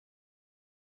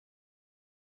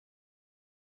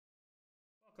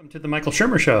Welcome to the Michael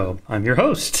Shermer Show. I'm your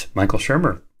host, Michael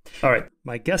Shermer. All right,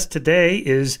 my guest today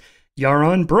is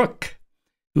Yaron Brook,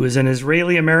 who is an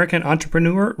Israeli-American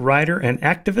entrepreneur, writer, and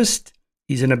activist.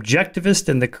 He's an objectivist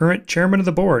and the current chairman of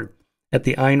the board at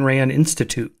the Ayn Rand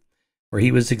Institute, where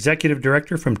he was executive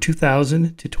director from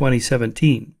 2000 to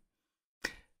 2017.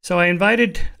 So I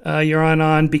invited Yaron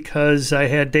on because I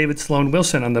had David Sloan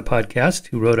Wilson on the podcast,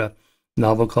 who wrote a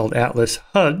novel called Atlas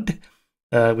Shrugged,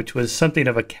 which was something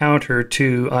of a counter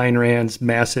to Ayn Rand's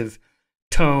massive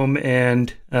tome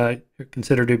and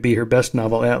considered to be her best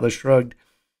novel, Atlas Shrugged.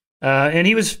 And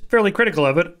he was fairly critical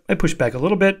of it. I pushed back a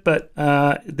little bit, but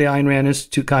the Ayn Rand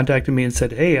Institute contacted me and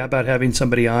said, hey, how about having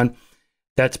somebody on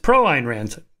that's pro-Ayn Rand?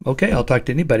 I said, okay, I'll talk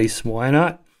to anybody, so why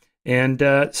not? And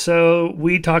so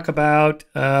we talk about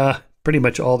pretty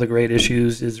much all the great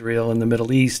issues, Israel and the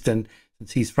Middle East, and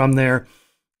since he's from there,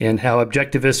 and how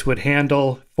objectivists would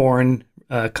handle foreign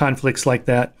conflicts like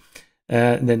that.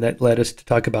 And then that led us to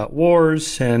talk about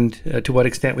wars and to what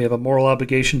extent we have a moral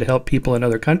obligation to help people in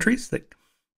other countries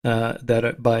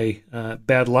that by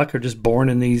bad luck are just born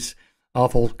in these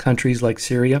awful countries like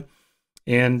Syria.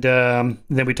 And then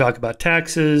we talk about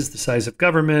taxes, the size of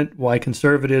government, why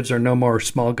conservatives are no more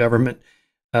small government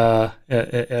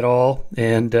at all.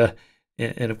 And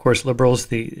of course,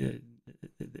 liberals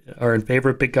are in favor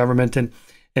of big government. And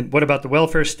what about the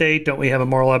welfare state? Don't we have a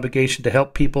moral obligation to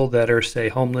help people that are, say,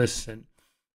 homeless and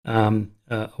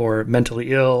or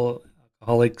mentally ill,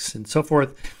 alcoholics, and so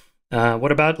forth? What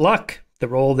about luck? The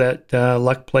role that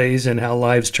luck plays in how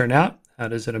lives turn out? How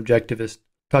does an objectivist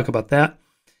talk about that?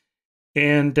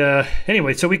 And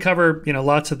anyway, so we cover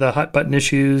lots of the hot button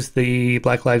issues: the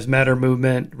Black Lives Matter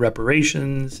movement,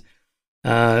 reparations,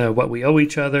 what we owe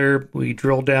each other. We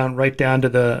drill down right down to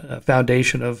the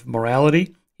foundation of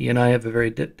morality. He and I have a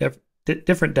very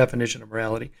different definition of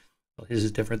morality. Well, his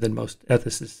is different than most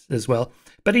ethicists as well.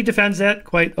 But he defends that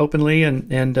quite openly,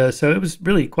 and so it was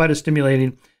really quite a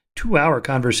stimulating 2-hour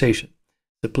conversation.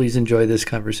 So please enjoy this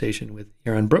conversation with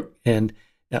Yaron Brook and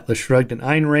Atlas Shrugged and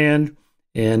Ayn Rand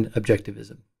and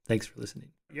Objectivism. Thanks for listening.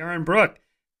 Yaron Brook,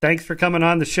 thanks for coming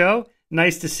on the show.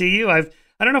 Nice to see you. I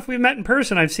don't know if we've met in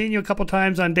person. I've seen you a couple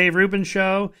times on Dave Rubin's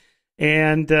show.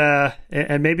 And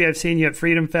maybe I've seen you at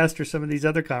Freedom Fest or some of these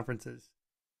other conferences.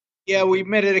 Yeah, we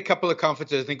met at a couple of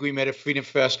conferences. I think we met at Freedom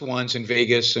Fest once in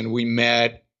Vegas, and we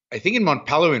met, I think, in Mount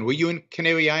Pelerin. Were you in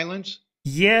Canary Islands?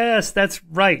 Yes, that's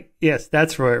right. Yes,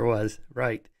 that's where it was.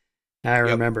 Right. I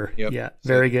remember. Yep. Yeah,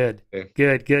 very good.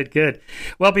 Yeah. Good.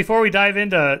 Well, before we dive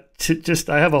into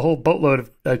I have a whole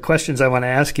boatload of questions I want to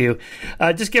ask you.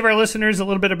 Just give our listeners a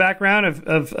little bit of background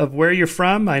of where you're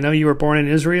from. I know you were born in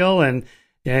Israel and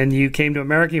you came to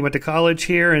America, you went to college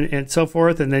here and so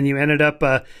forth, and then you ended up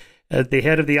at the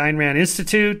head of the Ayn Rand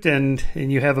Institute, and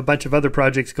you have a bunch of other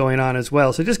projects going on as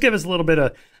well. So just give us a little bit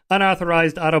of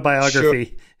unauthorized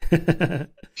autobiography.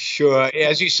 Sure.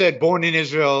 As you said, born in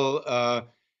Israel,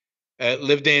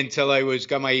 lived there until I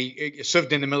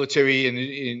served in the military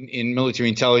in military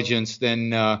intelligence,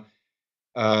 then got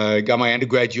my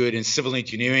undergraduate in civil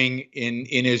engineering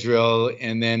in Israel,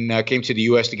 and then came to the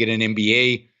U.S. to get an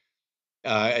MBA.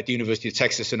 At the University of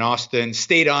Texas in Austin,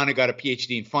 stayed on and got a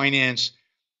PhD in finance,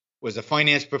 was a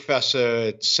finance professor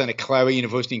at Santa Clara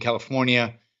University in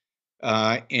California,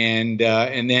 and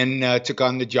then took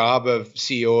on the job of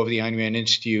CEO of the Ayn Rand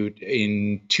Institute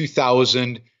in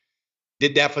 2000.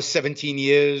 Did that for 17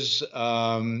 years.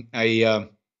 I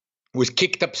was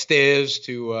kicked upstairs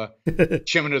to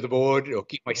chairman of the board, or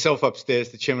kicked myself upstairs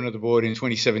to chairman of the board in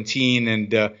 2017,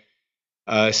 and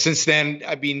since then,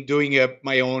 I've been doing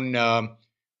my own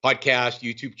podcast,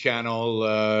 YouTube channel,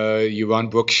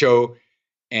 Yaron Brook Show.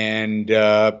 And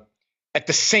at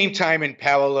the same time, in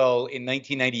parallel, in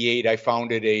 1998, I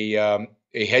founded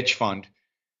a hedge fund.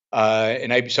 So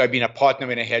I've been a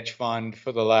partner in a hedge fund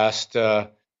for the last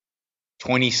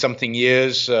 20-something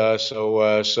years.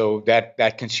 So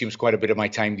that consumes quite a bit of my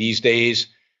time these days.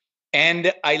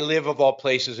 And I live, of all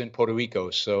places, in Puerto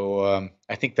Rico. So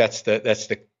I think that's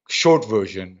the short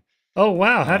version. Oh,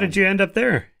 wow. How did you end up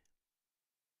there?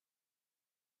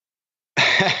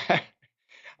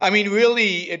 I mean,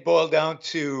 really, it boiled down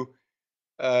to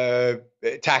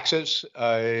taxes,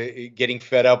 getting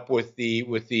fed up with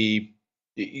the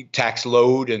tax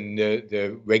load and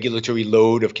the regulatory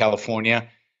load of California,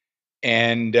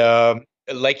 and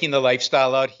liking the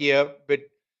lifestyle out here.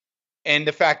 And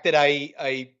the fact that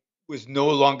I was no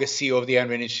longer CEO of the Ayn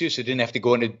Rand Institute, so I didn't have to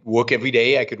go into work every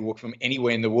day. I could work from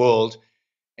anywhere in the world.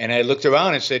 And I looked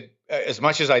around and said, as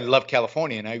much as I love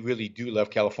California, and I really do love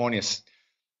California,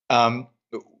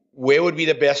 where would be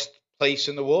the best place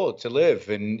in the world to live?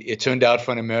 And it turned out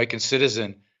for an American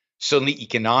citizen certainly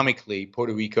economically,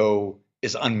 Puerto Rico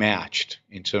is unmatched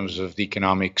in terms of the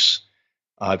economics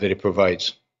that it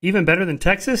provides. Even better than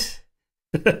Texas?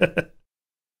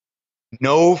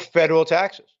 No federal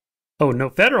taxes. Oh, no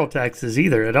federal taxes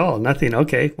either at all. Nothing.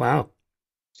 Okay. Wow.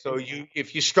 So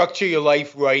if you structure your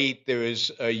life right, there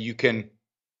is you can,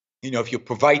 if you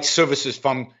provide services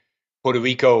from Puerto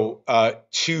Rico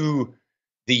to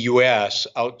the U.S.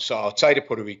 outside of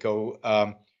Puerto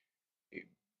Rico,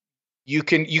 you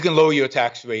can lower your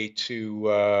tax rate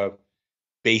to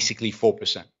basically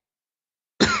 4%.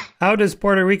 How does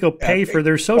Puerto Rico pay for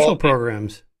their social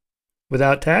programs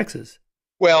without taxes?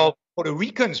 Well, Puerto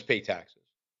Ricans pay taxes.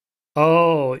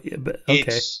 Oh, okay.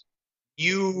 It's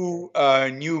new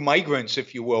migrants,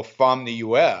 if you will, from the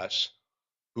U.S.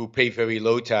 who pay very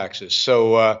low taxes.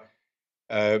 So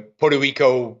Puerto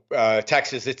Rico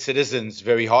taxes its citizens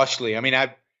very harshly. I mean,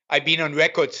 I've been on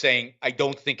record saying I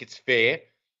don't think it's fair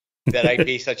that I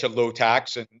pay such a low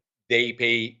tax and they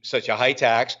pay such a high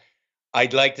tax.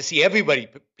 I'd like to see everybody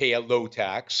pay a low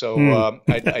tax. So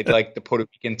I'd like the Puerto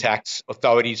Rican tax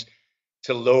authorities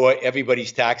to lower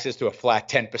everybody's taxes to a flat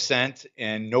 10%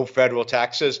 and no federal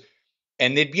taxes.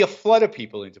 And there'd be a flood of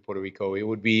people into Puerto Rico. It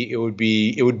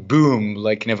would boom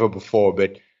like never before.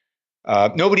 But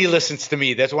nobody listens to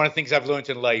me. That's one of the things I've learned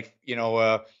in life.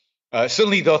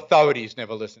 Certainly the authorities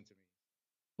never listen to me.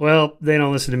 Well, they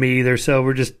don't listen to me either, so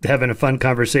we're just having a fun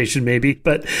conversation maybe.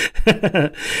 But,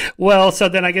 well, so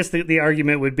then I guess the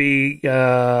argument would be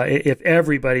if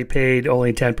everybody paid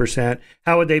only 10%,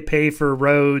 how would they pay for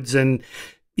roads and,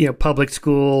 public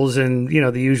schools and,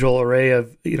 the usual array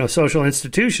of, social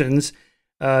institutions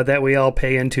that we all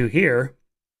pay into here?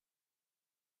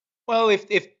 Well,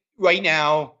 if right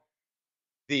now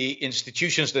the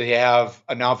institutions that they have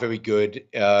are not very good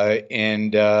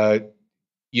and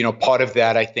part of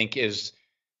that, I think, is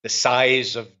the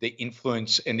size of the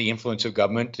influence and the influence of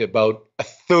government. About a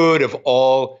third of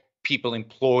all people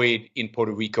employed in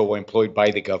Puerto Rico are employed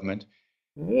by the government.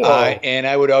 And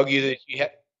I would argue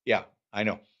that yeah, I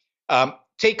know.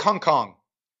 Take Hong Kong.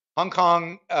 Hong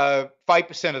Kong,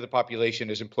 5% of the population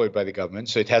is employed by the government,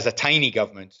 so it has a tiny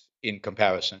government in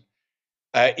comparison.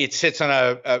 It sits on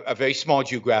a very small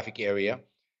geographic area.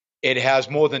 It has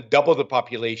more than double the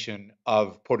population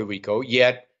of Puerto Rico,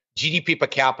 yet GDP per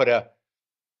capita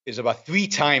is about 3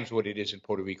 times what it is in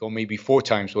Puerto Rico, maybe 4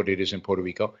 times what it is in Puerto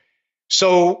Rico.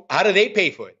 So how do they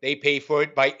pay for it? They pay for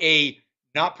it by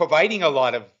not providing a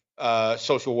lot of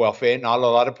social welfare, not a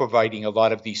lot of providing a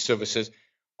lot of these services,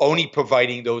 only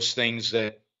providing those things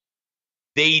that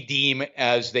they deem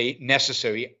as they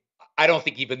necessary. I don't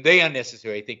think even they are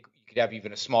necessary. I think you could have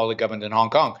even a smaller government than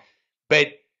Hong Kong,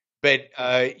 but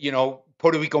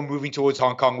Puerto Rico moving towards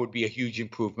Hong Kong would be a huge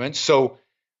improvement. So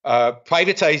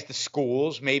privatize the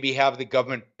schools, maybe have the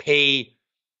government pay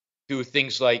through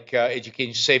things like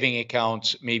education saving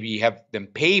accounts, maybe have them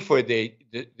pay for the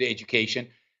education,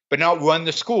 but not run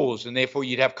the schools. And therefore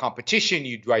you'd have competition,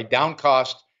 you'd drive down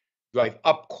cost, drive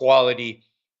up quality.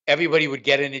 Everybody would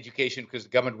get an education because the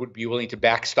government would be willing to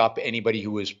backstop anybody who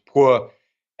was poor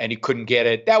and he couldn't get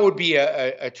it. That would be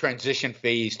a transition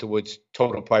phase towards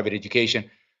total private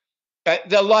education. There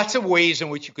are lots of ways in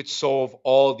which you could solve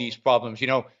all these problems.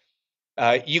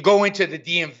 You go into the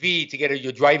DMV to get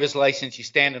your driver's license. You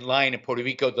stand in line in Puerto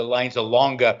Rico. The lines are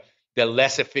longer. They're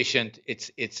less efficient.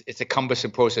 It's a cumbersome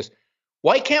process.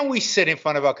 Why can't we sit in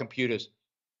front of our computers,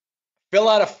 fill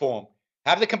out a form,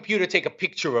 have the computer take a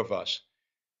picture of us,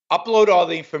 upload all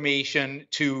the information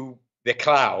to the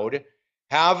cloud,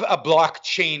 have a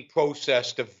blockchain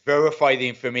process to verify the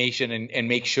information and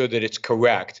make sure that it's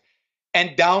correct,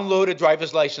 and download a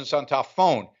driver's license onto our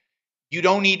phone? You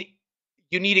need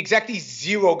exactly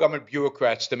 0 government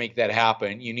bureaucrats to make that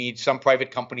happen. You need some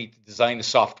private company to design the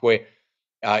software.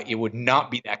 It would not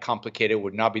be that complicated. It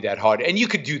would not be that hard. And you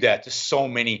could do that to so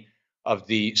many of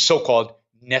the so-called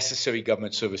necessary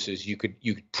government services. You could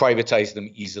privatize them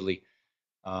easily.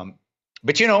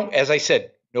 But as I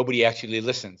said, nobody actually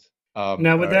listens.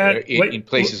 Now, with that, in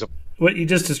places what you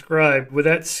just described, would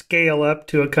that scale up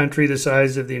to a country the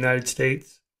size of the United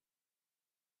States?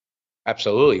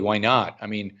 Absolutely. Why not? I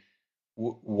mean,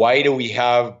 why do we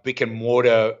have brick and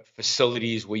mortar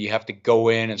facilities where you have to go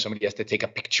in and somebody has to take a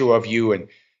picture of you and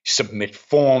submit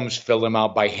forms, fill them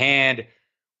out by hand?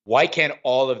 Why can't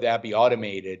all of that be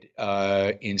automated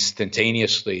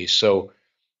instantaneously? So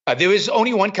there is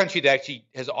only one country that actually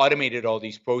has automated all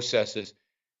these processes,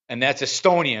 and that's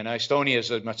Estonia. Now, Estonia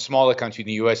is a much smaller country than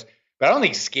the U.S., but I don't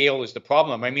think scale is the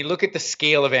problem. I mean, look at the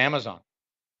scale of Amazon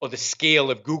or the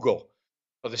scale of Google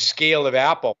or the scale of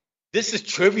Apple. This is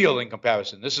trivial in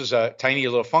comparison. This is a tiny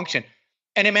little function.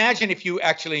 And imagine if you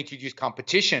actually introduced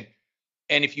competition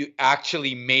and if you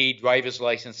actually made driver's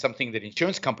license something that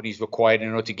insurance companies required in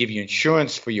order to give you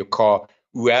insurance for your car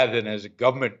rather than as a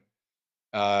government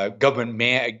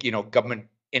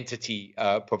entity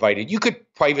provided. You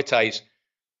could privatize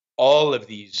all of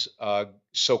these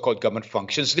so-called government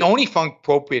functions. The only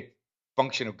appropriate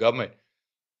function of government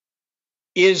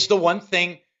is the one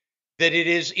thing that it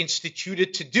is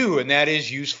instituted to do, and that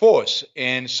is use force.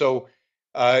 And so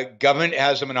government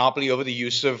has a monopoly over the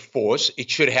use of force. It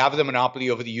should have the monopoly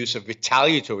over the use of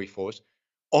retaliatory force,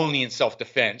 only in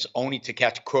self-defense, only to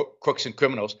catch crooks and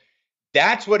criminals.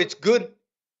 That's what it's good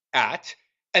at.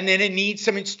 And then it needs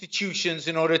some institutions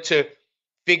in order to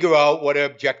figure out what are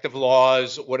objective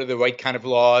laws, what are the right kind of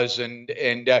laws, and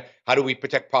how do we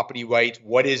protect property rights?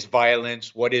 What is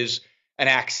violence? What is an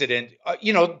accident?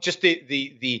 Just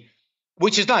the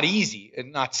which is not easy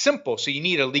and not simple. So you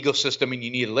need a legal system and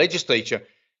you need a legislature,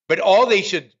 but all they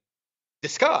should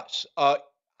discuss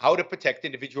how to protect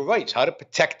individual rights, how to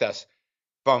protect us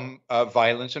from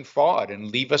violence and fraud, and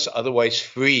leave us otherwise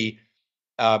free.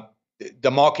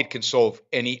 The market can solve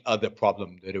any other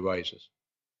problem that arises.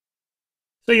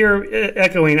 So you're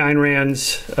echoing Ayn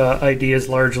Rand's ideas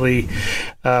largely,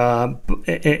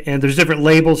 and there's different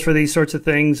labels for these sorts of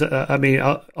things.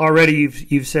 Already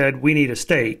you've said we need a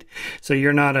state. So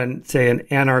you're not, an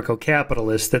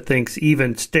anarcho-capitalist that thinks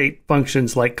even state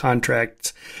functions like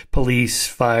contracts, police,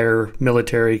 fire,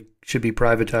 military should be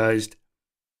privatized.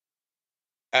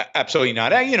 Absolutely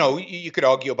not. You could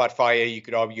argue about fire, you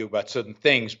could argue about certain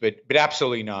things, but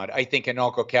absolutely not. I think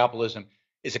anarcho-capitalism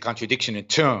is a contradiction in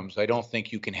terms. I don't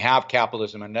think you can have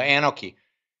capitalism and anarchy.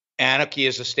 Anarchy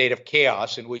is a state of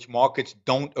chaos in which markets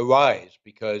don't arise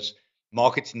because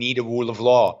markets need a rule of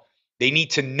law. They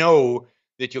need to know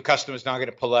that your customer is not going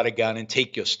to pull out a gun and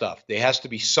take your stuff. There has to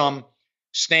be some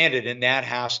standard, and that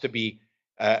has to be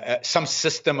some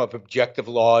system of objective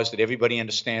laws that everybody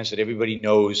understands, that everybody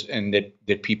knows, and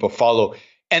that people follow.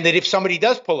 And that if somebody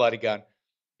does pull out a gun,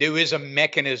 there is a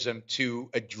mechanism to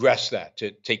address that,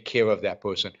 to take care of that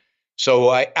person. So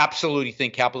I absolutely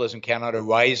think capitalism cannot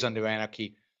arise under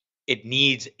anarchy. It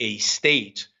needs a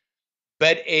state,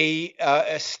 but a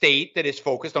state that is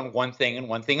focused on one thing and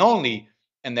one thing only,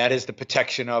 and that is the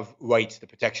protection of rights, the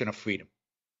protection of freedom.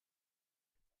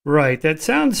 Right. That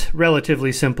sounds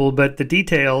relatively simple, but the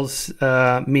details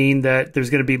mean that there's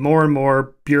going to be more and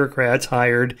more bureaucrats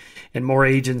hired and more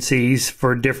agencies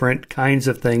for different kinds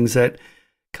of things that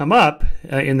come up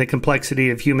in the complexity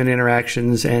of human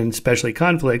interactions and especially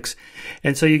conflicts.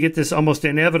 And so you get this almost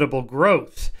inevitable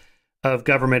growth of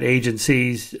government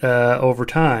agencies over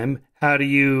time. How do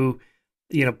you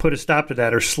put a stop to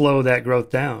that or slow that growth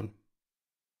down?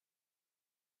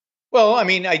 Well,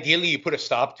 ideally you put a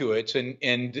stop to it.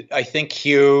 And I think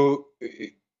here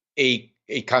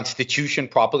a constitution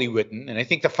properly written, and I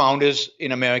think the founders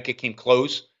in America came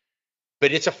close,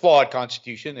 but it's a flawed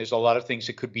constitution. There's a lot of things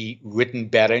that could be written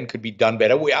better and could be done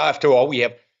better. After all, we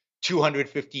have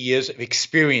 250 years of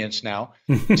experience now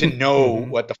to know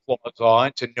what the flaws are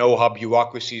and to know how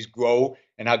bureaucracies grow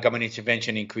and how government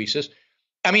intervention increases.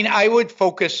 I would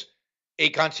focus a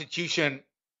constitution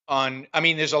on,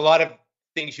 there's a lot of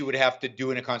things you would have to do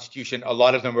in a constitution. A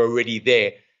lot of them are already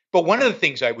there. But one of the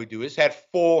things I would do is have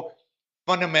 4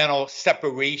 fundamental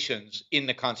separations in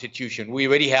the Constitution. We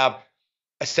already have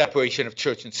a separation of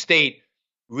church and state.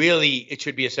 Really, it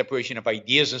should be a separation of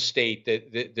ideas and state.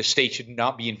 The state should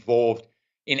not be involved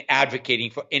in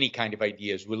advocating for any kind of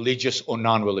ideas, religious or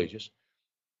non-religious.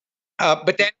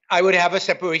 But then I would have a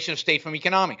separation of state from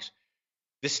economics.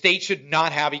 The state should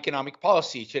not have economic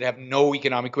policy. It should have no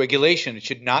economic regulation. It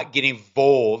should not get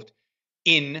involved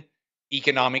in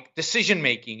economic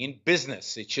decision-making in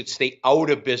business. It should stay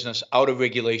out of business, out of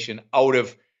regulation, out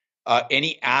of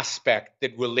any aspect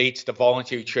that relates to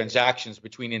voluntary transactions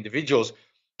between individuals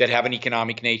that have an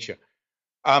economic nature.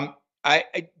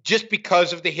 Just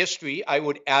because of the history, I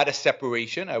would add a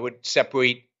separation. I would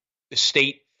separate the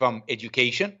state from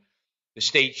education. The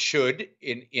state should,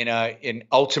 in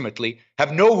ultimately,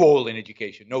 have no role in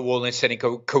education, no role in setting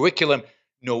curriculum,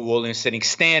 no role in setting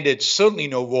standards, certainly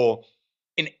no role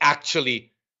in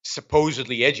actually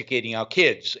supposedly educating our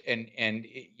kids and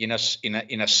in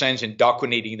a sense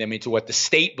indoctrinating them into what the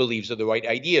state believes are the right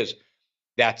ideas.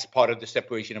 That's part of the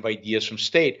separation of ideas from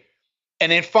state.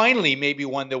 And then finally, maybe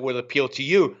one that will appeal to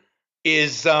you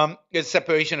is the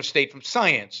separation of state from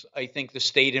science. I think the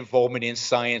state involvement in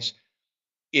science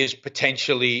is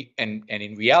potentially and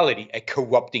in reality a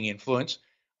corrupting influence.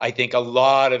 I think a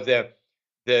lot of the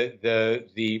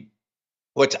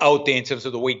what's out there in terms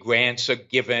of the way grants are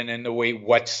given and the way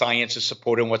what science is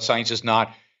supported and what science is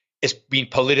not it's been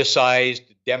politicized.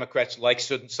 Democrats like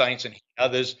certain science and hate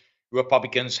others.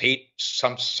 Republicans hate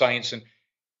some science, and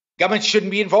government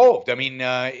shouldn't be involved. I mean,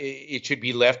 it should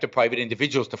be left to private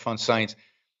individuals to fund science.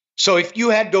 So if you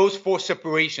had those four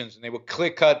separations and they were clear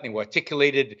cut and they were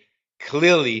articulated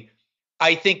clearly,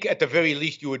 I think at the very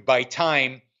least you would buy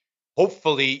time.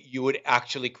 Hopefully, you would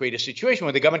actually create a situation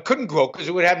where the government couldn't grow because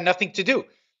it would have nothing to do.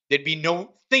 There'd be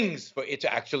no things for it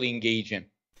to actually engage in.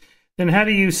 Then how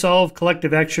do you solve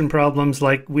collective action problems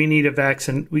like we need a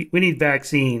vaccine? We need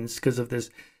vaccines because of this,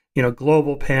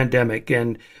 global pandemic,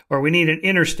 or we need an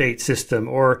interstate system,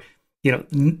 or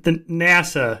the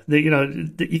NASA.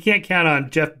 You can't count on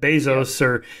Jeff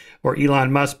Bezos or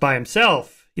Elon Musk by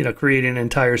himself. Creating an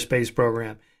entire space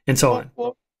program and so on.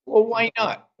 Well, why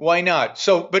not? Why not?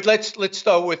 So, but let's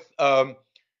start with what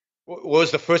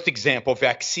was the first example?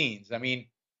 Vaccines. I mean,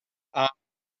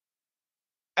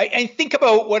 I think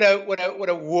about what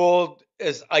a world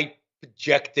as I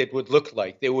projected would look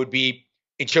like. There would be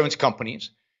insurance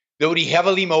companies that would be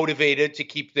heavily motivated to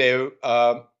keep their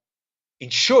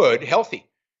insured healthy,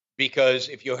 because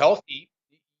if you're healthy,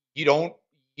 you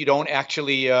don't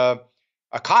actually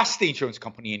cost the insurance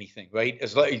company anything, right?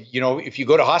 As if you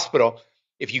go to hospital,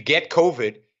 if you get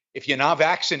COVID, if you're not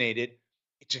vaccinated,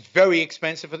 it's very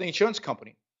expensive for the insurance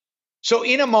company. So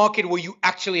in a market where you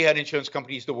actually had insurance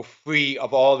companies that were free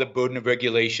of all the burden of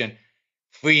regulation,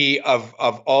 free of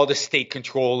all the state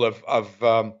control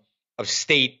of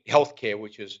state healthcare,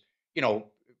 which is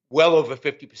well over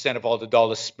 50% of all the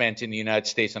dollars spent in the United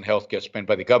States on healthcare spent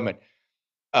by the government.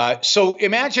 So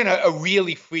imagine a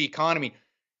really free economy.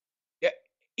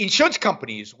 Insurance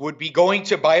companies would be going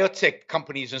to biotech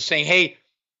companies and saying, "Hey,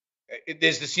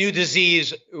 there's this new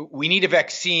disease. We need a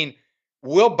vaccine.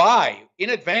 We'll buy in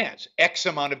advance X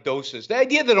amount of doses." The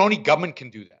idea that only government can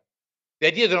do that, the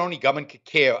idea that only government could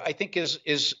care, I think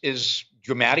is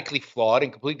dramatically flawed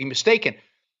and completely mistaken.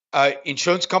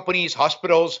 Insurance companies,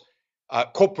 hospitals,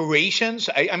 corporations.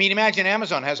 I mean, imagine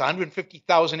Amazon has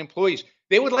 150,000 employees.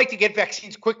 They would like to get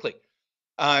vaccines quickly.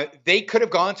 They could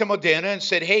have gone to Moderna and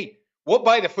said, "Hey, we'll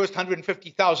buy the first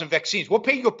 150,000 vaccines. We'll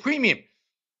pay you a premium.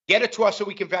 Get it to us so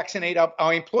we can vaccinate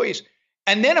our employees."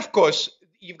 And then, of course,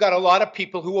 you've got a lot of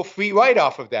people who will free ride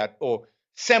off of that, or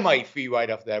semi-free ride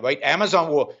off of that, right?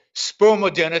 Amazon will spur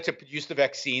Moderna to produce the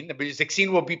vaccine. The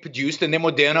vaccine will be produced, and then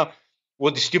Moderna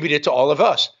will distribute it to all of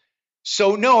us.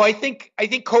 So, no, I think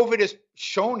COVID has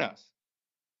shown us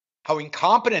how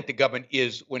incompetent the government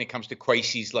is when it comes to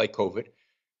crises like COVID.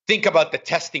 Think about the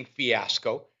testing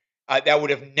fiasco. That would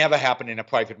have never happened in a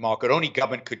private market. Only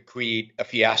government could create a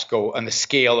fiasco on the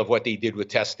scale of what they did with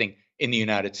testing in the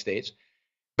United States.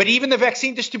 But even the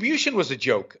vaccine distribution was a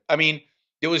joke. I mean,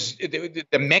 there was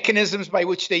the mechanisms by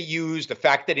which they used, the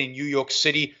fact that in New York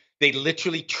City, they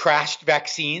literally trashed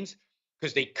vaccines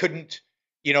because they couldn't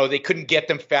get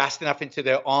them fast enough into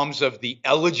the arms of the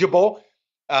eligible.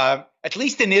 At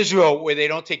least in Israel, where they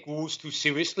don't take rules too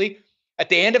seriously. At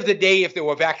the end of the day, if there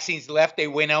were vaccines left, they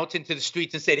went out into the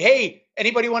streets and said, "Hey,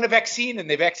 anybody want a vaccine?" And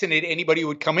they vaccinated anybody who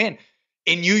would come in.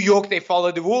 In New York, they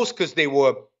followed the rules because they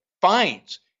were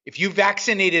fines. If you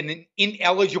vaccinated an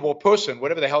ineligible person,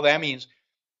 whatever the hell that means,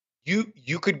 you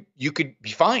could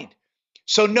be fined.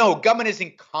 So no, government is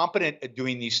incompetent at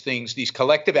doing these things. These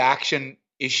collective action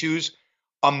issues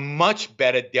are much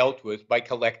better dealt with by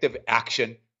collective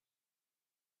action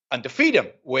under freedom,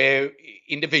 where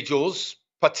individuals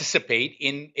participate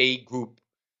in a group,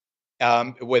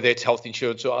 whether it's health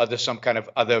insurance or some kind of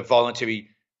other voluntary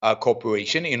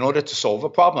corporation, in order to solve a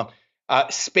problem.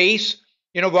 Space.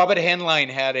 Robert Heinlein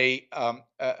had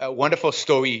a wonderful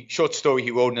short story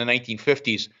he wrote in the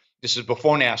 1950s. This is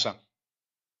before NASA,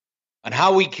 on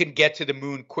how we can get to the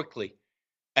moon quickly.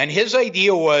 And his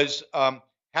idea was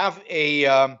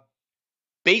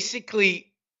basically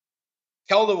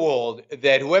tell the world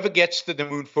that whoever gets to the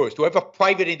moon first, whoever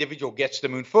private individual gets to the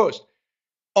moon first,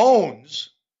 owns,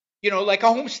 like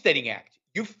a homesteading act.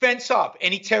 You fence off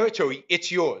any territory,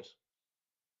 it's yours.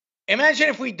 Imagine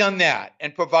if we'd done that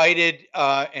and provided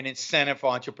an incentive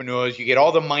for entrepreneurs. You get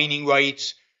all the mining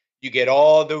rights, you get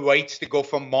all the rights to go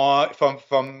from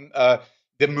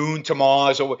the moon to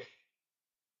Mars, or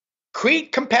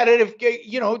create competitive,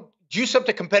 juice up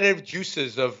the competitive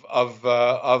juices of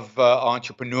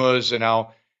entrepreneurs and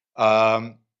our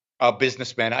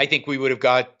businessmen. I think we would have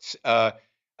gone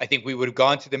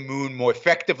to the moon more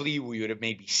effectively. We would have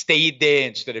maybe stayed there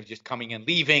instead of just coming and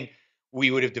leaving. We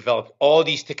would have developed all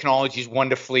these technologies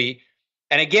wonderfully.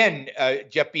 And again,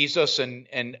 Jeff Bezos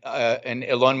and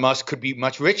Elon Musk could be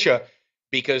much richer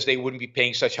because they wouldn't be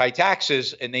paying such high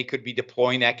taxes, and they could be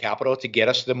deploying that capital to get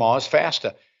us to Mars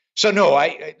faster. So no,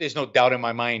 there's no doubt in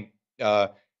my mind,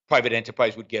 private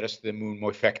enterprise would get us to the moon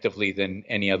more effectively than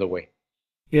any other way.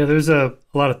 Yeah, there's a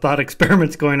lot of thought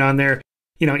experiments going on there.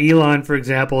 Elon, for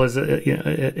example, is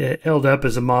held up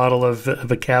as a model of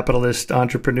a capitalist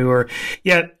entrepreneur.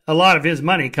 Yet a lot of his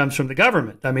money comes from the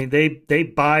government. I mean, they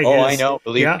buy. Oh, I know.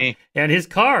 Believe me. And his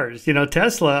cars.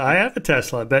 Tesla. I have a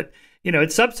Tesla, but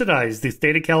it's subsidized. The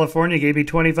state of California gave me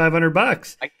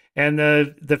 $2,500, and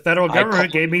the federal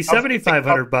government gave me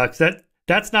 $7,500.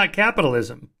 That's not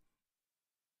capitalism.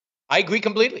 I agree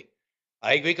completely.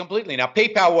 Now,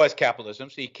 PayPal was capitalism,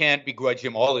 so you can't begrudge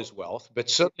him all his wealth. But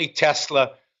certainly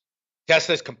Tesla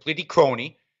is completely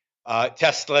crony.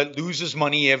 Tesla loses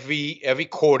money every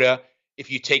quarter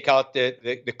if you take out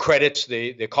the credits,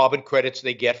 the carbon credits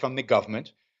they get from the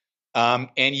government.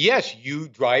 And yes, you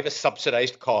drive a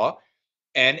subsidized car,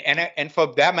 and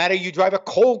for that matter, you drive a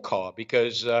coal car,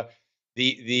 because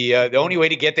the only way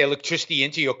to get the electricity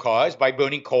into your car is by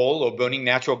burning coal or burning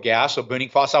natural gas or burning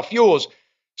fossil fuels.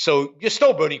 So you're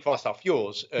still burning fossil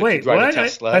fuels. Wait, to drive what? A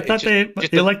Tesla. I thought the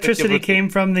electricity came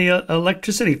from the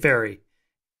electricity ferry.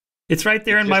 It's right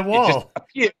there in my wall.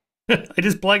 I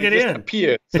just plug it in.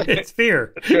 Appears. It's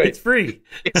fear. Right. It's free.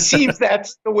 It seems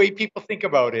that's the way people think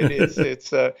about it.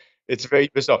 It's very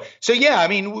bizarre. So yeah, I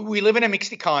mean, we live in a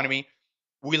mixed economy.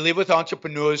 We live with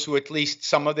entrepreneurs who at least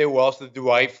some of their wealth is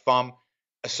derived from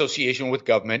association with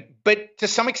government. But to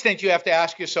some extent, you have to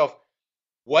ask yourself,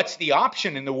 what's the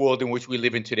option in the world in which we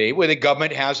live in today, where the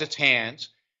government has its hands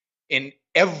in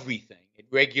everything? It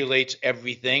regulates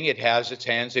everything. It has its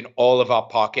hands in all of our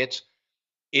pockets.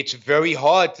 It's very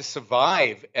hard to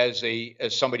survive as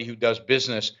somebody who does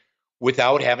business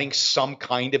without having some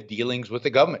kind of dealings with the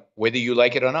government, whether you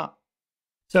like it or not.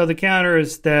 So the counter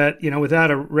is that, without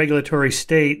a regulatory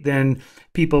state, then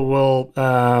people will,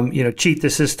 cheat the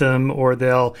system, or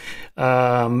they'll,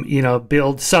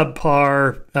 build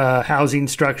subpar housing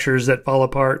structures that fall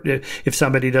apart if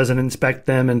somebody doesn't inspect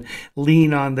them, and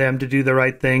lean on them to do the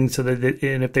right thing. So that,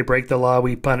 and if they break the law,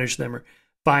 we punish them or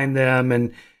fine them,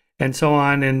 and so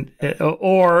on. And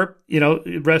or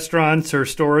restaurants or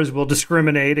stores will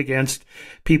discriminate against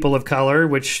people of color,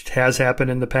 which has happened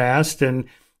in the past. And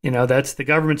that's the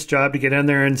government's job to get in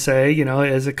there and say,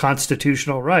 as a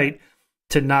constitutional right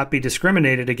to not be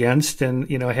discriminated against. And,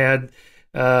 had,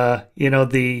 the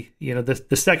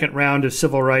second round of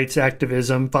civil rights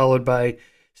activism followed by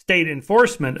state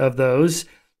enforcement of those,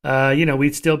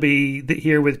 we'd still be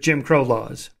here with Jim Crow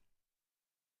laws.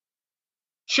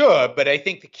 Sure. But I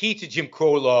think the key to Jim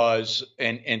Crow laws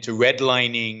and to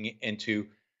redlining and to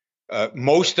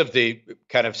most of the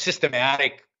kind of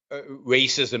systematic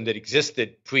racism that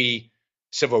existed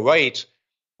pre-civil rights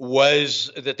was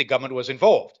that the government was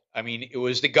involved. I mean, it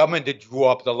was the government that drew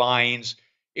up the lines.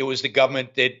 It was the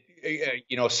government that,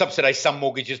 subsidized some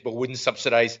mortgages but wouldn't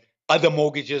subsidize other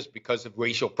mortgages because of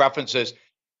racial preferences.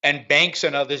 And banks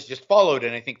and others just followed.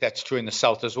 And I think that's true in the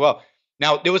South as well.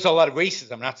 Now, there was a lot of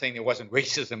racism. I'm not saying there wasn't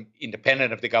racism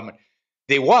independent of the government.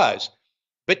 There was.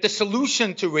 But the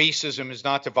solution to racism is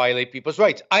not to violate people's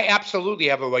rights. I absolutely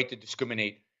have a right to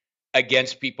discriminate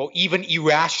against people, even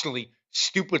irrationally,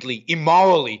 stupidly,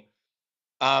 immorally,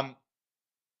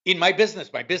 in my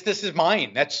business. My business is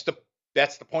mine. That's the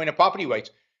point of property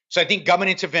rights. So I think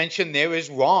government intervention there is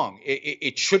wrong.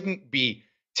 It shouldn't be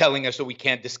telling us that we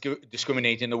can't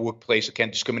discriminate in the workplace or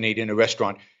can't discriminate in a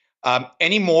restaurant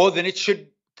any more than it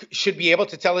should be able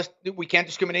to tell us that we can't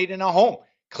discriminate in our home.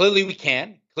 Clearly we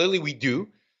can. Clearly we do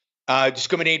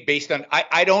discriminate based on.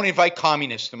 I don't invite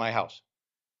communists to my house.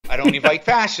 I don't invite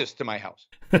fascists to my house.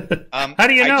 How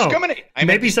do you know? I discriminate.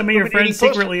 Maybe some of your friends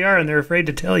secretly are, and they're afraid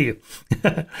to tell you.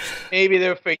 Maybe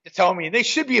they're afraid to tell me, and they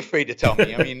should be afraid to tell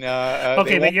me. I mean,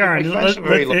 okay, but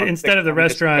Yaron, instead of the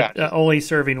restaurant only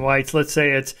serving whites, let's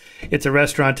say it's a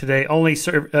restaurant today only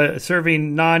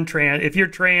serving non-trans. If you're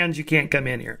trans, you can't come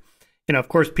in here. Of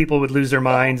course, people would lose their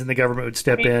minds, and the government would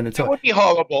step in. And so that would be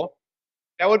horrible.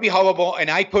 That would be horrible, and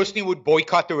I personally would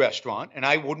boycott the restaurant, and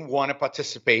I wouldn't want to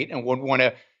participate and wouldn't want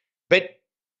to. But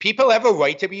people have a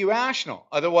right to be rational.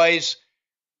 Otherwise,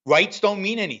 rights don't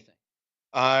mean anything.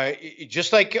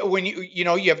 Just like when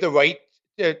you have the right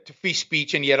to free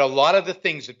speech, and yet a lot of the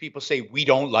things that people say we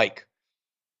don't like.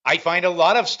 I find a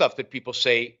lot of stuff that people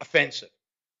say offensive.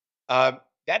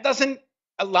 That doesn't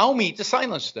allow me to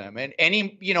silence them. And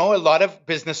a lot of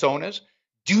business owners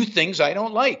do things I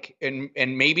don't like,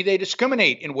 and maybe they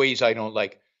discriminate in ways I don't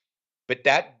like. But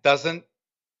that doesn't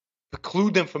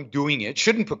preclude them from doing it,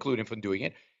 shouldn't preclude them from doing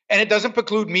it. And it doesn't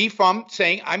preclude me from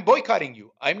saying, I'm boycotting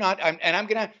you. I'm going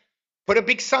to put a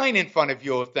big sign in front of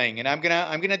your thing, and I'm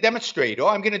going to demonstrate, or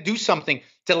I'm going to do something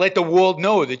to let the world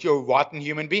know that you're a rotten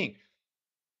human being.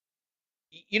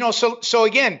 So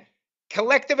again,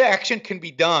 collective action can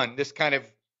be done. This kind of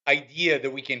idea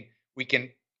that we can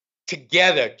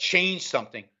together change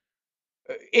something.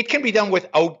 It can be done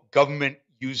without government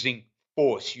using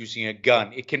force, using a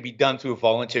gun. It can be done through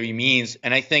voluntary means.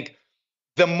 And I think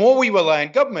the more we rely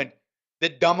on government, the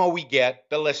dumber we get,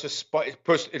 the less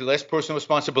personal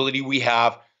responsibility we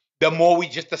have, the more we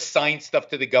just assign stuff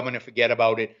to the government and forget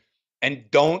about it and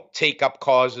don't take up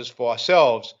causes for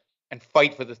ourselves and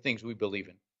fight for the things we believe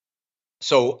in.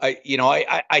 So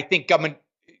I think government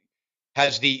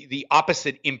has the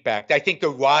opposite impact. I think the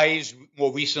rise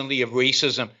more recently of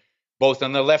racism, both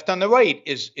on the left and the right,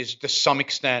 is to some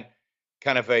extent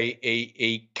kind of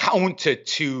a counter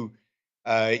to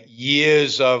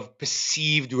years of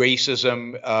perceived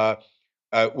racism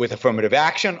with affirmative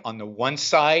action on the one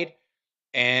side,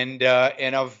 and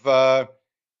of on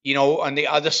the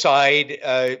other side,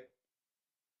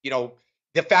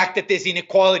 the fact that there's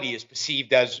inequality is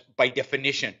perceived as, by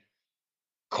definition,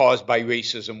 caused by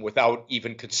racism without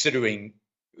even considering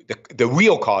the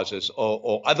real causes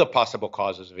or other possible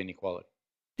causes of inequality.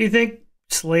 Do you think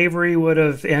slavery would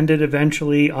have ended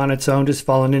eventually on its own, just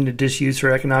fallen into disuse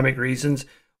for economic reasons?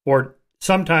 Or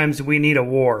sometimes we need a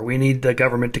war. We need the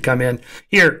government to come in.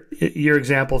 Here, your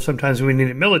example, sometimes we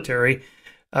need a military.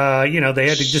 They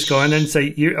had to just go in and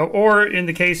say, or in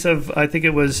the case of, I think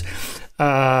it was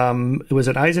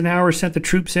Eisenhower sent the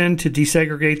troops in to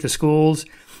desegregate the schools,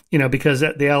 because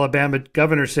the Alabama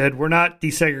governor said, we're not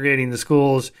desegregating the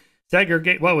schools.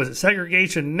 What was it?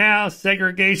 Segregation now,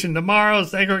 segregation tomorrow,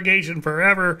 segregation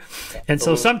forever. And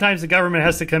so sometimes the government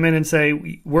has to come in and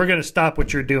say, we're going to stop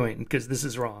what you're doing because this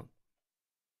is wrong.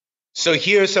 So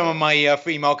here, some of my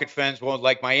free market friends won't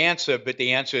like my answer, but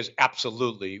the answer is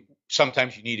absolutely.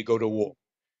 Sometimes you need to go to war.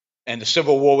 And the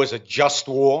Civil War was a just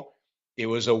war. It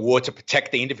was a war to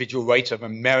protect the individual rights of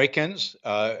Americans.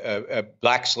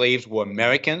 Black slaves were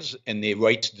Americans, and their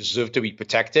rights deserved to be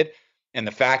protected. And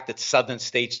the fact that Southern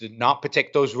states did not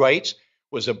protect those rights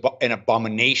was an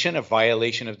abomination, a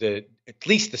violation of at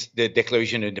least the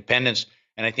Declaration of Independence,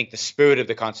 and I think the spirit of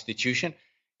the Constitution.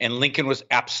 And Lincoln was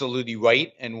absolutely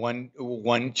right, and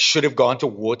one should have gone to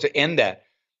war to end that.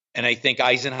 And I think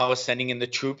Eisenhower sending in the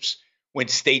troops when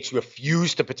states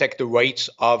refused to protect the rights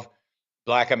of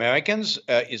Black Americans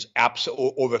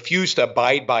or refused to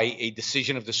abide by a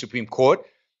decision of the Supreme Court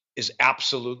is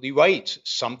absolutely right.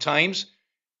 Sometimes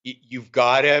you've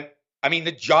got to,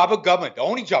 the job of government, the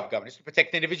only job of government is to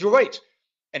protect individual rights.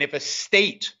 And if a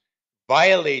state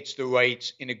violates the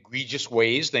rights in egregious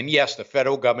ways, then yes, the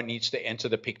federal government needs to enter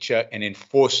the picture and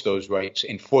enforce those rights,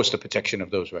 enforce the protection of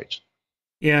those rights.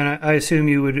 Yeah, and I assume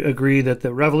you would agree that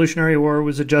the Revolutionary War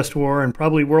was a just war, and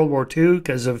probably World War II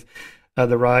because of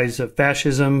the rise of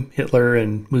fascism, Hitler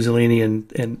and Mussolini and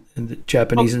the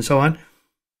Japanese and so on.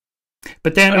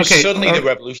 But then, certainly the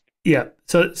revolution. Yeah,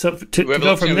 so to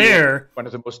go from there, one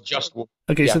of the most just wars.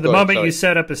 Okay, so the moment you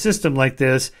set up a system like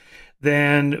this,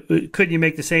 then could you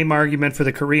make the same argument for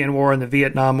the Korean War and the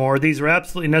Vietnam War? These are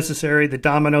absolutely necessary. The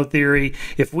domino theory.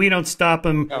 If we don't stop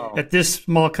them at this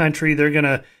small country, they're going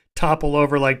to topple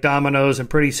over like dominoes, and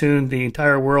pretty soon the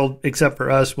entire world, except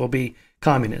for us, will be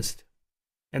communist.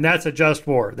 And that's a just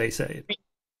war, they say.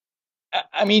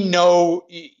 No,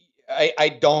 I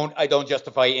don't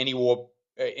justify any war,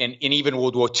 and even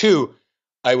World War II,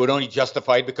 I would only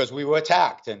justify it because we were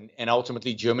attacked, and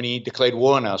ultimately Germany declared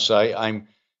war on us. I'm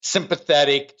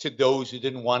sympathetic to those who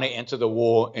didn't want to enter the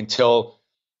war until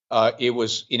it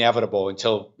was inevitable,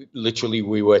 until literally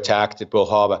we were attacked at Pearl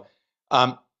Harbor.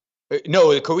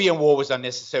 No, the Korean War was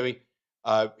unnecessary.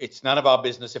 It's none of our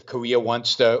business if Korea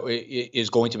is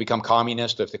going to become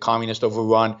communist, or if the communists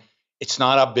overrun. It's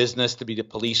not our business to be the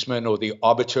policeman or the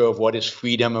arbiter of what is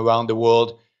freedom around the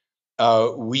world.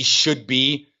 We should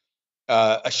be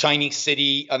a shining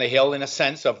city on a hill in a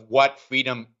sense of what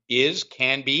freedom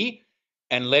can be,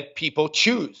 and let people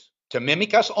choose to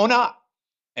mimic us or not.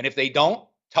 And if they don't,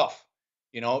 tough.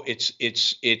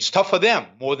 It's tough for them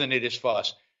more than it is for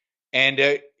us. And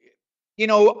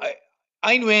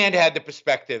Ayn Rand had the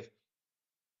perspective,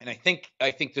 and I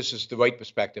think this is the right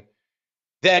perspective,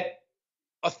 that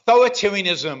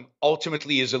authoritarianism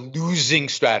ultimately is a losing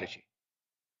strategy.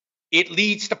 It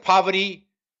leads to poverty,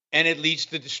 and it leads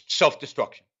to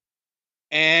self-destruction.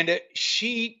 And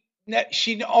she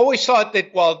always thought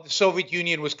that while the Soviet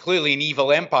Union was clearly an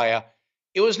evil empire,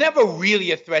 it was never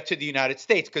really a threat to the United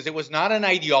States because it was not an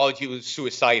ideology that was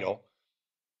suicidal.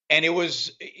 And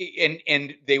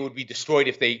and they would be destroyed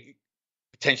if they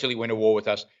potentially went to war with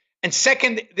us. And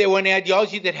second, they were an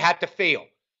ideology that had to fail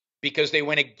because they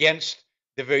went against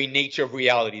the very nature of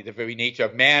reality, the very nature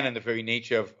of man, and the very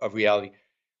nature of reality.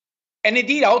 And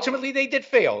indeed, ultimately, they did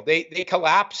fail. They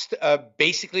collapsed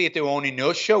basically at their own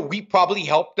inertia. We probably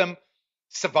helped them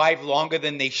survive longer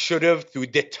than they should have through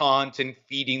détente and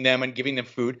feeding them and giving them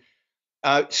food.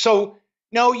 So,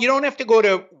 no, you don't have to go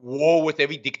to war with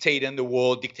every dictator in the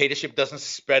world. Dictatorship doesn't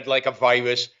spread like a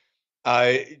virus.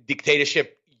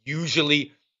 Dictatorship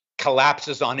usually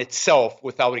collapses on itself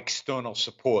without external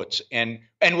supports and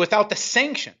without the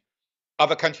sanction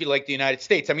of a country like the United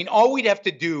States. I mean, all we'd have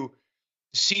to do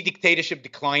to see dictatorship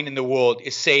decline in the world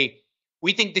is say,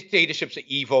 we think dictatorships are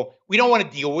evil. We don't want to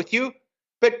deal with you,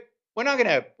 but we're not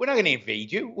gonna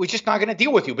invade you. We're just not gonna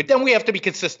deal with you. But then we have to be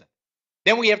consistent.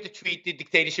 Then we have to treat the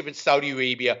dictatorship in Saudi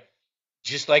Arabia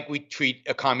just like we treat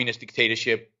a communist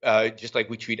dictatorship, just like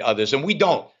we treat others. And we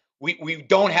don't. We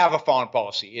don't have a foreign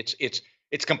policy.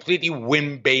 It's completely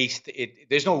whim based.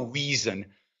 There's no reason.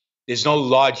 There's no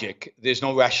logic. There's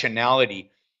no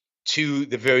rationality to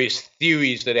the various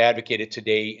theories that are advocated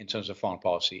today in terms of foreign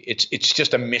policy. It's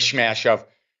just a mishmash of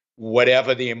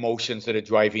whatever the emotions that are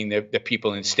driving the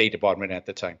people in the State Department at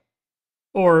the time.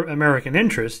 Or American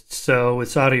interests. So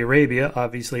with Saudi Arabia,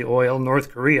 obviously oil,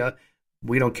 North Korea,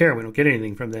 we don't care. We don't get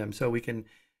anything from them. So we can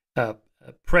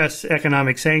press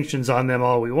economic sanctions on them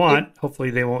all we want.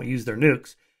 Hopefully they won't use their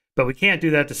nukes. But we can't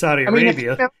do that to Saudi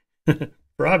Arabia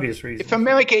for obvious reasons. If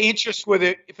America interests with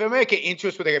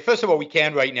it, first of all, we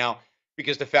can right now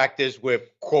because the fact is we're,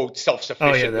 quote,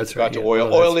 self-sufficient. Oh, yeah, that's right. To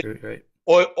oil.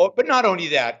 Oil, but not only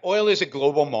that, oil is a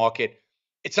global market.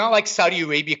 It's not like Saudi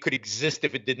Arabia could exist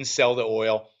if it didn't sell the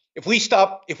oil. If we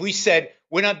said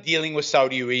we're not dealing with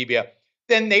Saudi Arabia,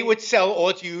 then they would sell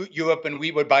oil to Europe and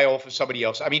we would buy oil from somebody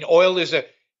else. I mean, oil it's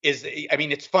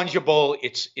fungible.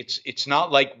 It's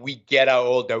not like we get our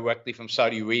oil directly from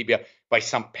Saudi Arabia by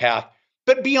some path.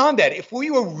 But beyond that, if we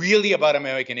were really about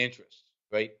American interests,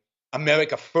 right?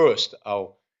 America first,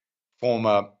 our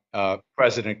former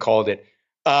president called it.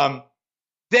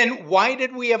 Then why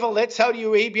did we ever let Saudi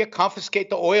Arabia confiscate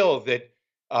the oil that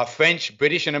French,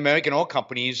 British, and American oil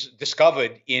companies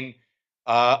discovered in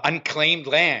unclaimed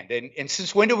land? And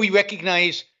since when do we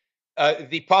recognize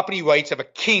the property rights of a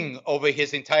king over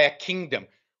his entire kingdom?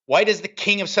 Why does the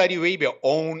king of Saudi Arabia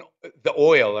own the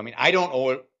oil? I mean, I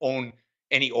don't own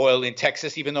any oil in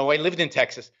Texas, even though I lived in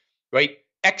Texas, right?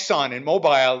 Exxon and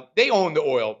Mobil, they own the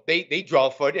oil. They draw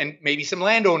for it, and maybe some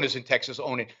landowners in Texas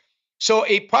own it. So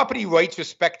a property rights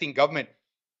respecting government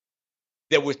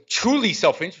that was truly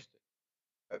self-interested,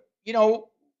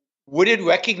 would it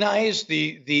recognize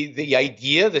the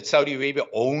idea that Saudi Arabia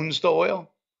owns the oil?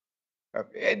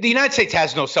 The United States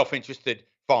has no self-interested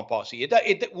foreign policy.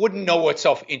 It wouldn't know what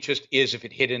self-interest is if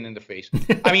it hit it in the face.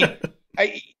 I mean,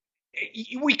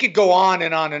 we could go on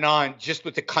and on and on just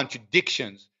with the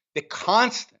contradictions, the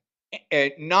constant,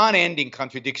 non-ending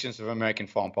contradictions of American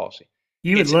foreign policy.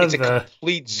 It's a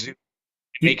complete zoo.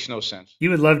 Makes no sense. You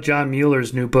would love John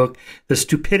Mueller's new book, The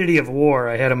Stupidity of War.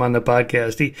 I had him on the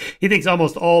podcast. He thinks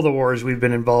almost all the wars we've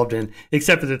been involved in,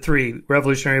 except for the three,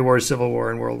 Revolutionary War, Civil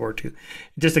War, and World War II,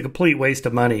 just a complete waste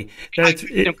of money.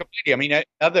 Completely. I mean,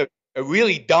 a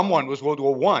really dumb one was World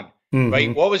War I,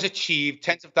 right? What was achieved?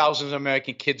 Tens of thousands of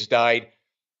American kids died.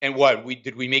 And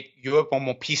did we make Europe a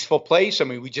more peaceful place? I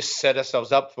mean, we just set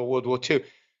ourselves up for World War II.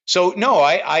 So, no,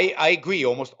 I agree.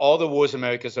 Almost all the wars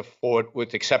Americans have fought, with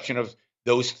the exception of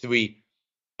those three,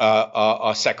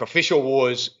 are sacrificial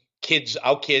wars.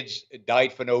 Our kids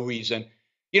died for no reason.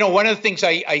 One of the things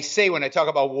I say when I talk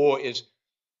about war is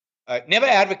never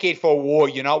advocate for a war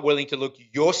you're not willing to look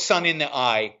your son in the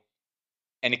eye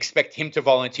and expect him to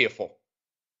volunteer for,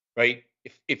 right?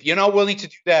 If you're not willing to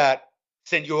do that,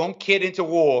 send your own kid into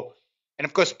war. And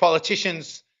of course,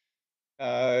 politicians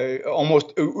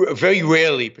almost very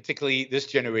rarely, particularly this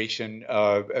generation,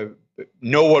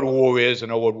 know what war is and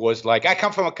know what war is like. I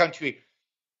come from a country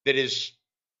that is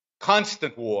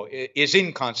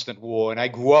in constant war, and I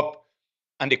grew up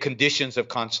under conditions of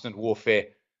constant warfare.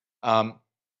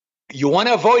 You want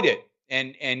to avoid it,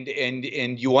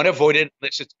 and you want to avoid it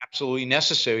unless it's absolutely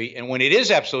necessary. And when it is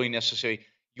absolutely necessary,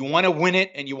 you want to win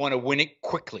it, and you want to win it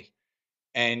quickly.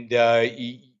 And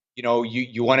you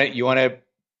want to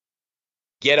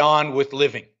get on with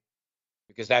living,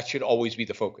 because that should always be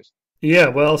the focus. Yeah,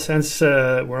 well, since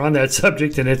we're on that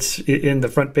subject and it's in the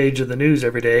front page of the news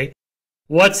every day,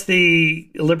 what's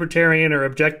the libertarian or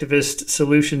objectivist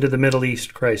solution to the Middle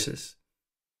East crisis?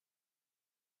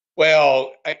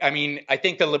 Well, I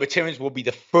think the libertarians will be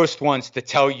the first ones to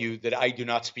tell you that I do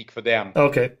not speak for them.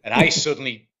 Okay. And I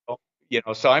certainly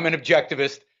don't, so I'm an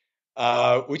objectivist,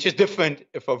 which is different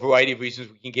for a variety of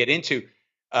reasons we can get into.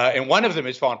 And one of them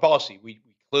is foreign policy. We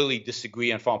clearly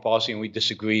disagree on foreign policy, and we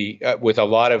disagree with a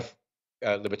lot of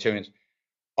libertarians.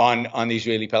 on the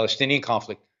Israeli-Palestinian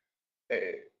conflict.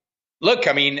 Look,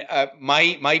 I mean,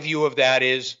 my view of that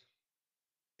is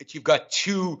that you've got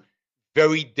two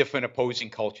very different opposing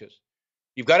cultures.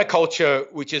 You've got a culture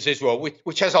which is Israel,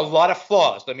 which has a lot of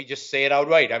flaws. Let me just say it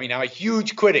outright. I mean, I'm a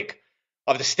huge critic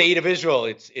of the state of Israel.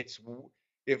 It's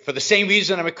for the same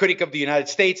reason I'm a critic of the United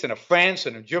States and of France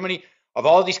and of Germany, of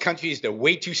all these countries. They're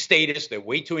way too statist. They're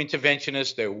way too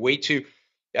interventionist. They're way too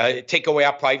take away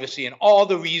our privacy, and all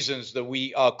the reasons that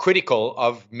we are critical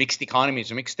of mixed economies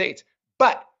and mixed states.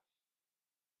 But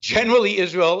generally,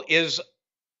 Israel is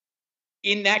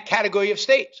in that category of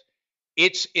states.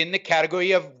 It's in the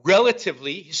category of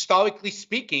relatively, historically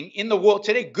speaking, in the world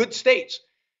today, good states.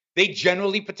 They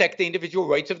generally protect the individual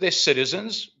rights of their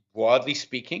citizens, broadly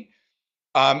speaking.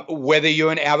 Whether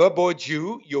you're an Arab or a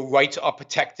Jew, your rights are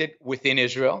protected within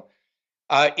Israel.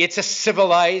 It's a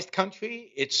civilized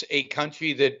country. It's a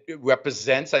country that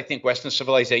represents, I think, Western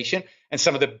civilization and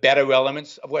some of the better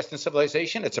elements of Western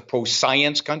civilization. It's a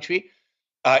pro-science country.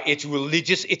 It's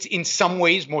religious. It's in some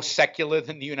ways more secular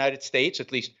than the United States.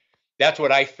 At least that's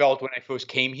what I felt when I first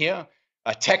came here.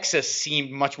 Texas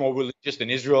seemed much more religious than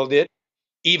Israel did,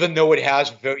 even though it has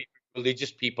very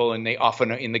religious people and they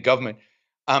often are in the government.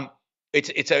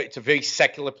 It's a very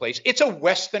secular place. It's a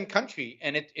Western country,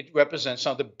 and it represents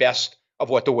some of the best of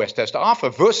what the West has to offer,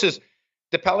 versus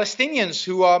the Palestinians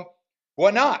who are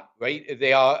not, right.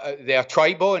 They are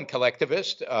tribal and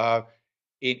collectivist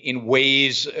in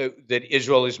ways that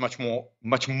Israel is much more,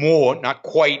 not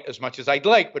quite as much as I'd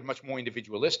like, but much more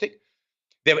individualistic.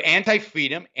 They're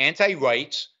anti-freedom,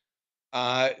 anti-rights.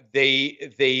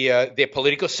 Their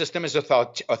political system is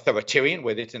authoritarian,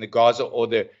 whether it's in the Gaza or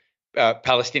the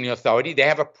Palestinian Authority. They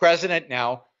have a president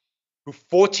now who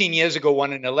 14 years ago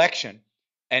won an election,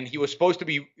 and there was supposed to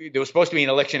be an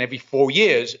election every 4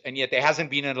 years, and yet there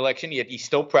hasn't been an election, yet he's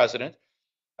still president.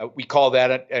 We call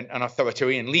that an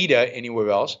authoritarian leader anywhere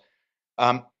else.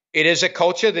 It is a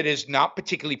culture that is not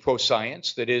particularly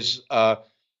pro-science, that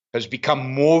has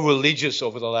become more religious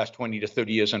over the last 20 to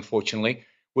 30 years, unfortunately,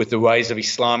 with the rise of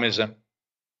Islamism.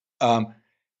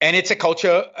 And it's a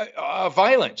culture of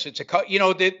violence. It's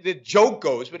the joke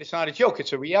goes, but it's not a joke.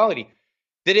 It's a reality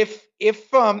that if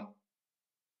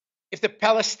the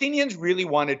Palestinians really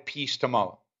wanted peace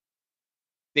tomorrow,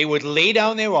 they would lay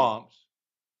down their arms,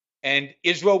 and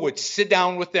Israel would sit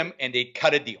down with them, and they'd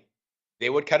cut a deal. They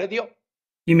would cut a deal.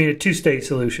 You mean a two-state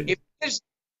solution?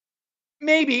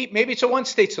 Maybe it's a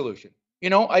one-state solution.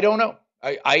 I don't know.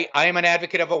 I am an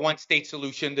advocate of a one-state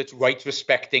solution that's rights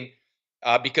respecting.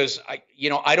 Because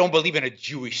I don't believe in a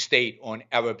Jewish state or an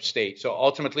Arab state. So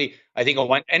ultimately, I think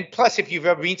and plus, if you've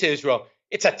ever been to Israel,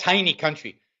 it's a tiny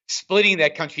country. Splitting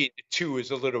that country into two is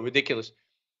a little ridiculous.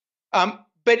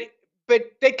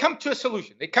 But they come to a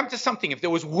solution. They come to something. If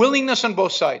there was willingness on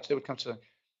both sides, they would come to something.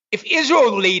 If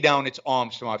Israel laid down its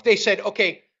arms tomorrow, if they said,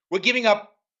 "Okay, we're giving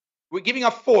up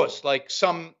force," like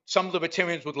some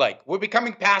libertarians would like, we're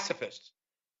becoming pacifists,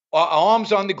 our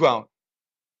arms on the ground,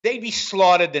 they'd be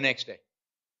slaughtered the next day.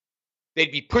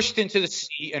 They'd be pushed into the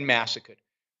sea and massacred.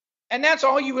 And that's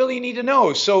all you really need to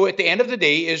know. So at the end of the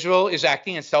day, Israel is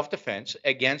acting in self-defense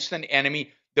against an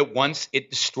enemy that once it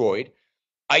destroyed.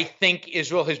 I think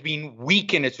Israel has been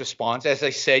weak in its response. As I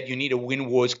said, you need to win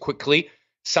wars quickly,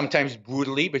 sometimes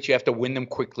brutally, but you have to win them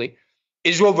quickly.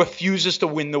 Israel refuses to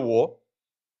win the war.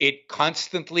 It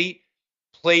constantly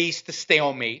plays to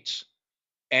stalemates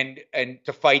and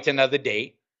to fight another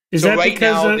day. Is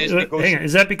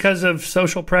that because of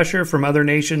social pressure from other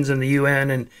nations in the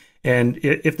UN? And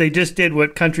if they just did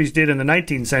what countries did in the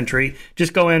 19th century,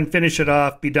 just go in, finish it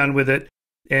off, be done with it,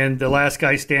 and the last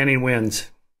guy standing wins.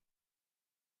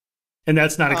 And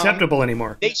that's not acceptable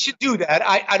anymore. They should do that.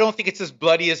 I don't think it's as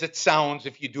bloody as it sounds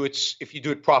if you do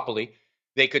it properly.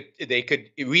 They could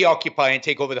reoccupy and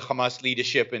take over the Hamas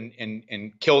leadership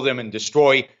and kill them and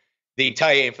destroy the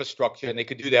entire infrastructure, and they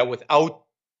could do that without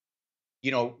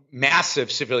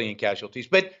massive civilian casualties.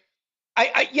 But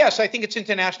yes, I think it's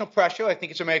international pressure. I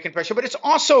think it's American pressure, but it's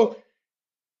also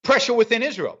pressure within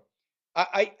Israel.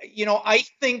 I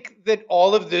think that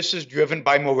all of this is driven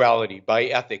by morality, by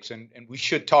ethics, and we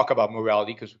should talk about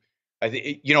morality because I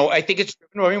think it's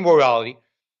driven by morality,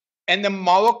 and the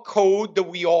moral code that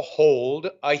we all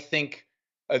hold. I think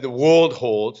the world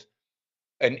holds,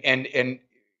 and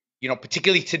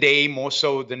particularly today more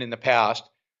so than in the past,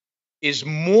 is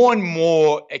more and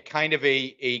more a kind of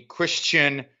a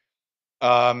Christian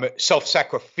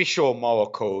self-sacrificial moral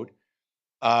code,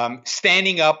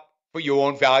 standing up for your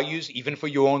own values, even for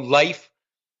your own life,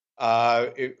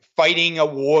 fighting a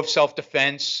war of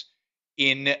self-defense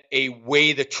in a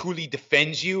way that truly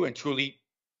defends you and truly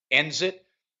ends it.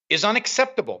 is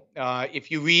unacceptable.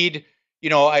 If you read,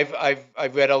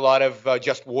 I've read a lot of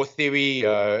just war theory.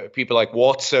 People like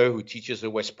Waltzer, who teaches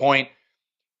at West Point.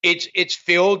 It's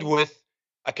filled with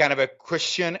a kind of a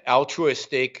Christian,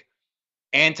 altruistic,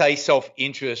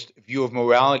 anti-self-interest view of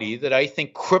morality that I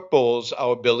think cripples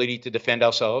our ability to defend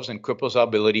ourselves and cripples our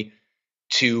ability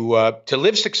to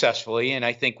live successfully. And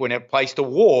I think when it applies to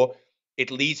war,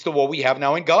 it leads to what we have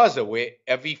now in Gaza, where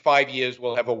every 5 years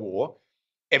we'll have a war.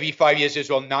 Every 5 years,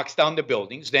 Israel knocks down the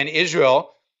buildings. Then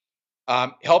Israel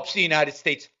helps the United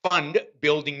States fund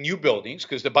building new buildings,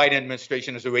 because the Biden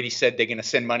administration has already said they're going to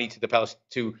send money to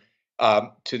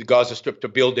the Gaza Strip to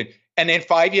build it. And then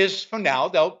 5 years from now,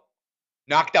 they'll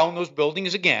knock down those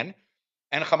buildings again.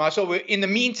 And Hamas, in the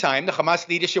meantime, the Hamas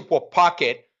leadership will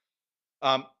pocket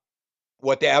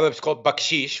what the Arabs call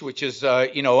bakshish, which is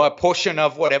a portion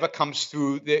of whatever comes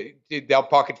through. They'll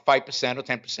pocket 5% or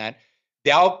 10%.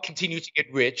 They'll continue to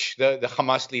get rich, the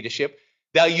Hamas leadership.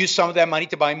 They'll use some of that money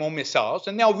to buy more missiles,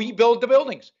 and they'll rebuild the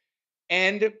buildings.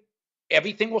 And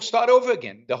everything will start over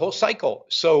again, the whole cycle.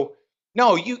 So,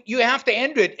 no, you have to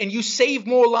end it, and you save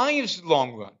more lives in the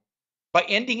long run by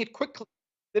ending it quickly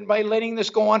than by letting this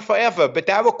go on forever. But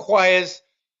that requires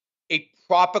a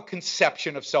proper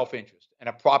conception of self-interest, and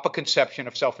a proper conception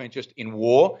of self-interest in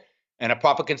war, and a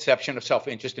proper conception of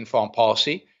self-interest in foreign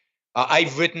policy.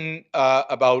 I've written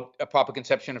about a proper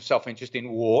conception of self-interest in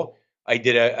war. I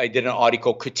did an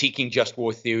article critiquing just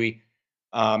war theory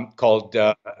called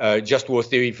Just War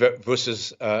Theory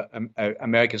versus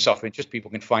American Self-Interest.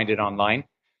 People can find it online.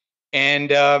 And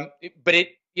but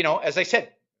as I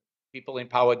said, people in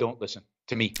power don't listen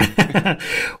to me.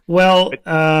 Well,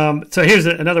 so here's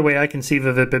another way I conceive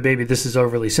of it, but maybe this is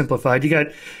overly simplified. You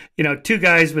got, two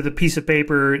guys with a piece of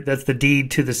paper that's the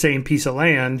deed to the same piece of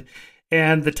land,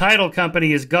 and the title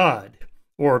company is God,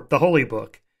 or the Holy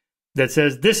Book, that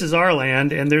says this is our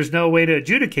land, and there's no way to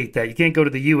adjudicate that. You can't go to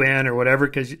the UN or whatever,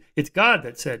 because it's God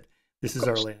that said this is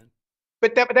our land.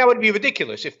 But that would be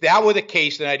ridiculous. If that were the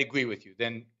case, then I'd agree with you.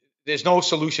 Then there's no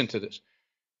solution to this.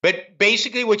 But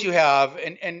basically what you have,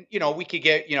 and we could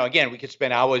get, again, we could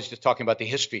spend hours just talking about the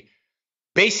history.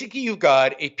 Basically, you've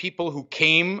got a people who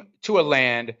came to a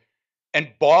land and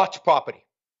bought property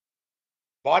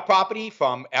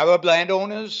from Arab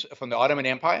landowners from the Ottoman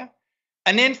Empire,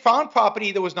 and then found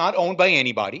property that was not owned by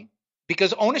anybody,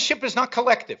 because ownership is not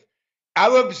collective.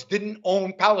 Arabs didn't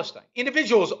own Palestine.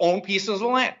 Individuals owned pieces of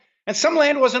land, and some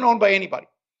land wasn't owned by anybody.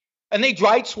 And they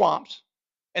dried swamps,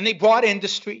 and they brought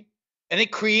industry, and they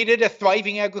created a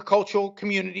thriving agricultural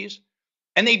communities,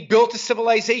 and they built a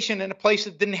civilization in a place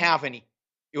that didn't have any.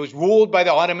 It was ruled by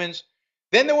the Ottomans.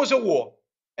 Then there was a war,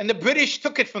 and the British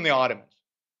took it from the Ottomans.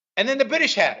 And then the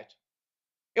British had it.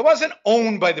 It wasn't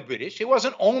owned by the British. It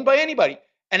wasn't owned by anybody.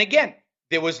 And again,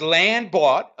 there was land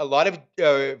bought. A lot of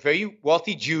very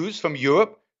wealthy Jews from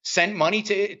Europe sent money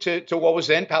to what was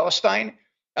then Palestine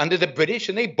under the British,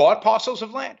 and they bought parcels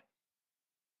of land.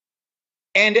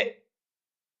 And,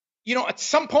 at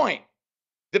some point,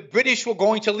 the British were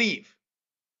going to leave.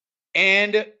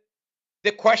 And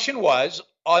the question was,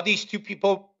 are these two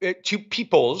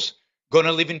peoples going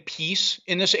to live in peace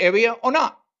in this area or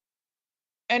not?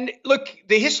 And look,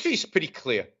 the history is pretty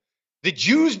clear. The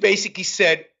Jews basically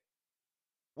said,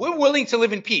 we're willing to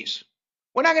live in peace.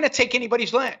 We're not going to take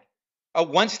anybody's land. A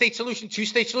one-state solution,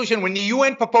 two-state solution. When the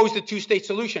UN proposed a two-state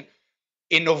solution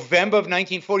in November of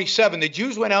 1947, the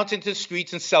Jews went out into the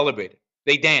streets and celebrated.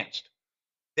 They danced.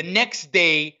 The next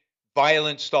day,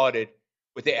 violence started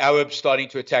with the Arabs starting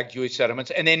to attack Jewish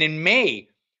settlements. And then in May,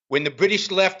 when the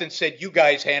British left and said, you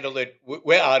guys handle it,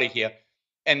 we're out of here.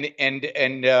 And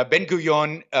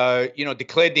Ben-Gurion,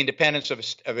 declared the independence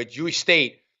of a Jewish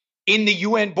state in the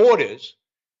UN borders.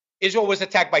 Israel was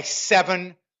attacked by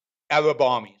 7 Arab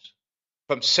armies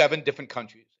from 7 different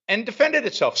countries and defended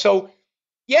itself. So,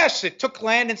 yes, it took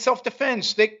land in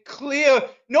self-defense. They're clear.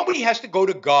 Nobody has to go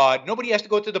to God. Nobody has to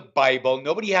go to the Bible.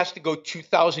 Nobody has to go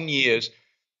 2,000 years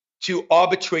to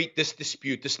arbitrate this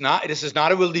dispute. This is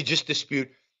not a religious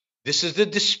dispute. This is a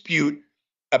dispute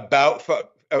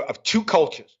of two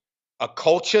cultures, a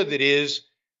culture that is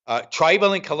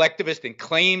tribal and collectivist and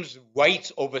claims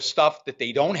rights over stuff that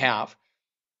they don't have,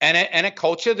 and a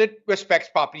culture that respects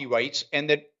property rights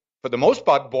and that, for the most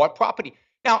part, bought property.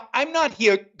 Now, I'm not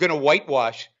here going to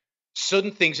whitewash certain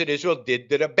things that Israel did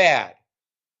that are bad,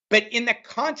 but in the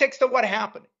context of what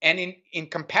happened and in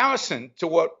comparison to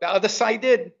what the other side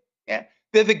did, yeah,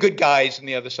 they're the good guys and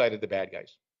the other side are the bad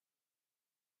guys.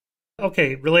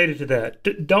 Okay, related to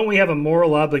that, don't we have a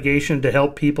moral obligation to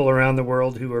help people around the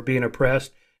world who are being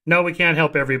oppressed? No, we can't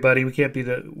help everybody. We can't be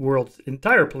the world's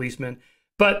entire policeman.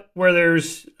 But where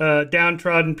there's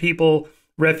downtrodden people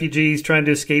refugees trying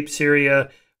to escape Syria,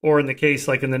 or in the case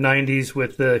like in the 90s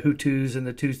with the Hutus and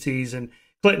the Tutsis, and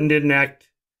Clinton didn't act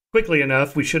quickly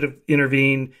enough. We should have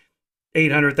intervened.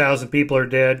 800,000 people are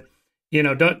dead.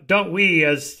 Don't we,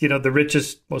 as the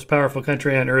richest, most powerful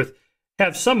country on earth,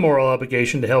 have some moral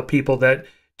obligation to help people that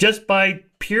just by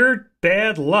pure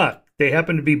bad luck they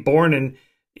happen to be born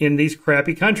in these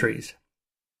crappy countries?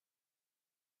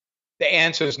 The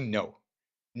answer is no,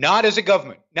 not as a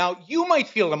government. Now, you might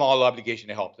feel a moral obligation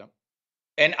to help them,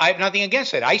 and I have nothing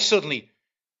against that. I certainly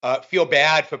feel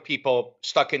bad for people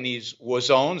stuck in these war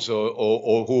zones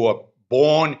or who are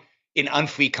born in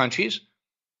unfree countries.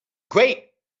 Great.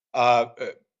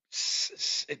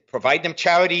 Provide them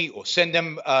charity or send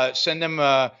them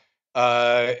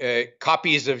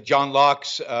copies of John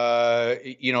Locke's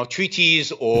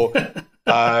treatise, or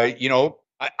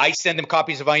I send them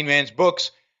copies of Ayn Rand's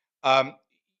books.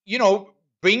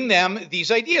 Bring them these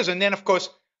ideas, and then of course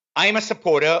I am a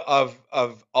supporter of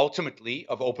ultimately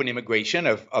of open immigration,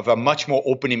 of a much more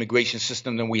open immigration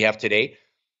system than we have today.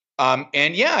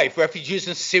 And yeah, if refugees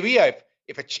in Syria,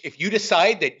 if you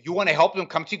decide that you want to help them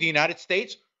come to the United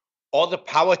States, all the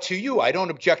power to you. I don't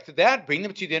object to that. Bring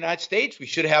them to the United States. We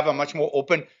should have a much more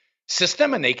open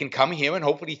system, and they can come here and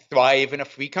hopefully thrive in a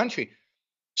free country.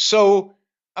 So,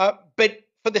 but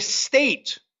for the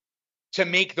state to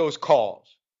make those calls,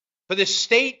 for the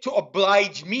state to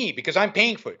oblige me, because I'm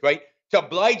paying for it, right? To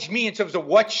oblige me in terms of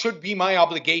what should be my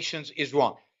obligations is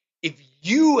wrong. If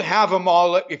you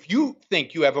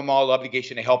think you have a moral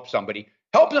obligation to help somebody,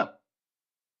 help them.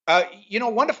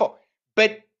 Wonderful.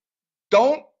 But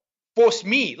don't force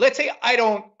me. Let's say I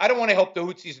don't want to help the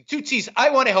Houthis and Tutsis.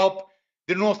 I want to help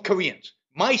the North Koreans.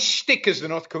 My shtick is the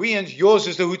North Koreans. Yours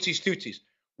is the Houthis, Tutsis.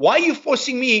 Why are you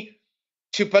forcing me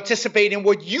to participate in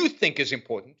what you think is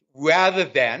important, rather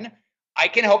than I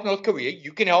can help North Korea,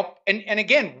 you can help, and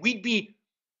again, we'd be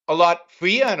a lot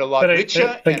freer and a lot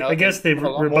richer. I guess the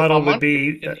rebuttal would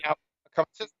be.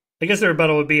 I guess the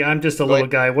rebuttal would be, I'm just a little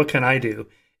guy. What can I do?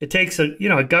 It takes a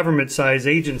government-sized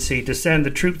agency to send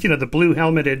the troops, the blue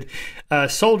helmeted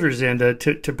soldiers in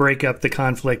to break up the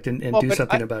conflict and do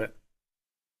something about it.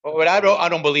 But I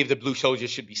don't believe the blue soldiers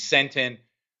should be sent in.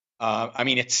 I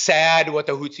mean, it's sad what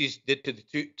the Houthis did to the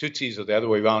Tutsis, or the other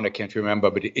way around. I can't remember,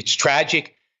 but it's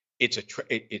tragic.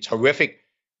 It's horrific.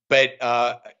 But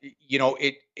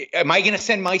am I going to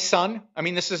send my son? I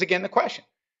mean, this is again the question.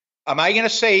 Am I going to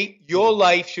say your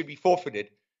life should be forfeited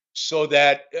so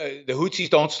that the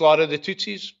Houthis don't slaughter the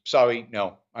Tutsis? Sorry,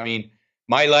 no. I mean,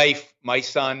 my life, my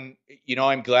son.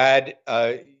 I'm glad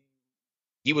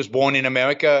he was born in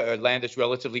America, a land that's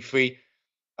relatively free.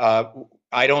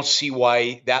 I don't see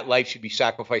why that life should be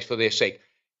sacrificed for their sake.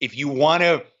 If you want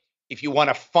to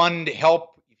fund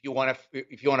help, if you want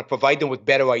to provide them with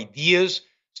better ideas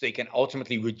so they can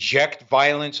ultimately reject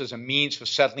violence as a means for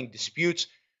settling disputes,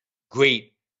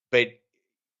 great. But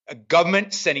a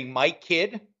government sending my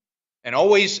kid, and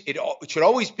it should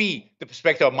always be the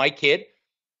perspective of my kid,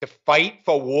 to fight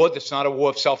for a war that's not a war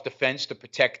of self-defense, to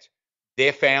protect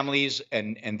their families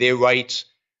and their rights,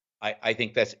 I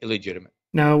think that's illegitimate.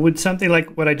 Now, would something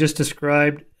like what I just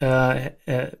described have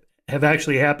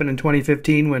actually happened in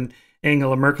 2015 when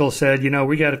Angela Merkel said,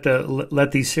 we got to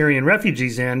let these Syrian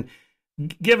refugees in?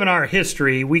 Given our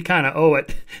history, we kind of owe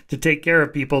it to take care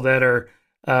of people that are,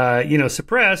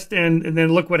 suppressed. And then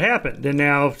look what happened. And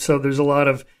now, so there's a lot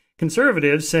of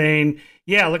conservatives saying,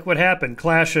 yeah, look what happened,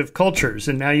 clash of cultures.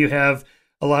 And now you have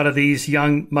a lot of these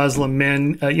young Muslim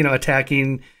men,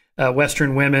 attacking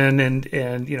Western women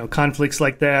and conflicts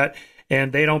like that.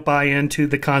 And they don't buy into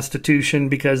the Constitution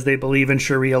because they believe in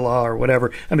Sharia law or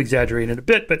whatever. I'm exaggerating a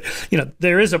bit, but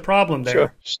there is a problem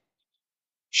there.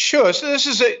 Sure. So this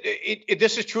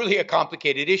is truly a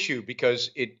complicated issue because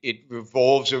it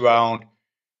revolves around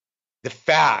the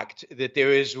fact that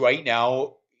there is right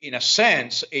now, in a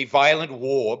sense, a violent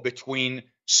war between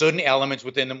certain elements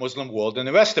within the Muslim world and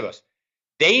the rest of us.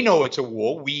 They know it's a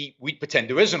war. We pretend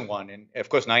there isn't one. And of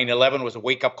course, 9/11 was a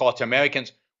wake-up call to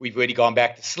Americans. We've already gone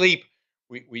back to sleep.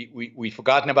 We've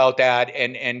forgotten about that,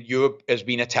 and Europe has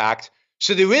been attacked.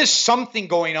 So there is something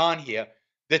going on here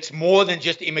that's more than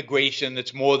just immigration,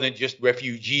 that's more than just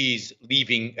refugees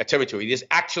leaving a territory. There's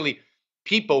actually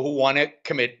people who want to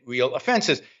commit real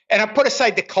offenses. And I put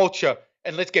aside the culture,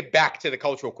 and let's get back to the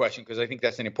cultural question, because I think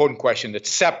that's an important question that's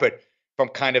separate from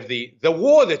kind of the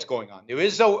war that's going on. There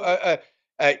is I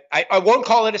won't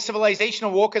call it a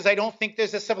civilizational war because I don't think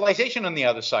there's a civilization on the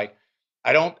other side.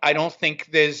 I don't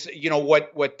think there's,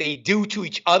 what they do to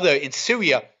each other in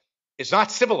Syria is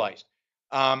not civilized.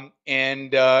 So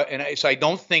I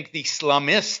don't think the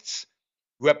Islamists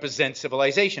represent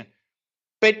civilization.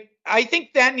 But I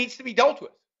think that needs to be dealt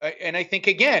with. And I think,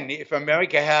 again, if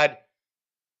America had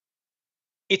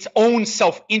its own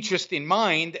self-interest in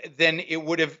mind, then it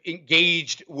would have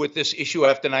engaged with this issue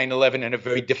after 9/11 in a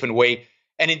very different way.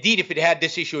 And indeed, if it had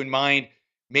this issue in mind,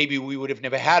 maybe we would have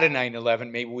never had a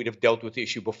 9/11. Maybe we'd have dealt with the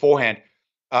issue beforehand.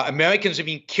 Americans have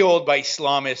been killed by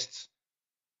Islamists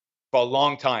for a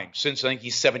long time, since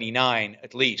 1979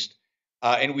 at least,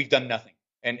 and we've done nothing.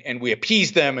 And we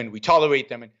appease them and we tolerate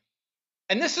them.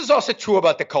 And this is also true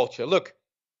about the culture. Look,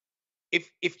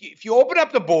 if you open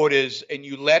up the borders and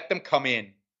you let them come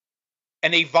in,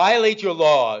 and they violate your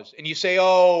laws, and you say,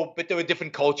 oh, but they're a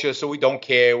different culture, so we don't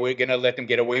care, we're going to let them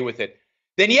get away with it,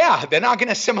 then yeah, they're not going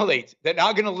to assimilate. They're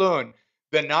not going to learn.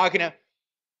 They're not going to.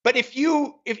 But if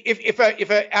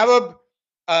an Arab,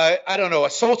 I don't know,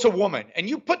 assaults a woman, and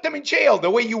you put them in jail the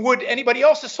way you would anybody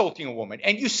else assaulting a woman,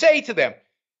 and you say to them,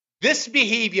 this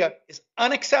behavior is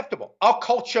unacceptable. Our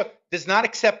culture does not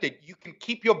accept it. You can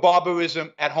keep your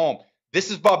barbarism at home. This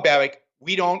is barbaric.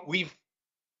 We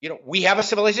have a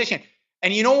civilization.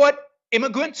 And you know what?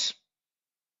 Immigrants,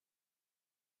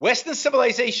 Western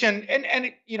civilization,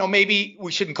 and maybe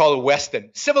we shouldn't call it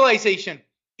Western. Civilization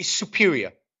is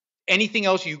superior. Anything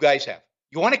else you guys have.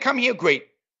 You want to come here? Great.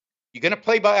 You're going to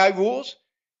play by our rules,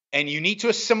 and you need to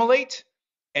assimilate.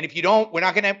 And if you don't, we're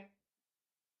not going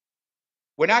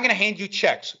to hand you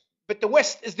checks. But the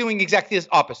West is doing exactly the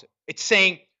opposite. It's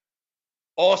saying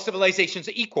all civilizations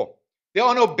are equal. There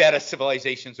are no better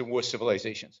civilizations and worse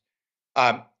civilizations.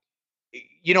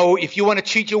 If you want to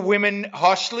treat your women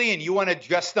harshly and you want to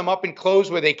dress them up in clothes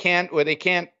where they can't,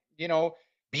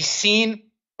 be seen,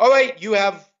 all right, you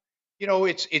have,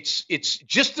 it's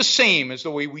just the same as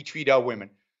the way we treat our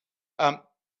women.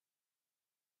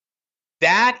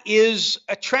 That is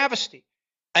a travesty.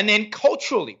 And then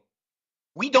culturally,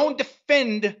 we don't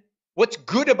defend what's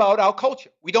good about our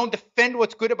culture. We don't defend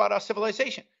what's good about our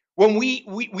civilization. When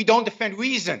we don't defend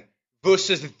reason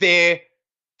versus their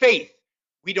faith.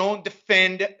 We don't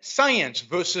defend science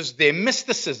versus their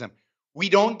mysticism. We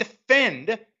don't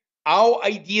defend our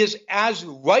ideas as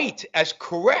right, as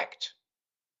correct,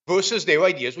 versus their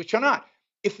ideas which are not.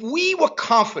 If we were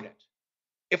confident,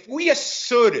 if we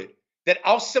asserted that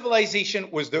our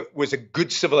civilization was a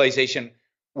good civilization,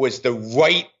 was the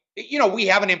right, we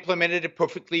haven't implemented it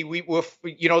perfectly. We're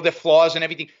the flaws and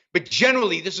everything, but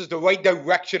generally this is the right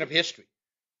direction of history,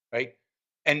 right?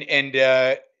 And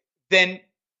then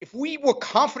if we were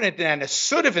confident and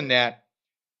assertive in that,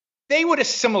 they would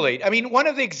assimilate. I mean, one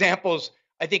of the examples,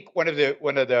 I think one of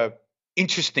the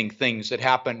interesting things that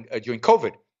happened during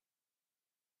COVID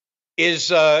is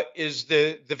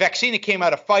the vaccine that came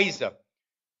out of Pfizer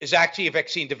is actually a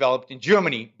vaccine developed in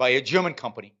Germany by a German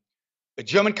company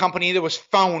that was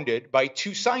founded by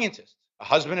two scientists, a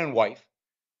husband and wife,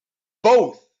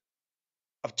 both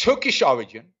of Turkish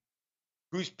origin,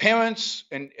 whose parents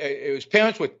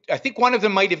were, I think one of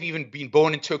them might have even been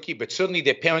born in Turkey, but certainly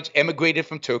their parents emigrated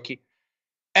from Turkey,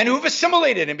 and who've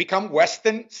assimilated and become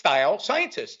Western-style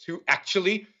scientists who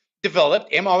actually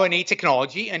developed mRNA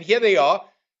technology, and here they are,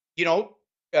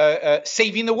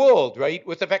 saving the world, right,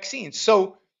 with a vaccine.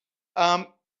 So I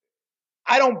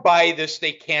don't buy this.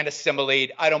 They can't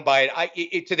assimilate. I don't buy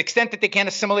it. To the extent that they can't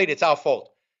assimilate, it's our fault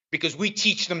because we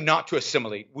teach them not to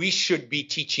assimilate. We should be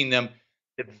teaching them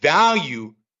the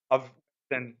value of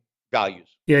Western values.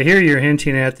 Yeah, here you're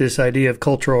hinting at this idea of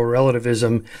cultural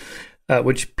relativism,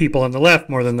 which people on the left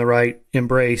more than the right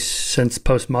embrace since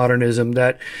postmodernism,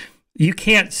 that you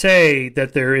can't say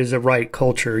that there is a right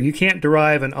culture. You can't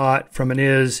derive an ought from an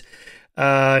is.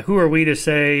 Who are we to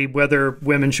say whether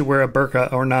women should wear a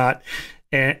burqa or not,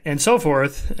 and so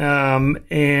forth.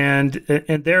 And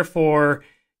therefore,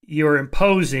 you're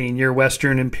imposing your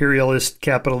Western imperialist,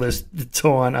 capitalist, and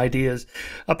so on ideas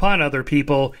upon other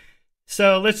people.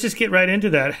 So let's just get right into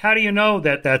that. How do you know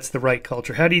that that's the right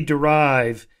culture? How do you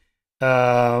derive,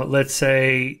 let's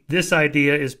say, this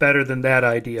idea is better than that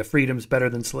idea? Freedom's better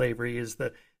than slavery is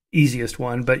the easiest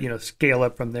one, but, scale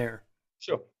up from there.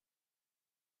 Sure.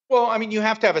 Well, I mean, you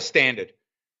have to have a standard.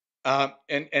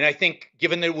 And I think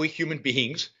given that we're human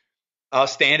beings, our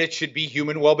standard should be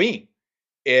human well-being.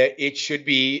 It should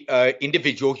be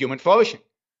individual human flourishing.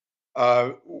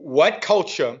 What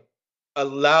culture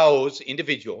allows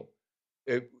individuals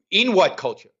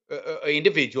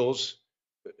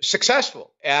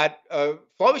successful at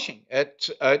flourishing, at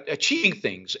achieving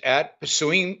things, at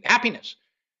pursuing happiness?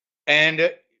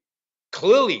 And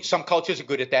clearly some cultures are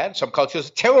good at that and some cultures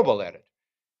are terrible at it.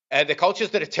 And the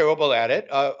cultures that are terrible at it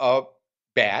are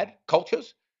bad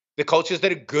cultures. The cultures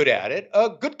that are good at it are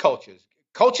good cultures.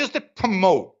 Cultures that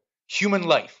promote human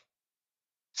life.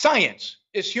 Science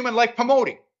is human life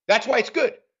promoting. That's why it's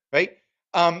good. right?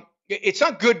 It's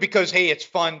not good because, hey, it's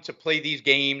fun to play these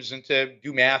games and to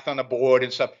do math on a board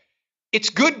and stuff. It's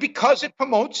good because it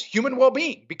promotes human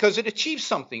well-being, because it achieves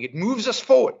something. It moves us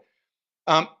forward.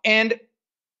 And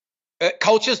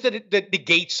cultures that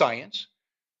negate science,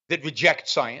 that reject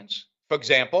science, for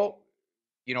example,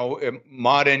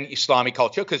 modern Islamic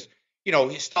culture, because,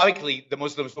 historically, the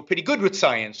Muslims were pretty good with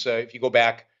science. If you go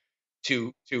back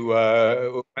to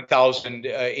 1000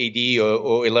 AD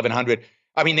or 1100,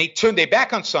 I mean, they turned their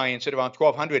back on science at around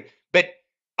 1200. But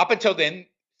up until then,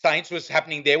 science was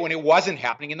happening there when it wasn't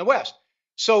happening in the West.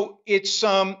 So it's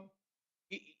the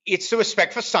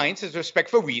respect for science, it's the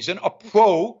respect for reason, a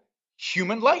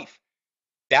pro-human life.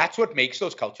 That's what makes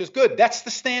those cultures good. That's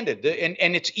the standard.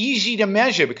 And it's easy to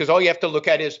measure because all you have to look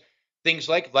at is things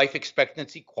like life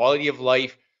expectancy, quality of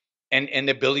life, and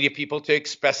the ability of people to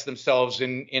express themselves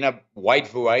in a wide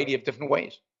variety of different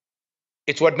ways.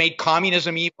 It's what made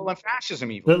communism evil and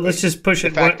fascism evil. Let's just push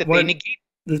it.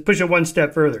 Let's push it one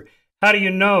step further. How do you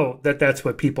know that that's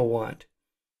what people want?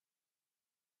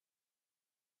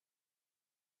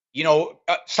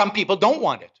 Some people don't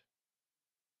want it.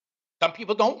 Some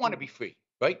people don't want to be free,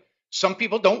 right? Some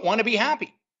people don't want to be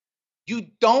happy. You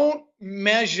don't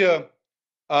measure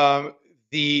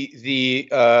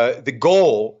the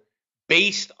goal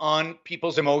based on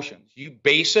people's emotions. You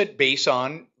base it based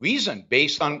on reason,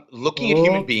 based on looking at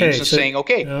human beings and saying,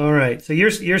 okay. All right. So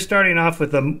you're starting off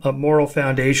with a moral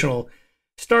foundational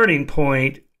starting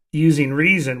point using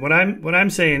reason. What I'm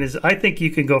saying is I think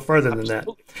you can go further than that.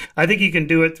 I think you can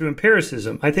do it through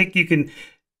empiricism. I think you can,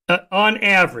 on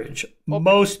average,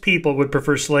 most people would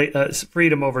prefer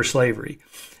freedom over slavery.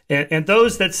 And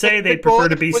those that say they prefer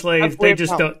to be slaves, they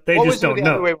just don't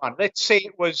know. Let's say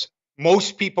it was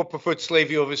most people preferred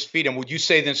slavery over freedom. Would you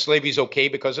say then slavery is okay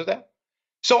because of that?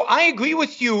 So I agree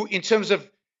with you in terms of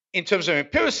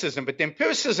empiricism, but the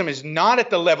empiricism is not at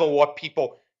the level of what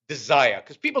people desire,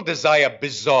 because people desire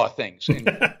bizarre things. And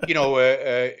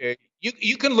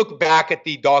you can look back at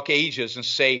the Dark Ages and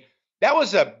say that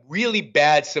was a really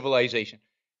bad civilization,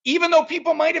 even though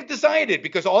people might have desired it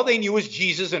because all they knew was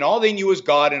Jesus and all they knew was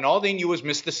God and all they knew was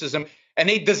mysticism, and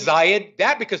they desired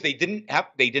that because they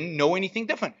didn't know anything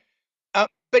different.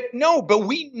 But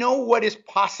we know what is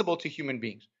possible to human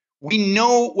beings. We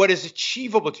know what is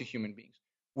achievable to human beings.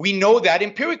 We know that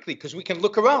empirically because we can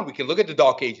look around. We can look at the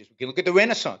Dark Ages. We can look at the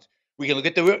Renaissance. We can look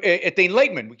at the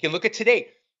Enlightenment. We can look at today.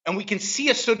 And we can see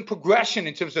a certain progression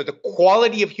in terms of the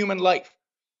quality of human life.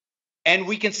 And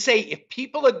we can say if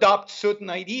people adopt certain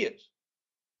ideas,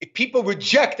 if people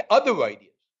reject other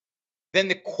ideas, then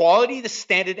the quality, the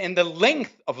standard, and the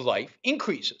length of life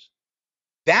increases.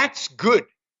 That's good.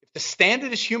 If the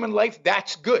standard is human life,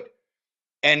 that's good.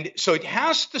 And so it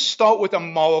has to start with a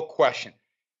moral question.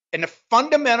 And the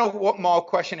fundamental moral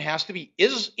question has to be,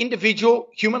 is individual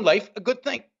human life a good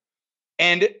thing?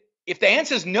 And if the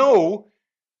answer is no,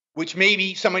 which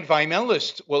maybe some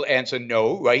environmentalists will answer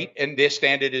no, right? And their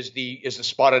standard is the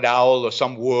spotted owl or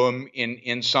some worm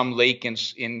in some lake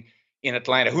in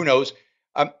Atlanta, who knows?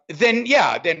 Then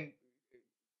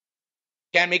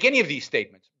can't make any of these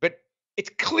statements. But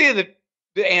it's clear that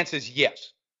the answer is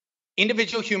yes.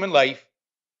 Individual human life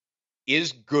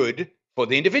is good for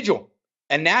the individual.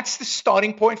 And that's the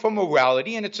starting point for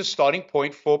morality, and it's a starting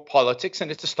point for politics,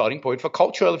 and it's a starting point for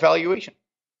cultural evaluation.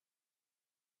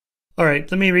 All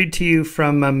right, let me read to you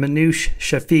from Manoush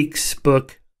Shafiq's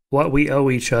book, What We Owe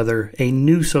Each Other, A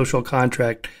New Social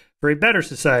Contract for a Better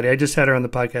Society. I just had her on the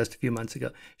podcast a few months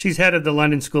ago. She's head of the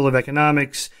London School of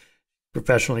Economics,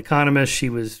 professional economist. She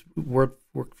worked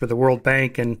for the World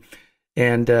Bank and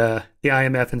the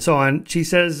IMF and so on. She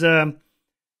says,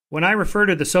 when I refer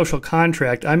to the social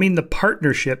contract, I mean the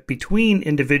partnership between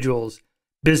individuals,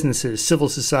 businesses, civil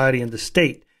society, and the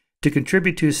state to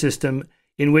contribute to a system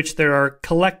in which there are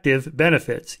collective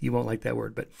benefits. You won't like that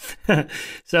word, but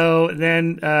so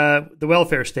then the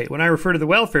welfare state. When I refer to the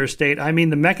welfare state, I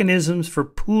mean the mechanisms for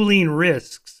pooling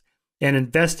risks and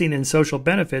investing in social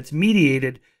benefits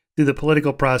mediated through the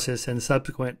political process and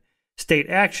subsequent state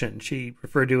action. She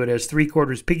referred to it as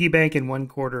 3/4 piggy bank and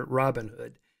 1/4 Robin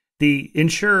Hood. The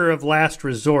insurer of last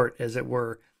resort, as it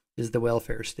were, is the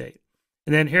welfare state.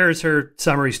 And then here's her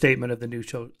summary statement of the new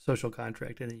social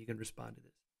contract, and then you can respond to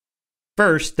this.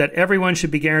 First, that everyone should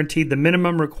be guaranteed the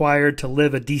minimum required to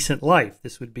live a decent life.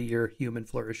 This would be your human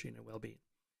flourishing and well-being.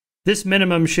 This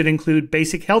minimum should include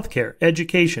basic health care,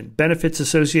 education, benefits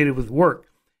associated with work,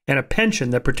 and a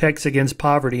pension that protects against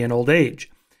poverty and old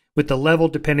age, with the level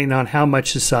depending on how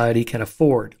much society can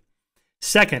afford.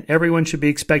 Second, everyone should be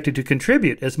expected to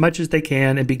contribute as much as they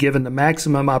can and be given the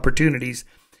maximum opportunities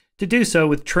to do so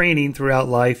with training throughout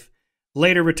life,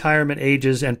 later retirement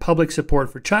ages, and public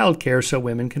support for childcare so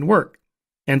women can work.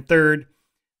 And third,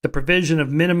 the provision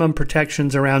of minimum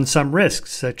protections around some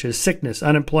risks, such as sickness,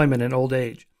 unemployment, and old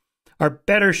age, are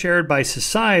better shared by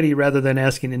society rather than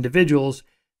asking individuals,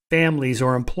 families,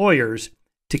 or employers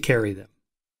to carry them.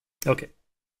 Okay.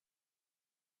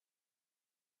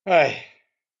 All right.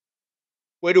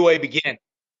 Where do I begin?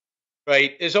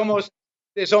 Right. There's almost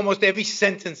every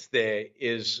sentence there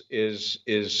is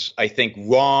I think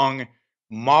wrong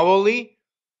morally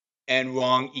and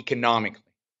wrong economically.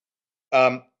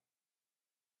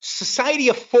 Society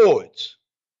affords.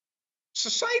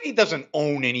 Society doesn't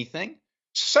own anything.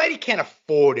 Society can't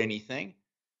afford anything.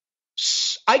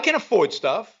 I can afford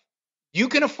stuff. You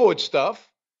can afford stuff.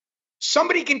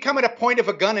 Somebody can come at a point of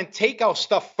a gun and take our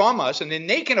stuff from us, and then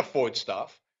they can afford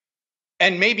stuff.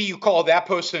 And maybe you call that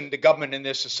person the government in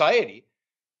their society.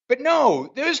 But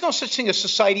no, there is no such thing as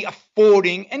society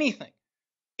affording anything.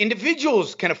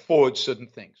 Individuals can afford certain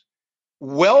things.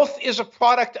 Wealth is a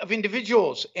product of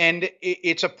individuals, and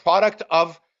it's a product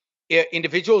of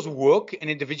individuals' work and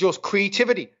individuals'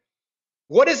 creativity.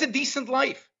 What is a decent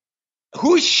life?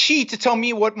 Who is she to tell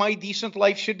me what my decent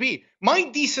life should be? My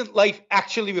decent life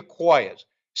actually requires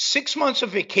 6 months of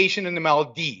vacation in the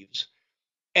Maldives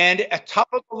and a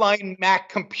top-of-the-line Mac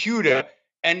computer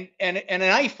and an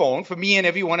iPhone for me and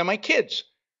every one of my kids.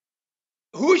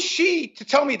 Who is she to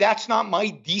tell me that's not my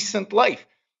decent life?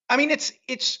 I mean, this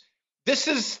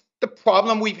is the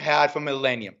problem we've had for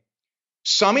millennium.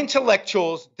 Some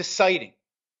intellectuals deciding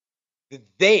that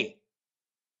they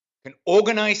can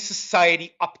organize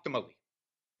society optimally,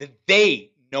 that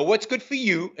they know what's good for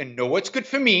you and know what's good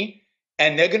for me,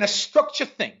 and they're going to structure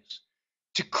things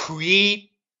to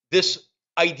create this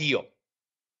ideal.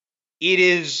 It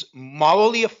is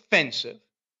morally offensive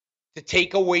to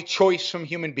take away choice from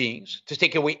human beings, to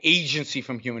take away agency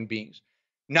from human beings,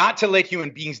 not to let human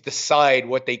beings decide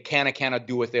what they can or cannot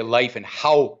do with their life and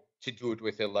how to do it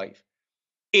with their life.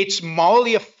 It's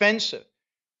morally offensive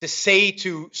to say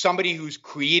to somebody who's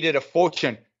created a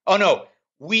fortune, oh no,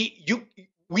 we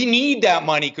need that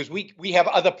money because we have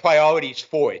other priorities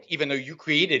for it. Even though you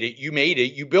created it, you made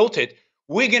it, you built it,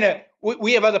 we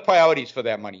have other priorities for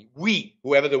that money. We,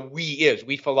 whoever the we is,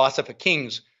 we philosopher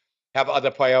kings have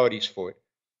other priorities for it.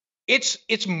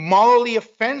 It's morally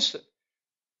offensive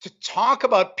to talk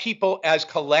about people as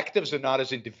collectives and not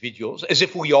as individuals, as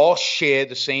if we all share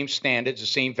the same standards, the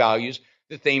same values,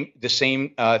 the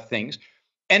same things,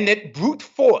 and that brute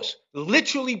force,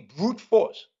 literally brute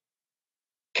force,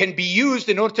 can be used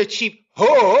in order to achieve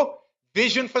her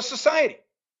vision for society.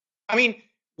 I mean,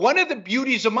 one of the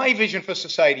beauties of my vision for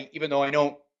society, even though I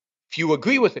know few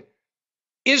agree with it,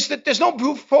 is that there's no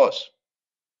brute force.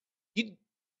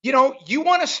 You know, you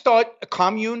want to start a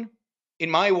commune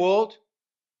in my world,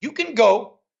 you can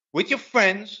go with your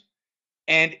friends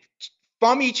and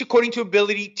from each according to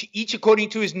ability to each according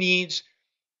to his needs,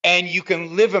 and you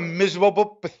can live a miserable,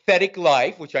 pathetic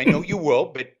life, which I know you will,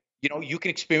 but you know, you can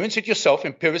experience it yourself,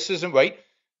 empiricism, right?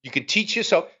 You can teach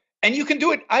yourself, and you can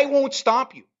do it. I won't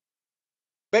stop you.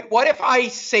 But what if I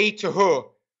say to her,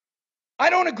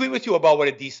 I don't agree with you about what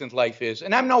a decent life is,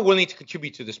 and I'm not willing to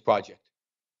contribute to this project.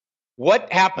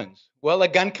 What happens? Well, a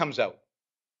gun comes out.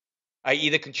 I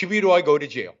either contribute or I go to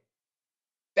jail.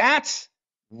 That's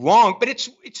wrong. But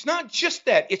it's not just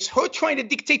that. It's her trying to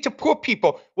dictate to poor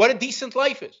people what a decent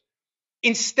life is.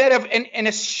 Instead of, and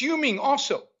assuming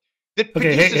also that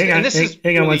producers,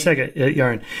 hang on 1 second,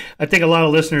 Yaron. I think a lot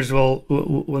of listeners will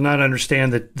not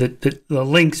understand the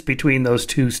links between those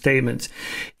two statements.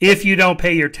 If you don't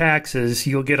pay your taxes,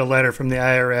 you'll get a letter from the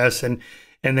IRS,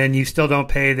 and then you still don't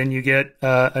pay, then you get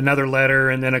another letter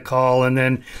and then a call, and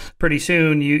then pretty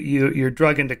soon you're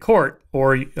drug into court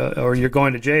or you're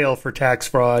going to jail for tax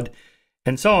fraud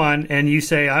and so on. And you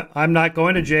say, I'm not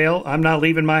going to jail. I'm not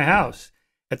leaving my house.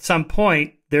 At some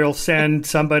point, they'll send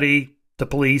somebody, the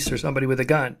police or somebody with a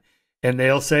gun, and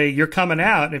they'll say, you're coming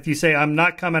out. And if you say, I'm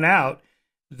not coming out,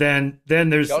 then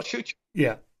there's... They'll shoot you.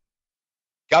 Yeah.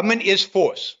 Government is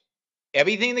force.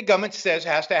 Everything the government says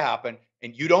has to happen,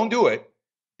 and you don't do it,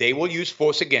 they will use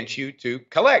force against you to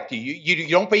collect. You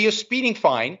don't pay your speeding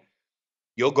fine,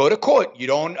 you'll go to court. You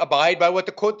don't abide by what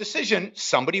the court decision,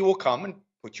 somebody will come and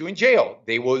put you in jail.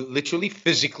 They will literally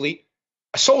physically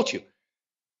assault you.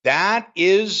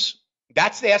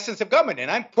 That's the essence of government. And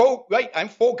I'm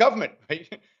for government.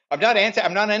 Right? I'm not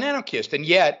an anarchist. And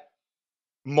yet,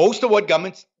 most of what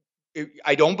governments,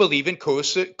 I don't believe in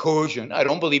coercion. I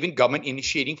don't believe in government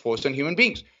initiating force on human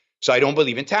beings. So I don't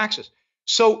believe in taxes.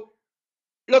 So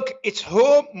look, it's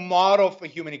her model for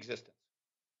human existence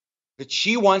that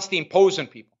she wants to impose on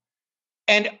people.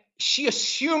 And she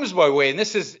assumes, by the way, and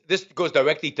this goes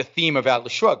directly to the theme of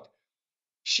Atlas Shrugged.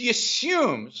 She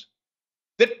assumes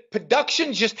that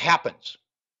production just happens.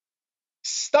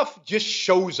 Stuff just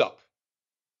shows up.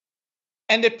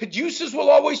 And that producers will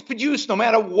always produce no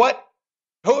matter what.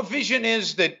 Her vision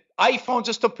is that iPhones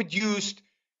are still produced,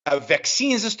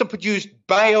 vaccines are still produced,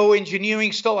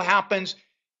 bioengineering still happens.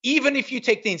 Even if you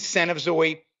take the incentives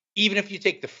away, even if you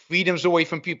take the freedoms away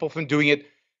from people from doing it,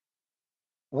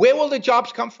 where will the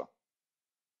jobs come from?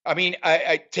 I mean,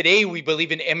 today we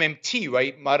believe in MMT,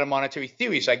 right? Modern monetary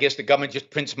theory. So I guess the government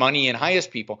just prints money and hires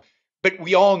people. But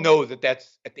we all know that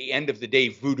that's, at the end of the day,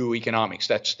 voodoo economics.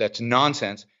 That's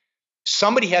nonsense.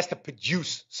 Somebody has to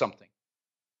produce something.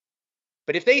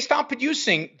 But if they stop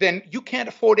producing, then you can't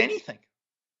afford anything.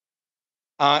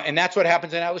 And that's what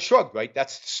happens in Atlas Shrugged, right?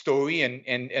 That's the story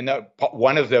and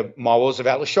one of the morals of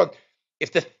Atlas Shrugged.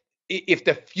 If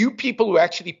the few people who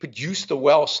actually produce the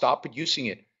wealth stop producing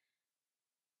it,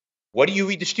 what do you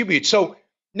redistribute? So,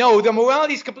 no, the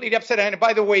morality is completely upside down. And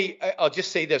by the way, I'll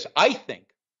just say this. I think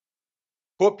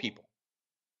poor people,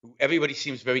 who everybody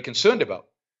seems very concerned about,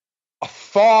 are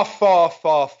far, far,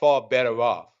 far, far better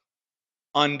off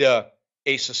under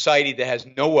a society that has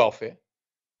no welfare,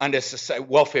 under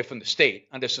welfare from the state,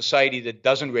 under a society that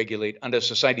doesn't regulate, under a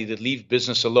society that leaves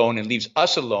business alone and leaves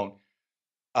us alone.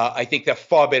 I think they're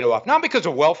far better off, not because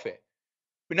of welfare,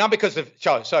 but not because of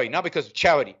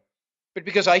charity, but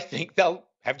because I think they'll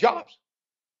have jobs.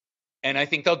 And I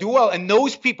think they'll do well. And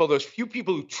those people, those few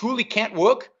people who truly can't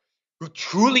work, who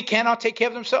truly cannot take care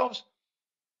of themselves,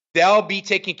 they'll be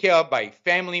taken care of by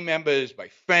family members, by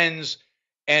friends,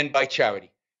 and by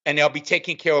charity. And they'll be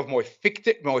taken care of more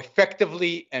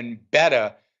effectively and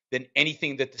better than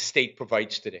anything that the state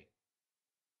provides today.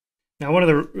 Now, one of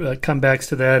the comebacks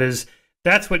to that is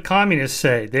that's what communists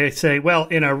say. They say, well,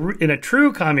 in a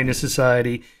true communist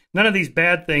society, none of these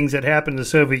bad things that happened in the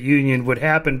Soviet Union would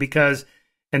happen because,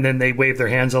 and then they wave their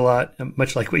hands a lot,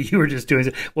 much like what you were just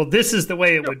doing. Well, this is the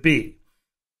way it would be.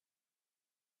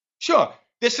 Sure.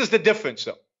 This is the difference,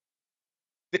 though.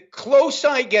 The closer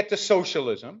I get to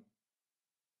socialism,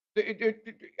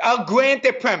 I'll grant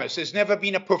their premise. There's never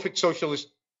been a perfect socialist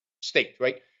state,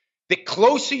 right? The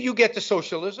closer you get to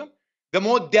socialism, the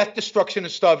more death, destruction,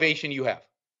 and starvation you have.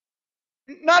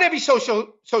 Not every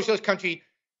socialist country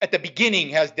at the beginning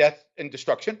has death and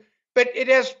destruction, but it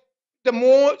has. The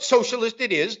more socialist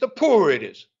it is, the poorer it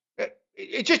is.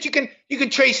 It just you can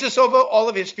trace this over all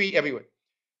of history everywhere.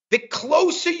 The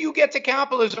closer you get to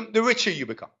capitalism, the richer you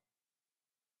become.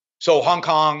 So Hong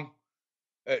Kong,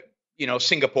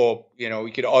 Singapore,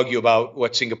 we could argue about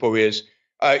what Singapore is.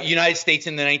 United States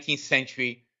in the 19th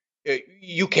century,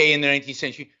 UK in the 19th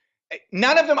century.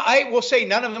 None of them, I will say,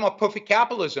 none of them are perfect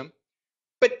capitalism.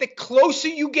 But the closer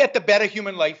you get, the better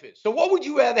human life is. So what would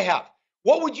you rather have?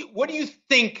 What do you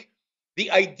think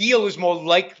the ideal is more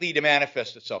likely to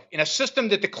manifest itself? In a system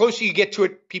that the closer you get to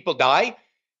it, people die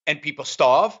and people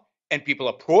starve and people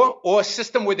are poor, or a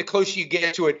system where the closer you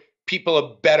get to it, people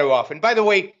are better off? And by the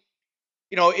way,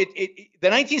 the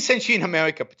 19th century in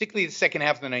America, particularly the second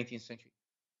half of the 19th century,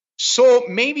 saw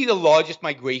maybe the largest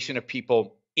migration of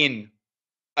people in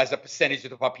as a percentage of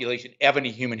the population ever in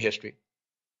human history.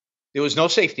 There was no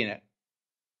safety net.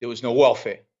 There was no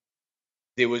welfare.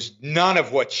 There was none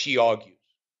of what she argues.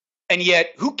 And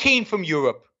yet, who came from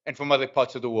Europe and from other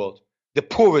parts of the world? The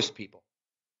poorest people,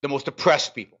 the most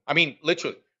oppressed people. I mean,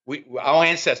 literally, our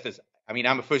ancestors. I mean,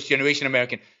 I'm a first-generation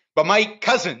American. But my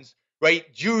cousins,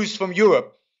 right, Jews from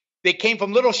Europe, they came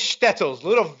from little shtetls,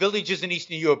 little villages in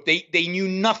Eastern Europe. They knew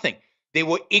nothing. They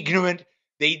were ignorant.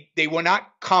 They were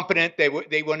not competent. They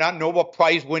were not Nobel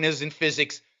Prize winners in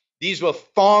physics. These were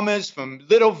farmers from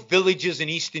little villages in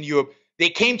Eastern Europe. They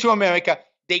came to America.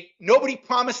 Nobody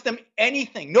promised them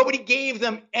anything. Nobody gave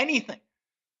them anything.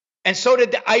 And so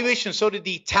did the Irish, and so did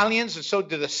the Italians, and so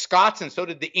did the Scots, and so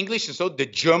did the English, and so did the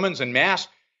Germans en masse.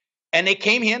 And they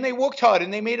came here and they worked hard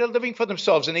and they made a living for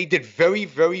themselves, and they did very,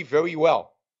 very, very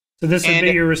well. So this would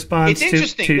be your response to... It's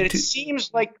interesting that it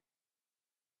seems like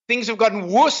things have gotten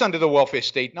worse under the welfare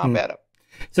state, not better.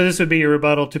 So this would be your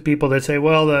rebuttal to people that say,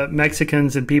 well, the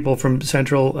Mexicans and people from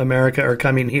Central America are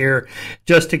coming here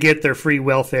just to get their free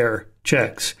welfare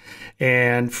checks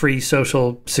and free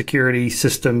social security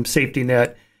system safety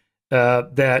net,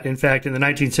 that, in fact, in the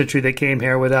 19th century, they came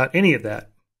here without any of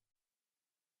that.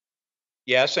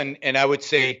 Yes, and I would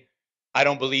say I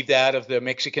don't believe that of the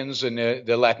Mexicans and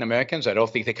the Latin Americans. I don't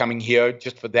think they're coming here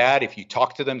just for that. If you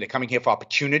talk to them, they're coming here for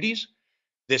opportunities.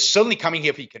 They're certainly coming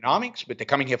here for economics, but they're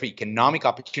coming here for economic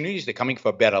opportunities. They're coming for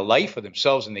a better life for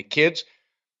themselves and their kids.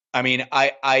 I mean,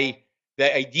 the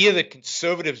idea that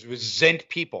conservatives resent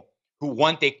people who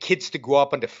want their kids to grow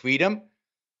up under freedom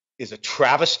is a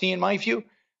travesty in my view.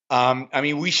 I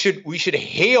mean, we should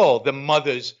hail the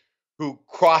mothers who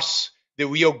cross the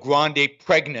Rio Grande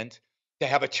pregnant to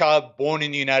have a child born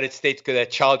in the United States because that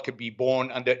child could be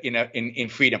born under in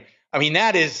freedom. I mean,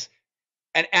 that is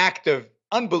an act of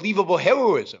unbelievable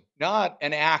heroism, not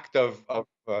an act of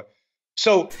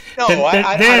so no,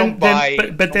 I don't buy.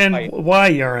 But then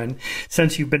why, Yaron?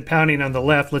 Since you've been pounding on the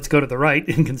left, let's go to the right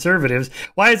in conservatives.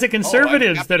 Why is it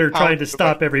conservatives that are trying to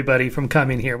stop everybody from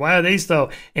coming here? Why are they so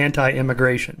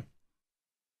anti-immigration?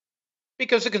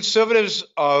 Because the conservatives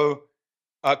are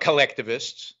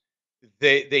collectivists.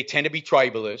 They tend to be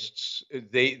tribalists.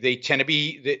 They tend to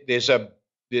be there's a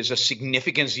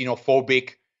significant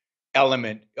xenophobic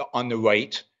element on the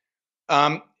right.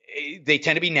 They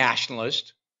tend to be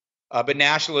nationalist. But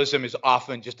nationalism is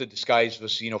often just a disguise for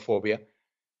xenophobia.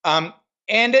 And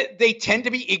they tend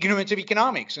to be ignorant of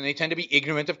economics, and they tend to be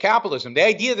ignorant of capitalism. The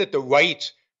idea that the right,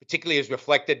 particularly as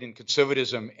reflected in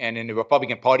conservatism and in the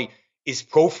Republican Party, is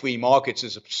pro-free markets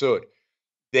is absurd.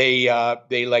 They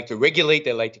like to regulate,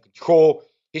 they like to control.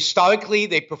 Historically,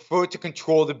 they prefer to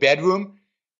control the bedroom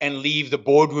and leave the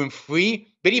boardroom free.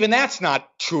 But even that's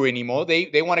not true anymore.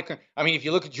 They want to, I mean, if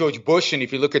you look at George Bush and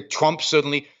if you look at Trump,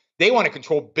 certainly, they want to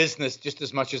control business just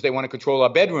as much as they want to control our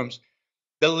bedrooms.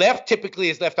 The left typically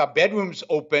has left our bedrooms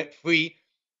open, free,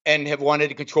 and have wanted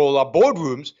to control our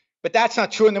boardrooms. But that's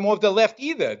not true anymore of the left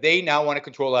either. They now want to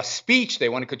control our speech. They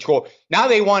want to control. Now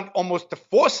they want almost to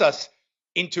force us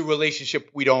into a relationship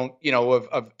we don't,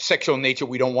 of sexual nature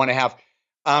we don't want to have.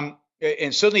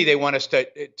 And certainly they want us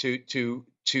to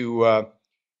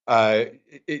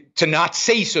not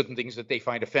say certain things that they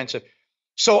find offensive.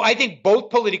 So I think both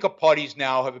political parties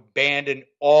now have abandoned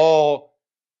all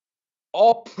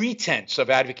pretense of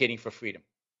advocating for freedom.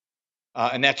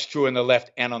 And that's true on the left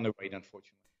and on the right,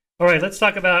 unfortunately. All right, let's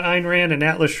talk about Ayn Rand and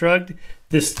Atlas Shrugged,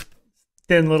 this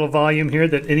thin little volume here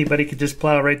that anybody could just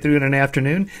plow right through in an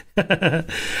afternoon.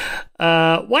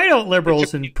 Why don't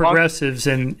liberals and progressives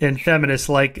and feminists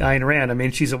like Ayn Rand? I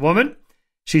mean, she's a woman.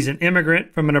 She's an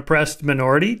immigrant from an oppressed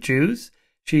minority, Jews.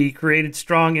 She created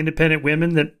strong, independent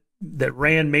women that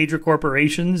ran major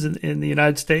corporations in the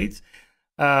United States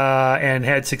and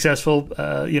had successful,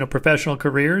 professional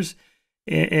careers.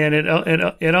 And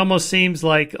it almost seems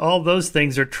like all those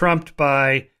things are trumped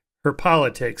by her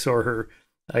politics or her,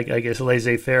 I guess,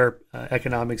 laissez-faire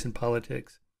economics and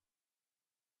politics.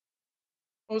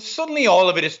 Well, certainly all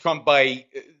of it is trumped by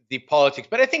the politics,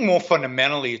 but I think more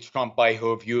fundamentally it's trumped by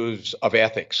her views of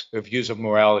ethics, her views of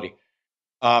morality.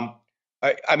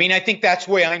 I mean, I think that's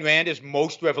where Ayn Rand is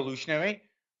most revolutionary.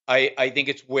 I think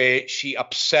it's where she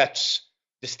upsets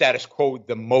the status quo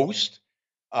the most.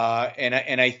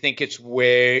 And I think it's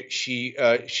where she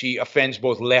offends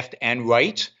both left and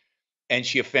right, and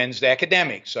she offends the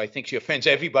academics. So I think she offends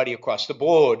everybody across the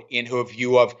board in her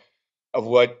view of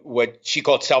what she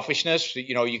called selfishness.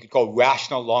 You could call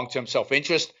rational long-term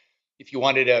self-interest if you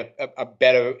wanted a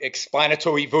better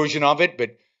explanatory version of it.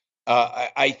 But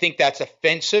I think that's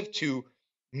offensive to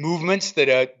movements that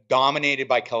are dominated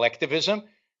by collectivism,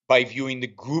 by viewing the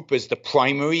group as the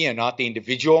primary and not the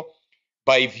individual,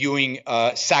 by viewing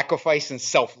sacrifice and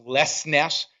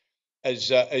selflessness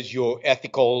as your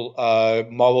ethical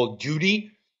moral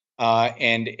duty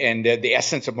and the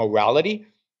essence of morality.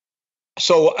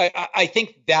 So I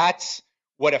think that's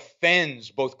what offends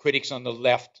both critics on the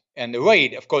left and the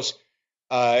right. Of course,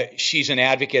 she's an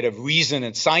advocate of reason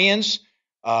and science.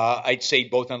 I'd say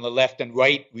both on the left and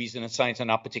right, reason and science are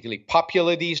not particularly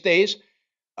popular these days.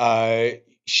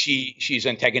 She's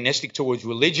antagonistic towards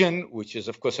religion, which is,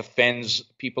 of course, offends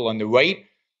people on the right.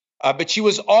 But she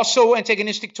was also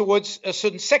antagonistic towards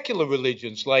certain secular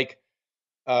religions, like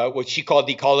what she called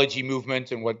the ecology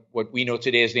movement and what we know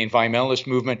today as the environmentalist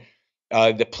movement,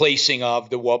 the placing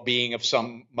of the well-being of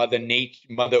some Mother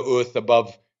Earth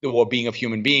above the well-being of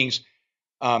human beings.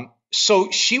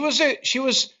 So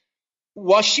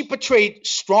while she portrayed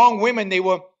strong women, they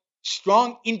were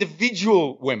strong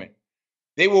individual women.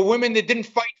 They were women that didn't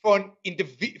fight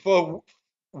for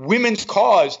women's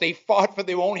cause. They fought for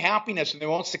their own happiness and their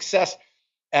own success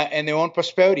and their own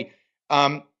prosperity.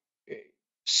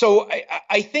 So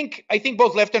I think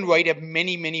both left and right have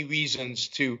many, many reasons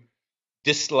to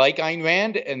dislike Ayn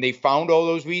Rand, and they found all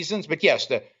those reasons. But yes,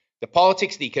 the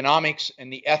politics, the economics,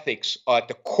 and the ethics are at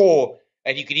the core,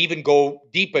 and you could even go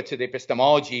deeper to the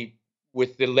epistemology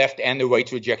with the left and the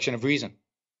right's rejection of reason.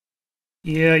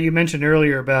 Yeah, you mentioned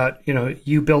earlier about,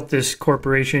 you built this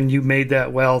corporation, you made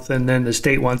that wealth, and then the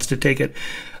state wants to take it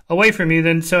away from you.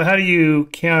 Then, so how do you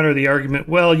counter the argument?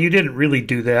 Well, you didn't really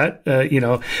do that.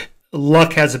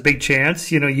 luck has a big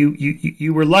chance.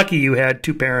 You were lucky you had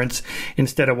two parents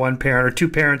instead of one parent, or two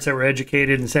parents that were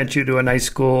educated and sent you to a nice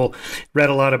school, read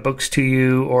a lot of books to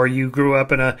you, or you grew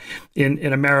up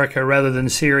in America rather than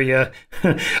Syria,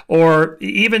 or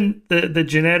even the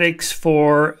genetics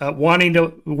for wanting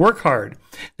to work hard.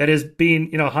 That is, being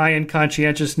high in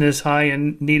conscientiousness, high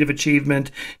in need of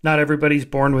achievement. Not everybody's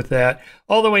born with that.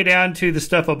 All the way down to the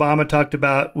stuff Obama talked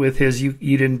about with his you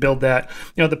didn't build that.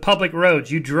 The public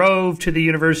roads. You drove to the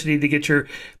university to get your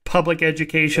public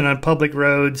education on public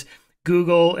roads.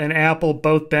 Google and Apple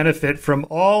both benefit from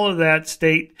all of that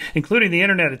state, including the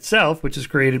internet itself, which is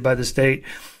created by the state.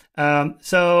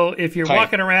 So if you're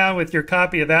walking around with your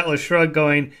copy of Atlas Shrugged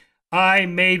going, I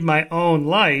made my own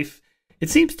life, it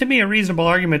seems to me a reasonable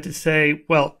argument to say,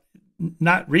 well,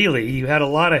 not really. You had a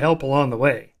lot of help along the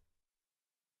way.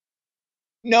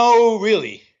 No,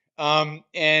 really. So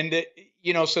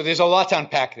there's a lot to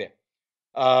unpack there.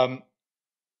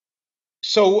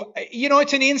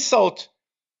 It's an insult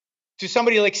to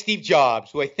somebody like Steve Jobs,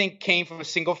 who I think came from a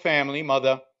single family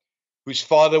mother, whose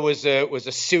father was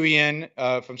a Syrian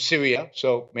from Syria,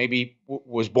 so maybe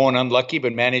was born unlucky,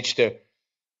 but managed to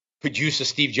produce a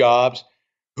Steve Jobs,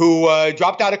 who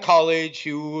dropped out of college,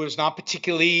 who was not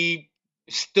particularly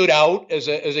stood out as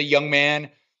a young man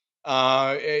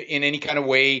in any kind of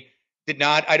way.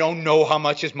 I don't know how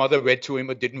much his mother read to him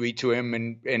or didn't read to him,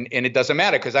 and it doesn't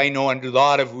matter, because I know a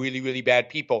lot of really, really bad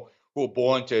people who were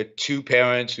born to two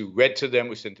parents who read to them,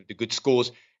 who sent them to good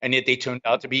schools, and yet they turned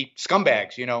out to be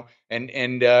scumbags,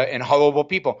 and horrible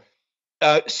people.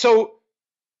 There's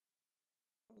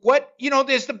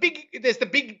the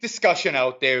big discussion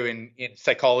out there in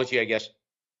psychology, I guess.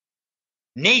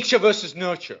 Nature versus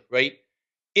nurture, right?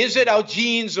 Is it our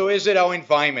genes or is it our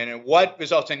environment, and what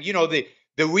results? And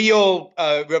the real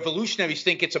revolutionaries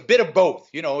think it's a bit of both.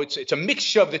 It's a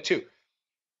mixture of the two.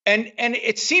 And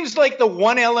it seems like the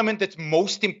one element that's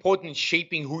most important in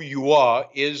shaping who you are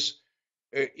does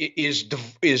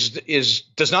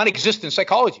not exist in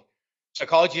psychology.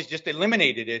 Psychology has just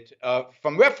eliminated it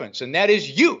from reference, and that is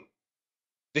you.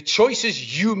 The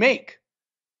choices you make.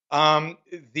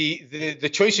 The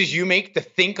choices you make to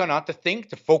think or not to think,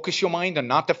 to focus your mind or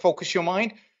not to focus your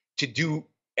mind, to do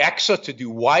X or to do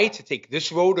Y, to take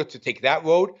this road or to take that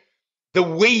road. The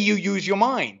way you use your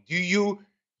mind. Do you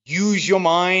use your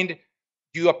mind?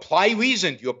 Do you apply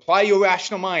reason? Do you apply your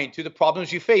rational mind to the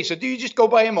problems you face? Or do you just go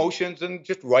by emotions and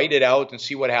just write it out and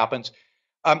see what happens?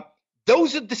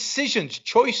 Those are decisions,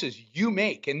 choices you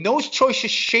make. And those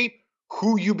choices shape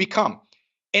who you become.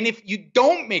 And if you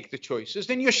don't make the choices,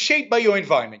 then you're shaped by your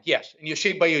environment, yes, and you're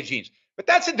shaped by your genes. But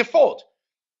that's a default.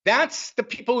 That's the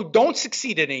people who don't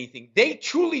succeed at anything. They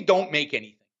truly don't make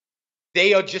anything.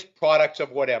 They are just products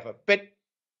of whatever. But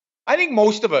I think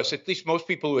most of us, at least most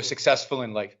people who are successful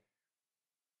in life,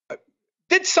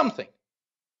 did something.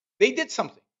 They did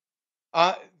something.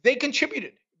 They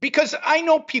contributed. Because I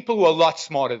know people who are a lot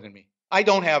smarter than me. I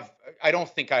don't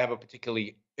think I have a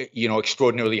particularly,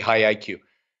 extraordinarily high IQ.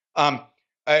 I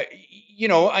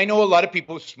know a lot of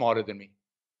people smarter than me,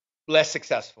 less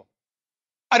successful.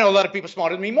 I know a lot of people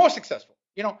smarter than me, more successful.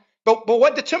 But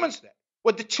what determines that?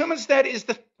 What determines that is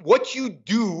what you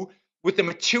do with the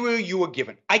material you were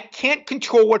given. I can't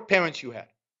control what parents you had.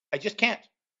 I just can't.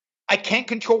 I can't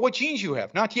control what genes you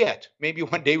have. Not yet. Maybe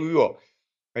one day we will,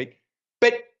 right?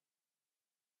 But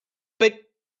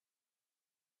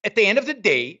at the end of the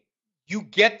day, you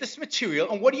get this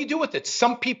material, and what do you do with it?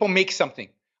 Some people make something.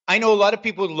 I know a lot of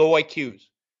people with low IQs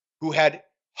who had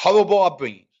horrible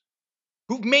upbringings,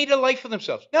 who've made a life for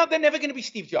themselves. Now, they're never going to be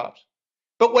Steve Jobs.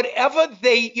 But whatever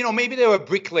maybe they were a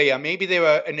bricklayer, maybe they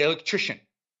were an electrician,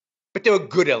 but they're a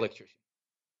good electrician.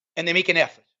 And they make an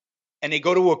effort. And they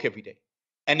go to work every day.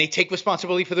 And they take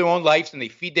responsibility for their own lives, and they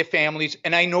feed their families.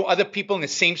 And I know other people in the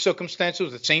same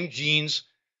circumstances, the same genes,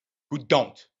 who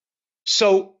don't.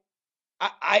 So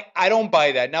I don't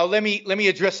buy that. Now, let me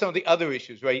address some of the other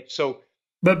issues, right? So,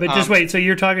 But just wait. So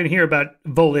you're talking here about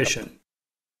volition.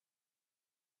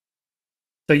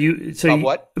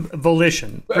 What?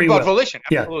 Volition. About volition,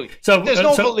 absolutely. Yeah. So if there's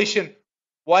no volition,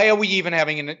 why are we even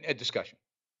having a discussion?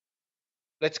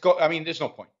 Let's go. I mean, there's no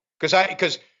point. Because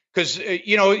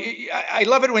I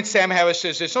love it when Sam Harris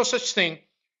says there's no such thing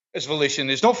as volition.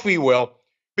 There's no free will.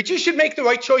 But you should make the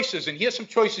right choices. And here's some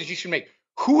choices you should make.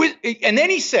 And then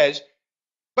he says,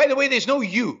 by the way, there's no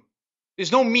you.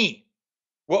 There's no me.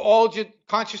 We're all just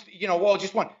conscious, we're all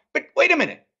just one. But wait a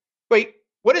minute. Wait,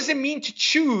 what does it mean to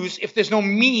choose if there's no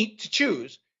me to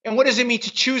choose? And what does it mean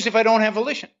to choose if I don't have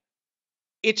volition?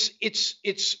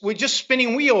 We're just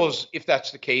spinning wheels if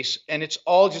that's the case, and it's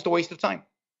all just a waste of time.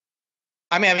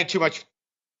 I'm having too much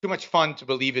too much fun to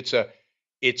believe it's a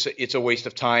waste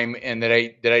of time, and that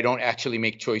I don't actually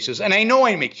make choices. And I know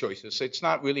I make choices. So it's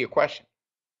not really a question.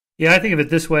 Yeah, I think of it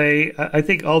this way. I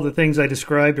think all the things I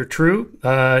described are true.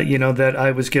 That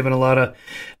I was given a lot of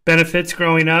benefits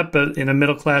growing up in a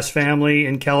middle-class family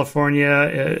in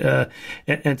California,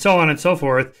 and so on and so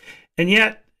forth. And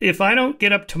yet, if I don't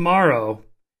get up tomorrow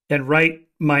and write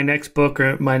my next book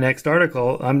or my next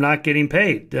article, I'm not getting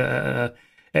paid. And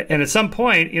at some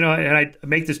point, and I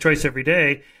make this choice every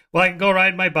day. Well, I can go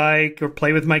ride my bike or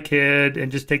play with my kid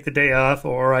and just take the day off,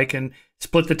 or I can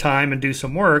split the time and do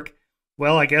some work.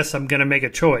 Well, I guess I'm going to make a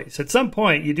choice. At some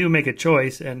point, you do make a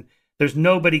choice, and there's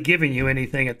nobody giving you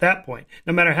anything at that point,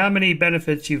 no matter how many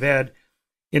benefits you've had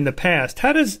in the past.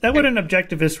 How would an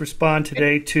objectivist respond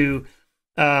today to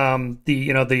the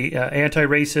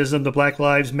anti-racism, the Black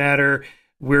Lives Matter?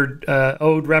 We're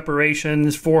owed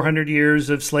reparations, 400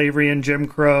 years of slavery and Jim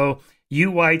Crow.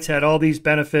 You whites had all these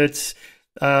benefits,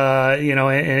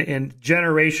 and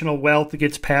generational wealth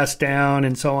gets passed down,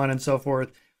 and so on and so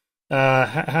forth.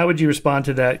 How would you respond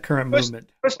to that current movement?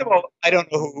 First of all, I don't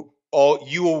know who all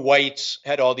you whites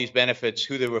had all these benefits,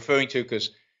 who they're referring to,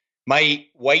 because my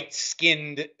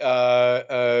white-skinned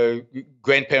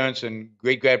grandparents and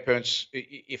great-grandparents,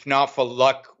 if not for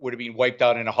luck, would have been wiped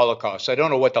out in a Holocaust. I don't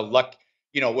know what the luck,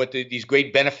 these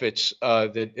great benefits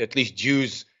that at least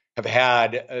Jews have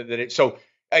had. So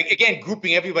again,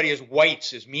 grouping everybody as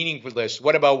whites is meaningless.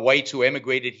 What about whites who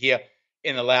emigrated here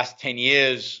in the last 10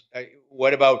 years?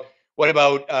 What about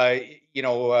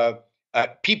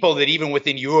people that even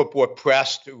within Europe were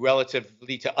oppressed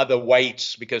relatively to other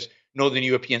whites because Northern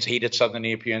Europeans hated Southern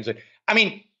Europeans? I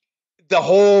mean, the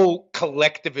whole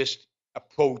collectivist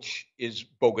approach is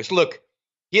bogus. Look,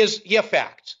 here are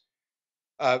facts.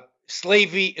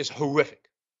 Slavery is horrific.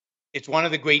 It's one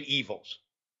of the great evils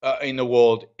in the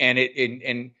world, and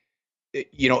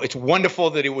it's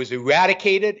wonderful that it was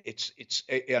eradicated. It's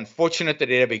unfortunate that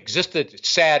it ever existed. It's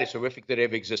sad. It's horrific that it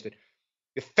ever existed.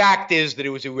 The fact is that it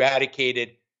was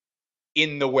eradicated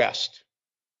in the West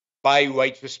by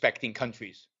rights-respecting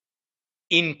countries,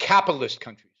 in capitalist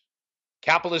countries.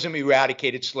 Capitalism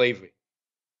eradicated slavery.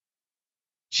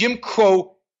 Jim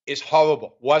Crow is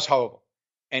horrible, was horrible,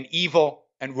 and evil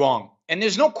and wrong. And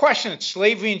there's no question that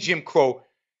slavery and Jim Crow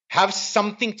have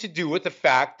something to do with the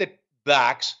fact that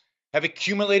blacks have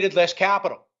accumulated less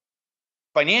capital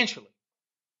financially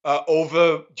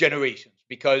over generations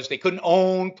because they couldn't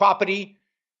own property.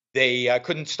 They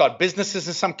couldn't start businesses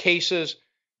in some cases.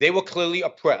 They were clearly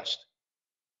oppressed.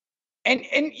 And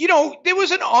there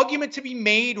was an argument to be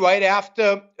made right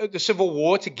after the Civil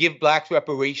War to give blacks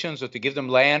reparations or to give them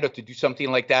land or to do something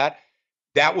like that.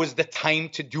 That was the time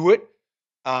to do it.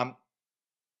 But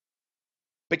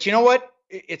you know what?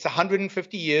 It's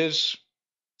 150 years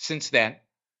since then.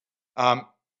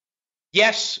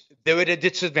 Yes, they're at a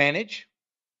disadvantage.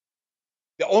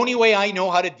 The only way I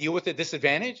know how to deal with the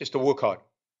disadvantage is to work hard.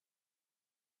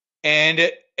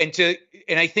 And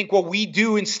I think what we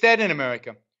do instead in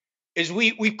America is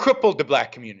we crippled the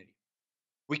black community.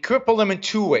 We crippled them in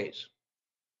two ways.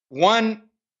 One,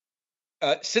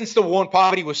 since the war on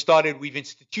poverty was started, we've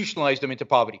institutionalized them into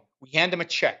poverty. We hand them a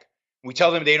check. We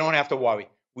tell them they don't have to worry.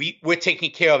 We're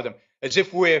taking care of them as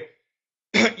if we're,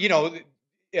 we've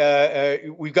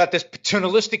got this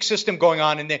paternalistic system going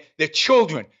on, and they're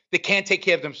children. They can't take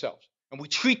care of themselves. And we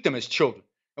treat them as children.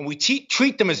 And we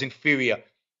treat them as inferior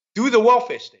through the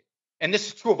welfare state. And this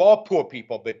is true of all poor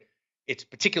people, but it's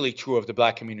particularly true of the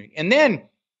black community. And then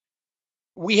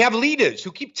we have leaders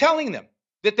who keep telling them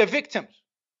that they're victims,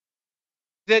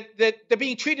 that they're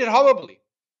being treated horribly,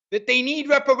 that they need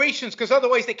reparations because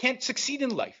otherwise they can't succeed in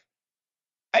life.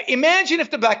 Imagine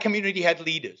if the black community had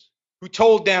leaders who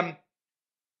told them,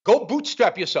 go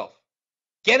bootstrap yourself,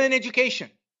 get an education,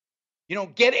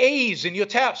 get A's in your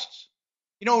tests.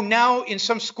 Now in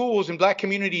some schools in black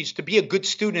communities, to be a good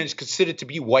student is considered to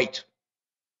be white.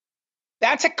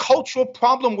 That's a cultural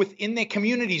problem within their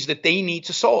communities that they need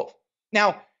to solve.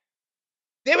 Now,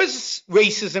 there is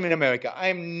racism in America.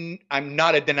 I'm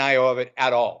not a denier of it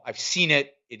at all. I've seen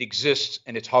it. It exists,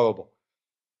 and it's horrible.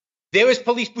 There is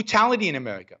police brutality in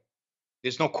America.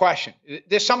 There's no question.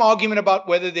 There's some argument about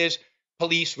whether there's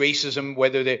police racism,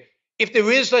 if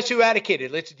there is, let's eradicate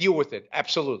it. Let's deal with it.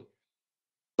 Absolutely.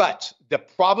 But the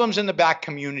problems in the black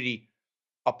community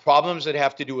are problems that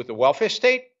have to do with the welfare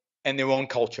state and their own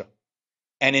culture.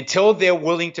 And until they're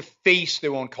willing to face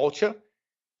their own culture,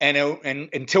 and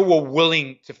until we're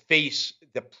willing to face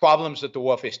the problems that the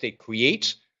welfare state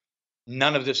creates,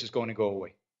 none of this is going to go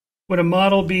away. Would a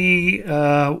model be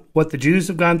what the Jews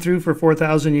have gone through for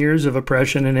 4,000 years of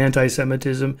oppression and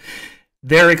anti-Semitism?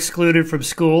 they're excluded from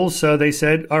schools, so they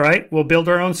said, all right, we'll build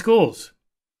our own schools,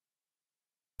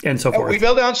 and so forth. We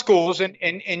build our own schools,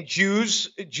 and Jews,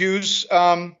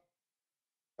 of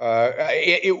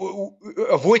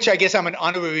which I guess I'm an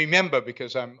honorary member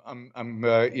because I'm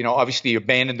obviously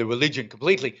abandoned the religion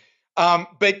completely.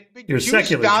 But You're Jews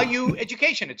secular. value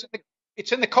education.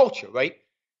 It's in the culture, right?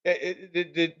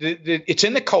 It's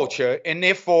in the culture, and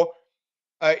therefore,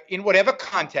 in whatever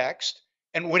context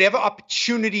and whatever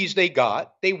opportunities they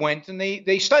got, they went and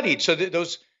they studied. So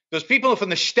those people from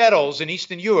the shtetls in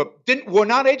Eastern Europe were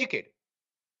not educated,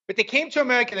 but they came to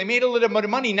America. They made a little bit of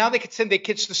money. Now they could send their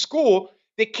kids to school.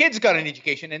 Their kids got an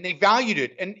education, and they valued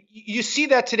it. And you see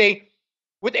that today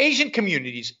with Asian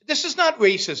communities. This is not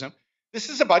racism. This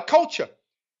is about culture.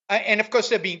 And of course,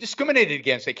 they're being discriminated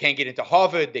against. They can't get into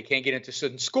Harvard. They can't get into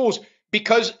certain schools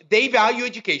because they value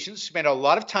education, spend a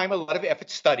lot of time, a lot of effort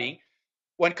studying.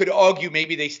 One could argue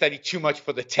maybe they study too much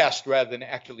for the test rather than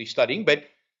actually studying. But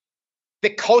the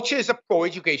culture is a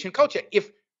pro-education culture.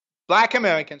 If Black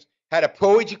Americans had a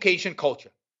pro-education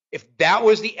culture, if that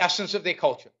was the essence of their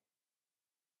culture,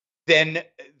 then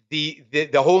the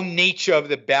whole nature of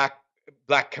the Black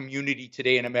community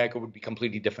today in America would be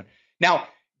completely different. Now,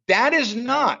 that is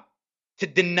not to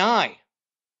deny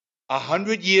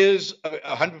 100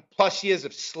 plus years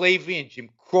of slavery and Jim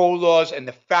Crow laws and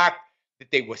the fact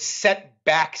that they were set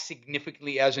back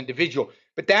significantly as individuals.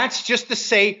 But that's just to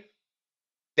say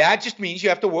that just means you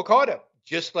have to work harder,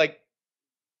 just like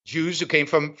Jews who came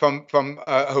from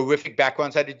horrific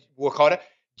backgrounds had to work harder.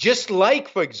 Just like,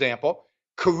 for example,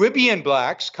 Caribbean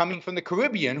Blacks coming from the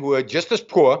Caribbean who are just as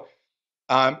poor,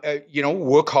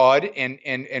 work hard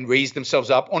and raise themselves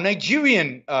up, or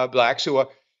Nigerian Blacks who are.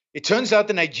 It turns out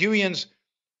the Nigerians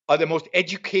are the most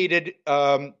educated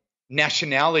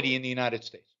nationality in the United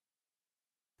States.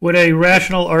 Would a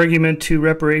rational argument to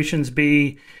reparations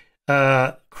be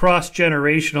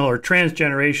cross-generational or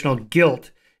transgenerational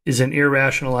guilt is an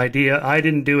irrational idea? I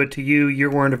didn't do it to you. You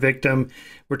weren't a victim.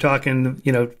 We're talking,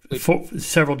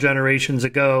 several generations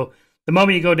ago. The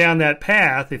moment you go down that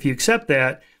path, if you accept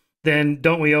that, then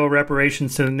don't we owe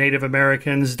reparations to the Native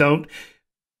Americans? Don't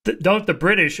the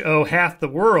British owe half the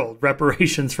world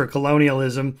reparations for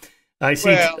colonialism? I see.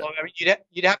 Well, I mean,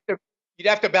 you'd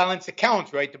have to balance the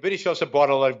counts, right? The British also brought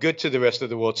a lot of good to the rest of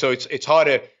the world, so it's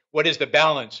harder. What is the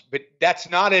balance? But that's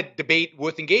not a debate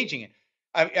worth engaging in.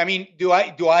 I mean, do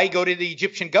I go to the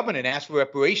Egyptian government and ask for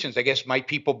reparations? I guess my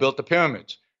people built the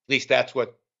pyramids. At least that's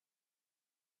what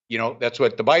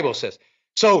the Bible says.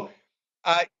 So,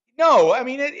 no, I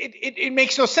mean, it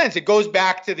makes no sense. It goes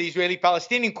back to the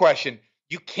Israeli-Palestinian question.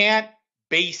 You can't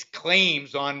base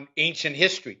claims on ancient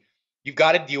history. You've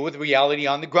got to deal with reality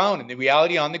on the ground. And the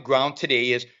reality on the ground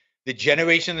today is the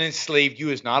generation that enslaved you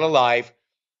is not alive.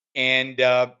 And,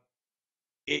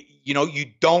 you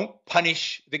don't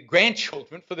punish the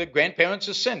grandchildren for the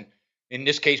grandparents' sin. In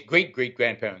this case,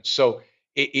 great-great-grandparents. So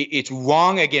it's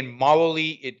wrong. Again, morally,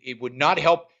 it would not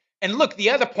help. And look, the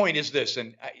other point is this.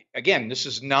 And again, this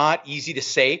is not easy to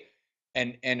say.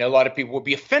 And a lot of people will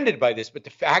be offended by this. But the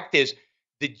fact is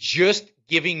that just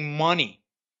giving money,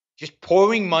 just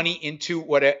pouring money into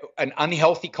an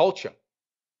unhealthy culture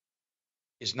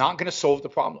is not going to solve the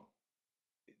problem.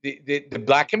 The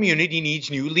Black community needs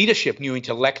new leadership, new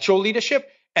intellectual leadership.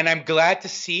 And I'm glad to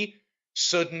see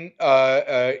certain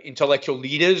intellectual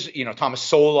leaders, Thomas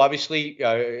Sowell, obviously,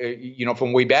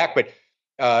 from way back, but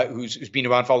who's been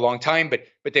around for a long time.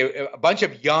 But there are a bunch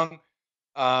of young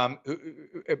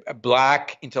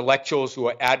Black intellectuals who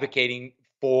are advocating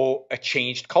for a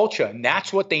changed culture. And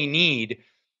that's what they need.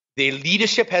 Their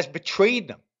leadership has betrayed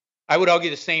them. I would argue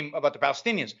the same about the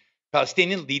Palestinians.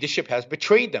 Palestinian leadership has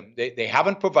betrayed them. They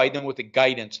haven't provided them with the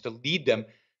guidance to lead them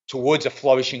towards a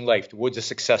flourishing life, towards a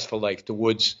successful life,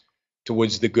 towards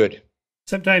the good.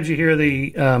 Sometimes you hear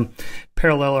the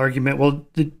parallel argument, well,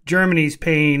 Germany's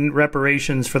paying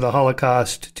reparations for the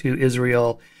Holocaust to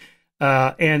Israel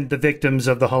and the victims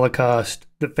of the Holocaust,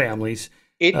 the families.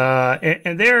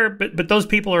 But those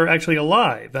people are actually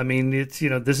alive. I mean, it's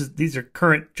these are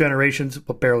current generations,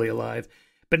 but barely alive.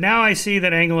 But now I see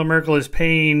that Angela Merkel is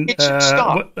paying. It should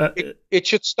stop. It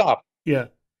should stop. Yeah,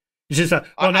 it's just now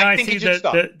I see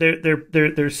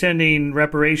that they're sending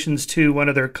reparations to one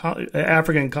of their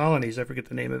African colonies. I forget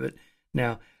the name of it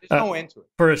now. There's no end to it.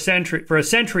 For a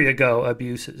century ago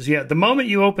abuses. Yeah, the moment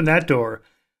you open that door,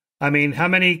 I mean, how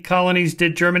many colonies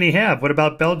did Germany have? What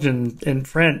about Belgian and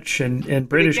French and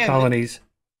British colonies?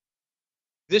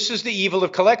 This is the evil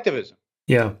of collectivism.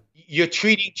 Yeah. You're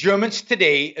treating Germans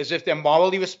today as if they're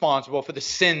morally responsible for the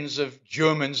sins of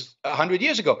Germans 100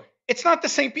 years ago. It's not the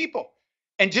same people.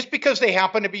 And just because they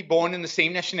happen to be born in the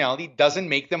same nationality doesn't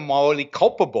make them morally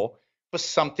culpable for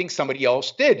something somebody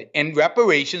else did. And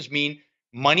reparations mean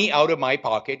money out of my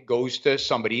pocket goes to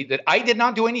somebody that I did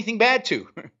not do anything bad to.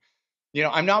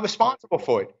 I'm not responsible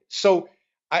for it. So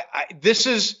this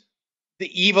is the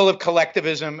evil of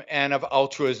collectivism and of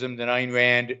altruism that Ayn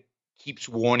Rand keeps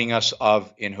warning us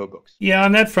of in her books. Yeah,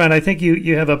 on that front, I think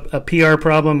you have a PR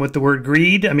problem with the word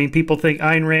greed. I mean, people think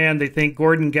Ayn Rand, they think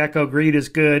Gordon Gekko, greed is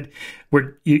good.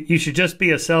 Where you should just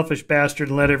be a selfish bastard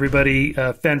and let everybody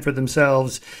fend for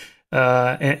themselves.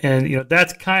 And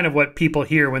that's kind of what people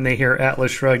hear when they hear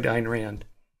Atlas Shrugged, Ayn Rand.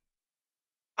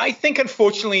 I think,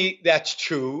 unfortunately, that's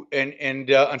true. And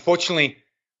unfortunately,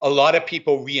 a lot of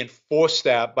people reinforce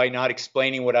that by not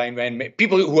explaining what Ayn Rand meant.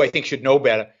 People who I think should know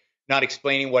better, not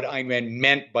explaining what Ayn Rand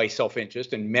meant by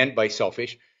self-interest and meant by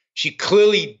selfish. She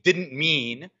clearly didn't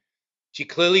mean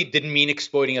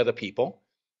exploiting other people.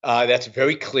 That's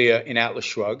very clear in Atlas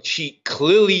Shrugged. She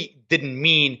clearly didn't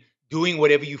mean doing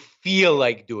whatever you feel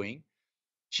like doing.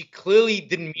 She clearly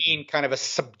didn't mean kind of a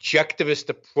subjectivist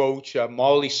approach, a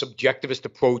morally subjectivist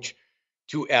approach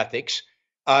to ethics.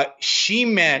 She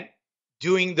meant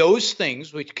doing those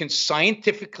things which can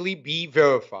scientifically be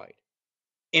verified,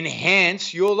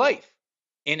 enhance your life,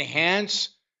 enhance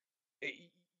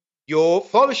your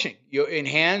flourishing,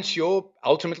 enhance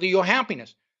ultimately your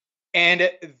happiness.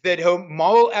 And that her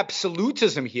moral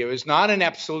absolutism here is not an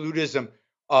absolutism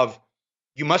of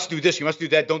you must do this, you must do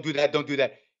that, don't do that, don't do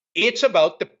that. It's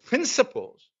about the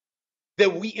principles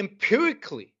that we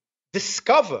empirically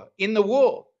discover in the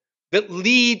world that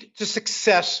lead to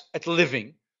success at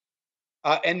living.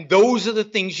 And those are the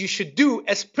things you should do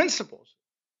as principles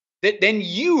that then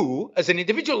you, as an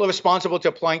individual, are responsible to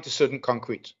applying to certain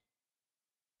concretes.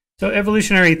 So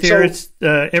evolutionary theorists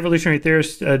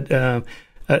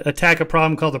attack a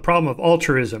problem called the problem of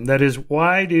altruism. That is,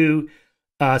 why do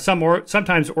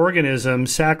sometimes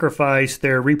organisms sacrifice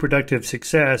their reproductive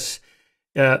success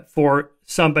for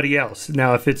somebody else?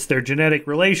 Now, if it's their genetic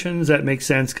relations, that makes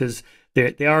sense because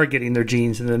they are getting their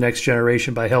genes in the next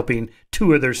generation by helping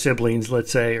 2 of their siblings,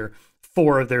 let's say, or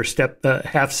 4 of their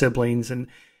half siblings, and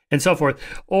so forth.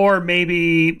 Or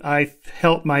maybe I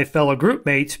help my fellow group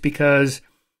mates because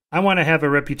I want to have a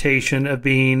reputation of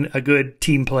being a good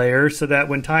team player, so that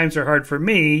when times are hard for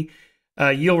me,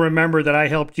 you'll remember that I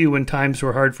helped you when times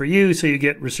were hard for you, so you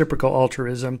get reciprocal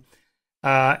altruism.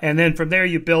 And then from there,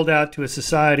 you build out to a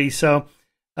society. So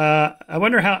I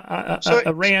wonder how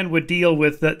Rand would deal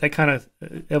with that kind of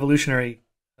evolutionary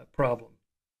problem.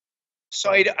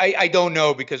 So I don't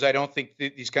know, because I don't think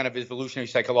these kind of evolutionary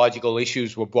psychological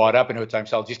issues were brought up in her time.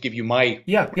 So I'll just give you my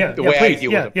way I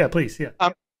deal with them. Yeah, please. Yeah.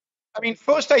 I mean,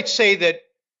 first I'd say that,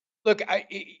 look,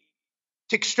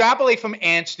 to extrapolate from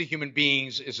ants to human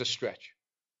beings is a stretch.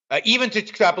 Even to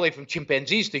extrapolate from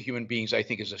chimpanzees to human beings, I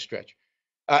think, is a stretch.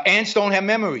 Ants don't have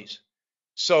memories.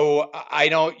 So I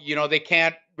don't, they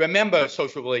can't remember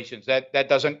social relations.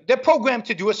 They're programmed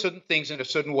to do certain things in a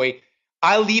certain way.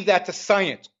 I'll leave that to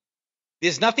science.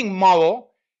 There's nothing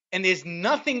moral, and there's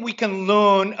nothing we can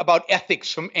learn about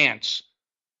ethics from ants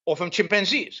or from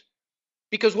chimpanzees.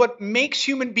 Because what makes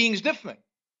human beings different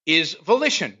is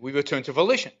volition. We return to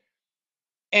volition.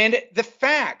 And the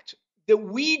fact that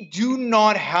we do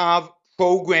not have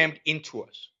programmed into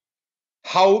us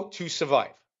how to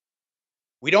survive.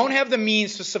 We don't have the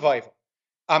means for survival.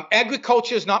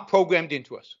 Agriculture is not programmed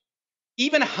into us.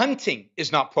 Even hunting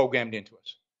is not programmed into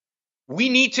us. We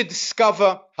need to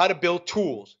discover how to build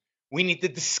tools. We need to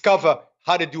discover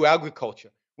how to do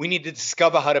agriculture. We need to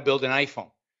discover how to build an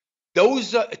iPhone.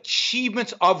 Those are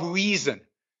achievements of reason.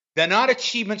 They're not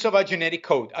achievements of our genetic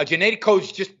code. Our genetic code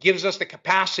just gives us the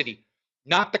capacity,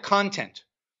 not the content.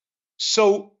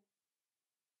 So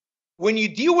when you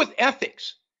deal with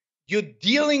ethics, you're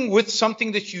dealing with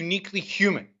something that's uniquely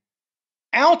human.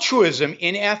 Altruism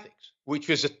in ethics, which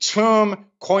was a term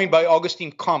coined by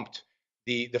Auguste Comte,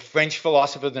 the French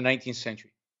philosopher of the 19th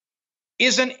century,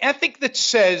 is an ethic that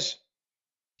says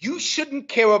you shouldn't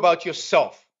care about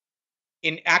yourself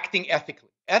in acting ethically.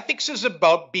 Ethics is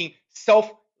about being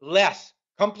selfless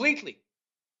completely.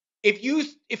 If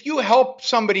you help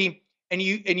somebody and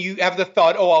you have the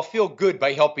thought, oh, I'll feel good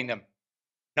by helping them,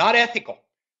 not ethical,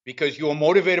 because you are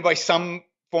motivated by some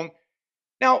form.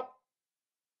 Now,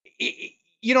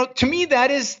 to me, that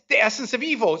is the essence of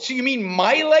evil. So you mean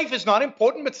my life is not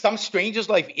important, but some stranger's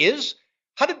life is?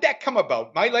 How did that come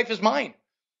about? My life is mine.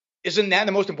 Isn't that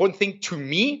the most important thing to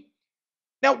me?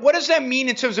 Now, what does that mean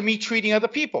in terms of me treating other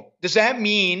people? Does that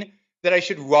mean that I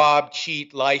should rob,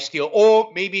 cheat, lie, steal?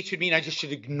 Or maybe it should mean I just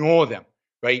should ignore them,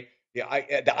 right?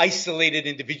 The isolated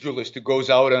individualist who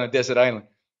goes out on a desert island.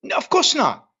 No, of course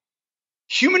not.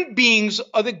 human beings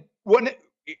are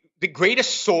the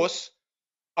greatest source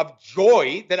of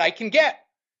joy that I can get.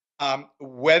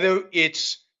 Whether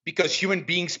it's because human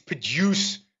beings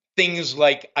produce things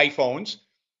like iPhones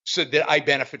so that I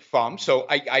benefit from. So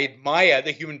I admire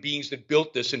the human beings that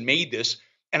built this and made this,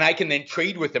 and I can then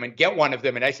trade with them and get one of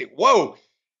them. And I say, whoa,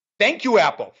 thank you,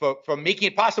 Apple, for making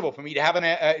it possible for me to have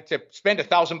to spend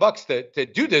 $1,000 to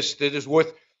do this that is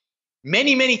worth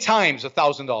many, many times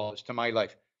 $1,000 to my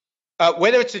life.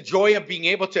 Whether it's the joy of being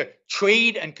able to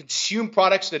trade and consume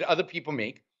products that other people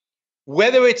make,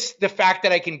 whether it's the fact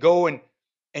that I can go and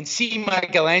see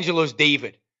Michelangelo's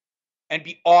David and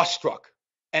be awestruck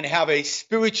and have a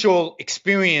spiritual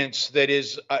experience that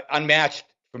is unmatched,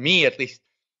 for me at least,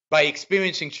 by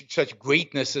experiencing such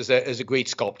greatness as a great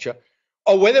sculpture,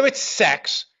 or whether it's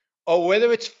sex, or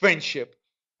whether it's friendship,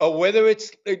 or whether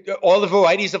it's all the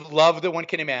varieties of love that one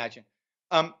can imagine.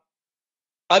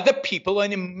 Other people are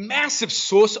a massive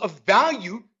source of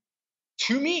value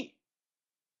to me.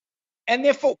 And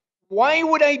therefore, why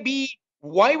would I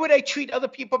treat other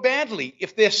people badly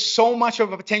if they're so much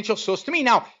of a potential source to me?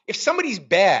 Now, if somebody's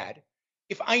bad,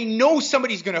 if I know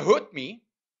somebody's going to hurt me,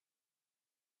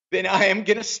 then I am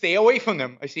going to stay away from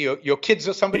them. I see your kids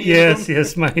or somebody. Yes,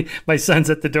 yes. My son's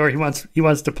at the door. He wants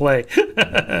to play.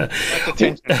 That's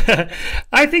attention.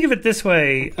 I think of it this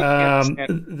way,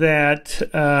 that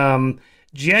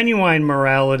genuine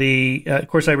morality, of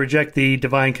course, I reject the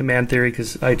divine command theory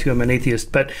because I too am an atheist,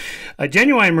 but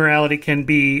genuine morality can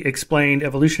be explained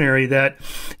evolutionary, that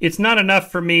it's not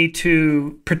enough for me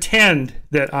to pretend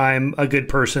that I'm a good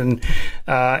person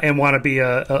and want to be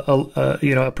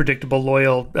a predictable,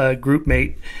 loyal group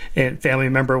mate and family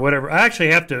member or whatever. I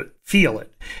actually have to feel it,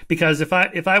 because if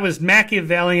I was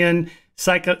Machiavellian,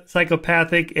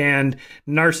 psychopathic, and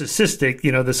narcissistic,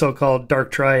 the so-called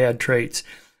dark triad traits,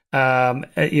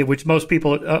 which most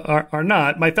people are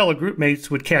not, my fellow group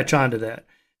mates would catch on to that.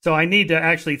 So I need to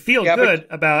actually feel good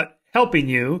about helping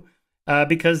you,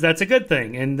 because that's a good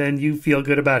thing. And then you feel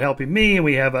good about helping me, and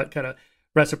we have a kind of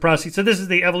reciprocity. So this is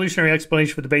the evolutionary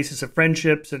explanation for the basis of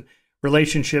friendships and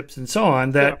relationships and so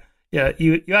on, that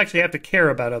you actually have to care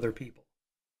about other people.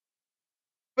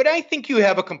 But I think you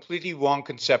have a completely wrong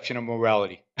conception of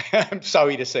morality. I'm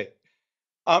sorry to say.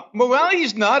 Morality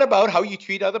is not about how you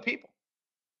treat other people.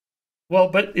 Well,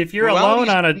 but if you're alone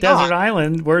on a desert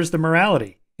island, where's the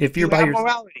morality? If you're by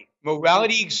yourself,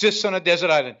 morality exists on a desert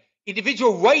island.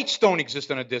 Individual rights don't exist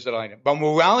on a desert island, but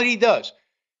morality does,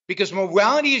 because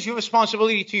morality is your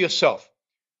responsibility to yourself,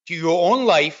 to your own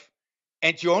life,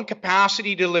 and to your own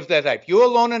capacity to live that life. You're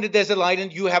alone on a desert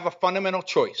island. You have a fundamental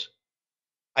choice.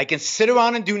 I can sit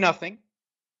around and do nothing,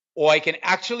 or I can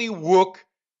actually work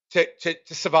to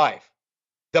survive.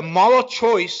 The moral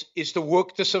choice is to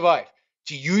work to survive,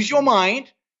 to use your mind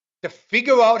to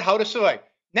figure out how to survive.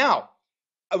 Now,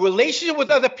 a relationship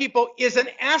with other people is an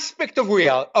aspect of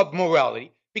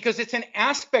morality, because it's an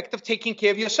aspect of taking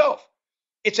care of yourself.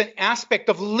 It's an aspect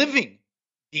of living,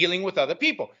 dealing with other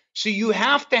people. So you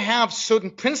have to have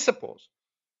certain principles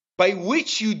by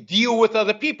which you deal with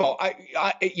other people.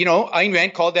 Ayn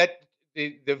Rand called that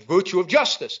the virtue of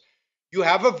justice. You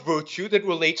have a virtue that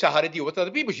relates to how to deal with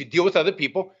other people. You deal with other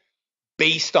people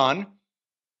based on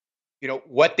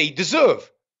what they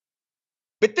deserve.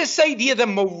 But this idea that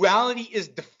morality is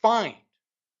defined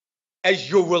as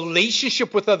your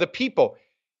relationship with other people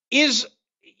is,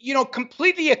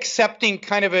 completely accepting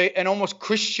kind of an almost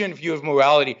Christian view of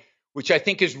morality, which I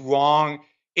think is wrong.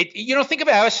 Think of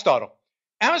Aristotle.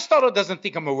 Aristotle doesn't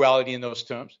think of morality in those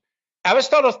terms.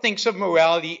 Aristotle thinks of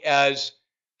morality as,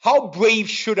 how brave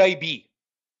should I be?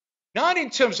 Not in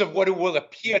terms of what it will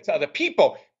appear to other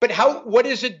people, but what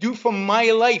does it do for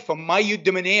my life, for my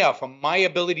eudaimonia, for my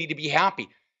ability to be happy?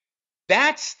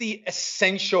 That's the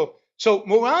essential. So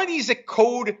morality is a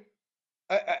code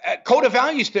of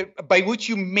values by which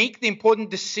you make the important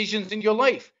decisions in your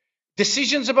life.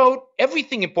 Decisions about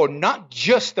everything important, not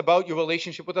just about your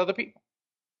relationship with other people.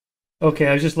 Okay,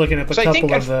 I was just looking at the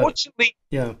couple of. Unfortunately,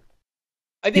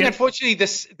 unfortunately,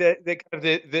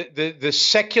 the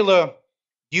secular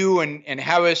view and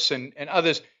Harris and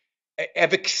others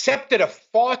have accepted a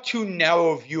far too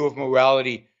narrow view of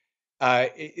morality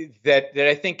that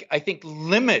I think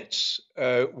limits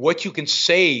what you can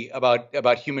say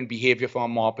about human behavior from a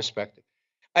moral perspective.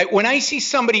 When I see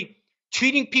somebody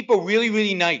treating people really,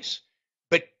 really nice,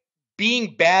 but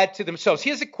being bad to themselves,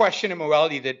 here's a question of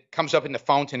morality that comes up in the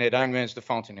Fountainhead. Ayn Rand's The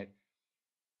Fountainhead.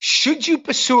 Should you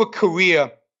pursue a career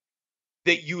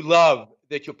that you love,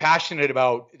 that you're passionate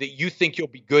about, that you think you'll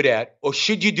be good at, or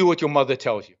should you do what your mother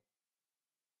tells you?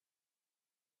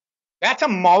 That's a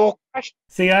moral question.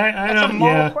 See, I don't.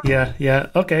 Yeah.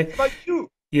 Okay. What about you?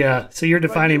 Yeah. So you're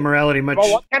defining morality much.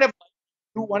 Well, what kind of life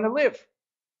do you want to live?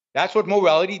 That's what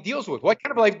morality deals with. What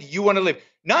kind of life do you want to live?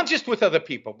 Not just with other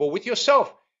people, but with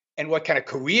yourself. And what kind of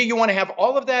career you want to have.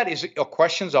 All of that is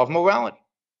questions of morality.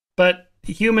 But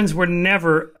humans were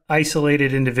never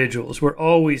isolated individuals. We're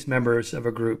always members of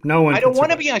a group. No one. I don't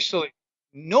want to be isolated.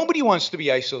 Nobody wants to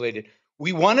be isolated.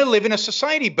 We want to live in a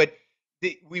society, but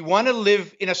we want to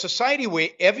live in a society where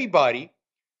everybody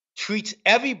treats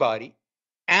everybody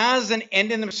as an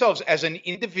end in themselves, as an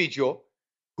individual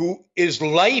whose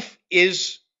life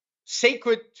is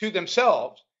sacred to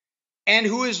themselves and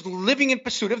who is living in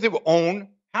pursuit of their own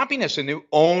happiness and their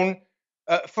own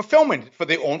fulfillment, for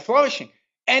their own flourishing,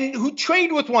 and who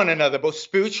trade with one another, both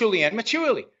spiritually and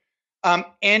materially,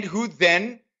 and who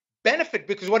then benefit,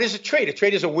 because what is a trade? A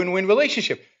trade is a win-win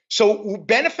relationship. So we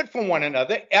benefit from one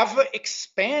another, ever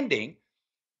expanding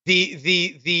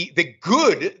the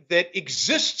good that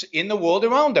exists in the world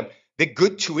around them, the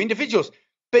good to individuals.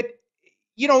 But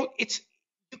you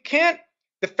can't.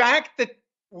 The fact that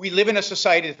we live in a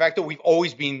society, the fact that we've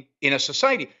always been in a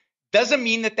society, doesn't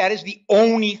mean that is the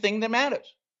only thing that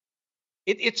matters.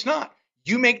 It's not.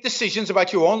 You make decisions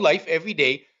about your own life every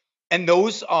day, and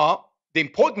those are the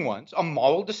important ones, are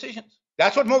moral decisions.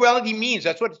 That's what morality means.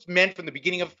 That's what it's meant from the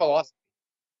beginning of philosophy.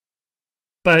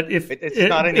 But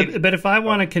if I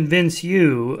want to convince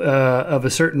you of a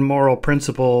certain moral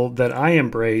principle that I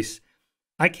embrace,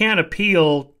 I can't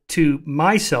appeal to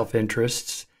my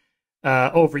self-interests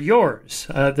over yours.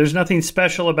 There's nothing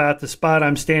special about the spot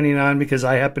I'm standing on because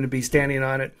I happen to be standing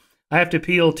on it. I have to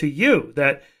appeal to you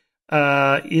that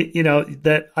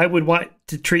that I would want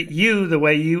to treat you the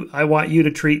way I want you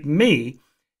to treat me,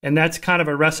 and that's kind of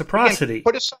a reciprocity.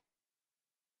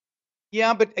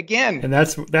 Yeah, but again, and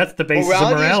that's the basis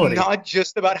of morality. Is not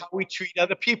just about how we treat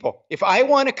other people. If I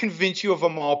want to convince you of a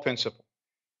moral principle,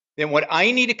 then what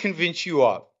I need to convince you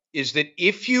of is that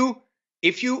if you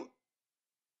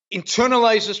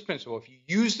internalize this principle, if you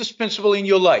use this principle in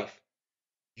your life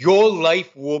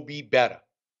will be better.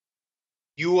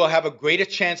 You will have a greater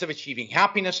chance of achieving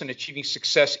happiness and achieving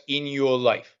success in your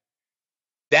life.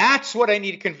 That's what I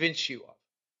need to convince you of.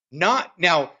 Not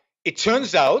now. It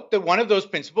turns out that one of those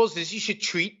principles is you should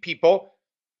treat people,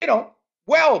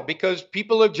 well, because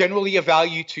people are generally of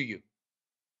value to you.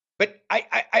 But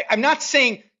I'm not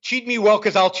saying treat me well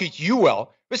because I'll treat you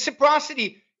well.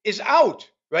 Reciprocity is out,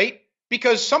 right?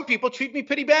 Because some people treat me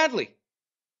pretty badly.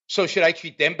 So should I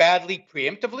treat them badly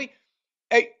preemptively?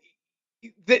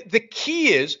 The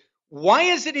key is, why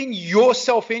is it in your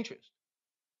self-interest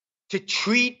to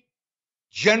treat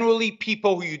generally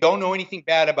people who you don't know anything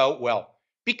bad about well?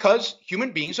 Because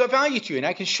human beings are of value to you, and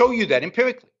I can show you that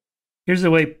empirically. Here's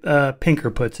the way Pinker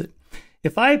puts it.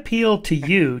 If I appeal to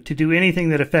you to do anything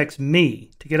that affects me,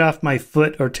 to get off my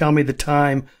foot or tell me the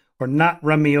time or not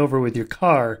run me over with your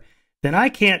car, then I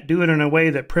can't do it in a way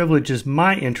that privileges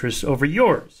my interests over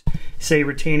yours, say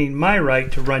retaining my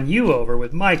right to run you over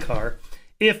with my car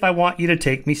if I want you to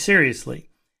take me seriously.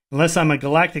 Unless I'm a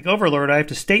galactic overlord, I have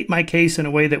to state my case in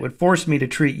a way that would force me to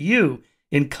treat you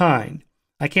in kind.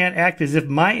 I can't act as if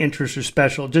my interests are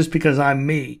special just because I'm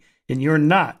me and you're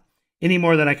not, any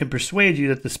more than I can persuade you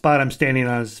that the spot I'm standing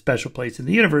on is a special place in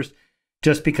the universe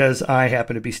just because I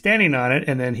happen to be standing on it.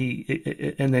 And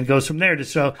then goes from there to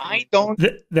show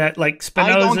that like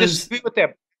Spinoza's. I don't disagree with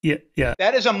that. Yeah.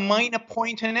 That is a minor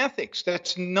point in ethics.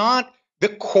 That's not the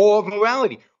core of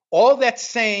morality. All that's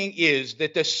saying is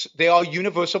that they are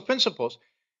universal principles,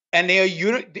 and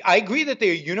I agree that they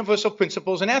are universal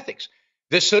principles in ethics.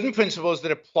 There's certain principles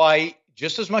that apply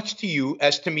just as much to you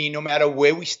as to me, no matter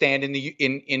where we stand in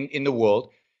the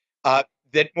world.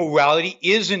 That morality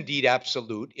is indeed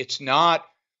absolute. It's not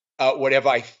whatever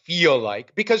I feel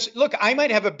like. Because look, I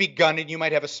might have a big gun and you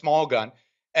might have a small gun,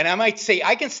 and I might say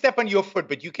I can step on your foot,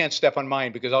 but you can't step on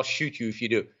mine because I'll shoot you if you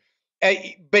do.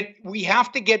 But we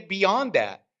have to get beyond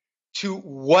that to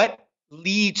what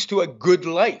leads to a good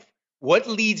life. What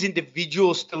leads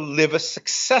individuals to live a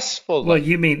successful life? Well,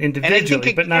 you mean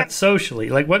individually, but not socially.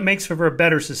 Like, what makes for a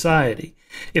better society?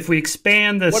 If we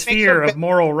expand the sphere of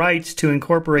moral rights to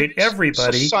incorporate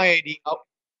everybody,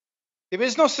 there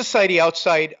is no society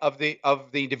outside of the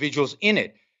individuals in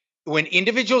it. When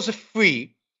individuals are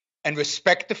free and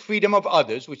respect the freedom of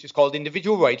others, which is called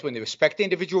individual rights, when they respect the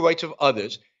individual rights of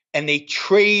others and they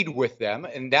trade with them,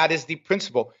 and that is the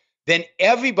principle, then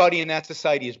everybody in that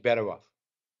society is better off.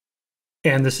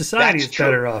 And the society is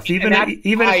better off. Even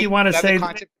if you want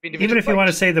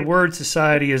to say the word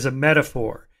society is a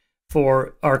metaphor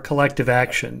for our collective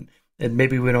action, and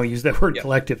maybe we don't use that word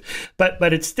collective,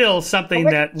 but it's still something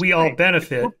that we all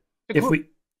benefit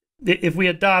if we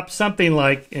adopt something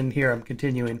like, and here I'm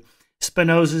continuing,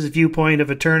 Spinoza's viewpoint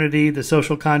of eternity, the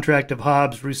social contract of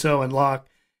Hobbes, Rousseau, and Locke,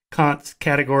 Kant's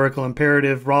categorical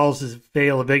imperative, Rawls's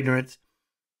veil of ignorance,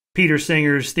 Peter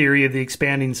Singer's theory of the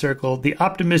expanding circle, the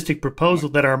optimistic proposal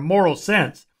that our moral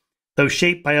sense, though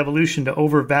shaped by evolution to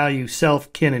overvalue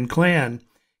self, kin, and clan,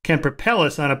 can propel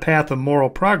us on a path of moral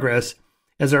progress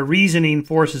as our reasoning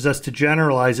forces us to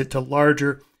generalize it to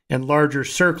larger and larger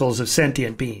circles of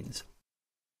sentient beings.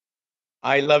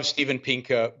 I love Steven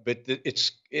Pinker, but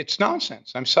it's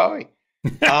nonsense. I'm sorry.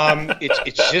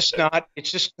 It's just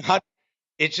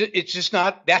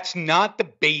not. That's not the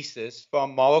basis for a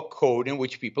moral code in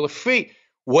which people are free.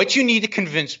 What you need to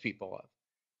convince people of,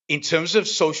 in terms of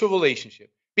social relationship,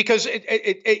 because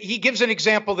he gives an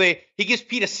example there. He gives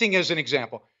Peter Singer as an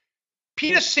example.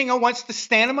 Peter Singer wants to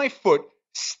stand on my foot,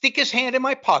 stick his hand in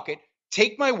my pocket,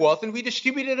 take my wealth, and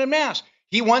redistribute it en masse.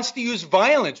 He wants to use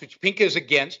violence, which Pinker is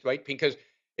against, right? Pinker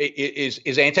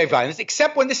is anti-violence,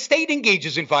 except when the state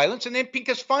engages in violence, and then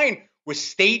Pinker's fine with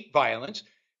state violence,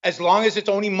 as long as it's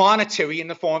only monetary in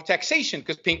the form of taxation,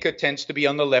 because Pinker tends to be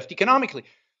on the left economically.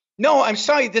 No, I'm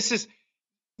sorry.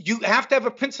 You have to have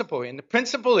a principle, and the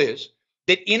principle is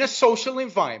that in a social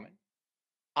environment,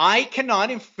 I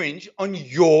cannot infringe on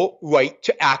your right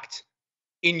to act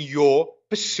in your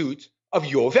pursuit of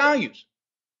your values.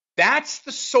 That's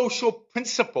the social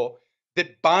principle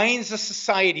that binds a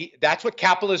society. That's what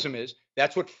capitalism is.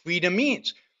 That's what freedom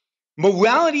means.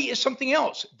 Morality is something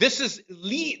else. This is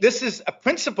a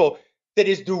principle that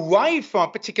is derived from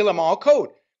a particular moral code.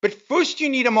 But first, you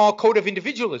need a moral code of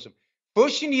individualism.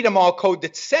 First, you need a moral code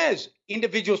that says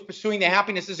individuals pursuing their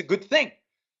happiness is a good thing,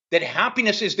 that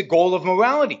happiness is the goal of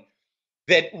morality,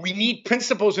 that we need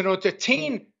principles in order to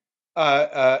attain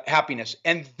happiness.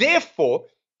 And therefore,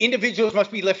 individuals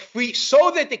must be left free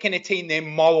so that they can attain their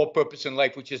moral purpose in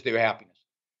life, which is their happiness.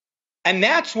 And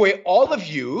that's where all of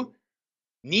you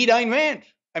need Ayn Rand.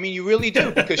 I mean, you really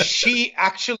do, because she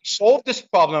actually solved this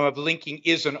problem of linking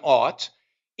is and ought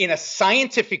in a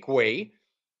scientific way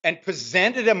and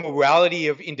presented a morality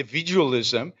of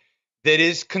individualism that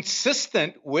is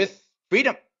consistent with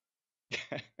freedom.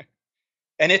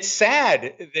 And it's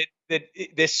sad that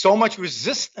there's so much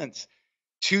resistance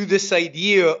to this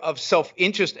idea of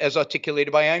self-interest as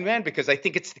articulated by Ayn Rand, because I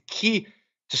think it's the key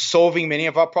to solving many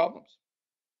of our problems.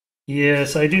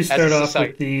 Yes, I do start off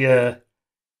with the,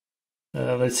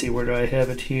 let's see, where do I have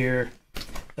it here?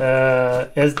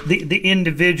 As the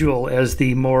individual as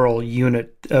the moral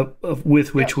unit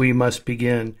with which we must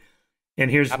begin.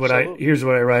 And here's what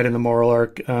I write in the moral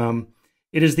arc.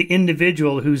 It is the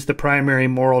individual who's the primary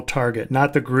moral target,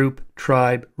 not the group,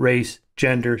 tribe, race,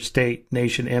 gender, state,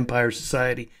 nation, empire,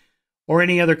 society, or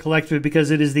any other collective, because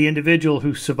it is the individual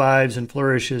who survives and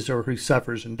flourishes or who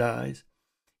suffers and dies.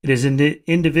 It is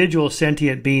individual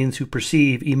sentient beings who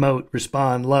perceive, emote,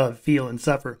 respond, love, feel, and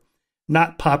suffer,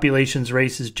 not populations,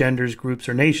 races, genders, groups,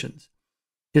 or nations.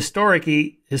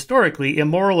 Historically,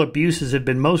 immoral abuses have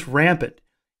been most rampant,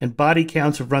 and body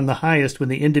counts have run the highest when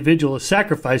the individual is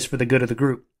sacrificed for the good of the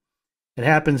group. It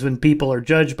happens when people are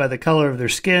judged by the color of their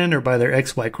skin, or by their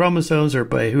XY chromosomes, or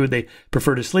by who they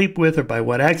prefer to sleep with, or by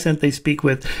what accent they speak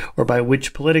with, or by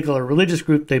which political or religious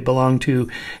group they belong to,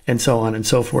 and so on and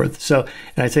so forth. So,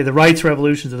 and I'd say the rights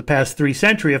revolutions of the past 3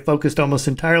 centuries have focused almost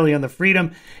entirely on the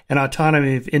freedom and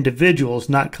autonomy of individuals,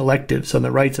 not collectives, on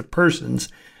the rights of persons,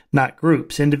 not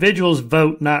groups. Individuals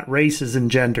vote, not races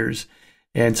and genders,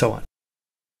 and so on.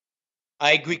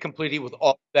 I agree completely with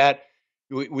all that.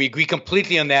 We agree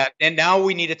completely on that. And now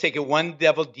we need to take it one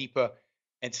level deeper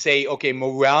and say, okay,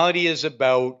 morality is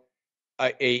about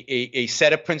a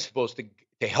set of principles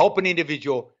to help an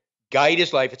individual guide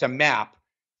his life. It's a map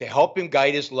to help him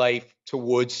guide his life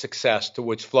towards success,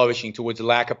 towards flourishing, towards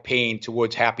lack of pain,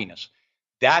 towards happiness.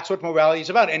 That's what morality is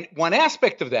about. And one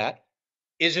aspect of that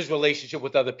is his relationship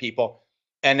with other people.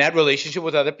 And that relationship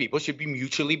with other people should be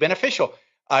mutually beneficial.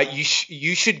 You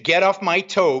should get off my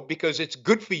toe because it's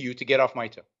good for you to get off my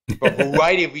toe for a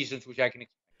variety of reasons, which I can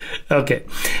explain. Okay.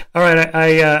 All right.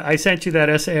 I sent you that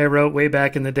essay I wrote way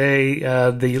back in the day,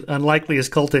 The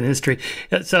Unlikeliest Cult in History.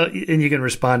 So, and you can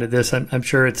respond to this. I'm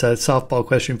sure it's a softball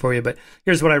question for you, but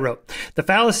here's what I wrote. The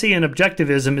fallacy in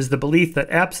objectivism is the belief that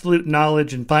absolute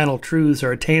knowledge and final truths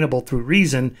are attainable through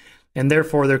reason, and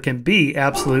therefore there can be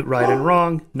absolute right and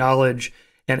wrong, knowledge,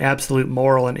 and absolute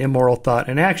moral and immoral thought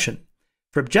and action.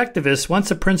 For objectivists, once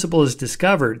a principle is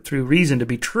discovered through reason to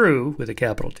be true, with a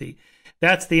capital T,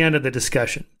 that's the end of the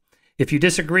discussion. If you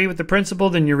disagree with the principle,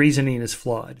 then your reasoning is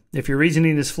flawed. If your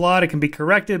reasoning is flawed, it can be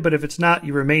corrected, but if it's not,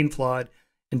 you remain flawed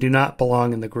and do not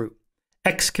belong in the group.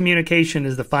 Excommunication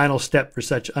is the final step for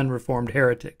such unreformed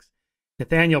heretics.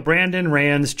 Nathaniel Branden,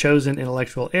 Rand's chosen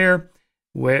intellectual heir,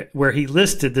 where he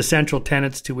listed the central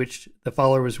tenets to which the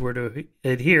followers were to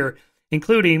adhere,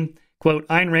 including, quote,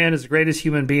 Ayn Rand is the greatest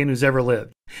human being who's ever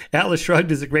lived. Atlas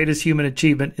Shrugged is the greatest human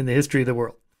achievement in the history of the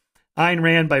world. Ayn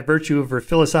Rand, by virtue of her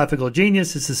philosophical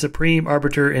genius, is the supreme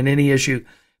arbiter in any issue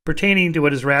pertaining to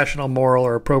what is rational, moral,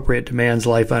 or appropriate to man's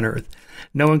life on earth.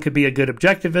 No one could be a good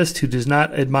objectivist who does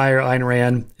not admire Ayn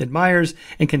Rand admires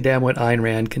and condemn what Ayn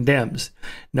Rand condemns.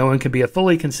 No one can be a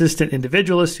fully consistent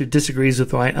individualist who disagrees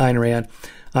with Ayn Rand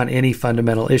on any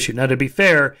fundamental issue. Now, to be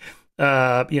fair,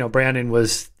 Brandon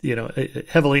was,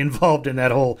 heavily involved in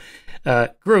that whole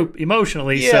group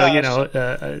emotionally. Yeah,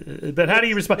 So, but how do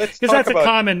you respond? Because that's a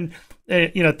common,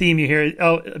 theme you hear.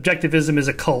 Oh, objectivism is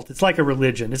a cult. It's like a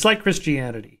religion. It's like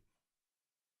Christianity.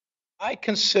 I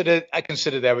consider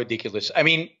that ridiculous. I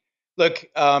mean, look,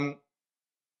 the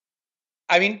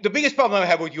biggest problem I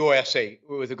have with your essay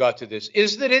with regard to this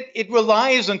is that it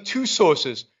relies on two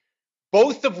sources,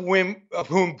 both of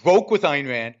whom broke with Ayn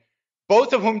Rand,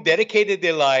 both of whom dedicated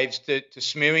their lives to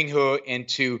smearing her and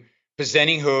to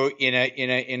presenting her in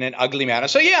an ugly manner.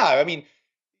 So yeah, I mean,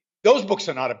 those books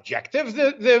are not objective.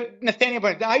 The Nathaniel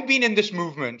Branden, I've been in this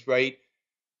movement, right?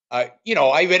 I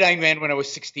read Ayn Rand when I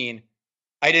was 16.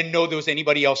 I didn't know there was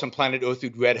anybody else on planet Earth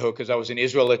who'd read her because I was in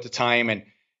Israel at the time, and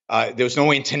there was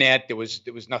no internet. There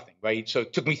was nothing, right? So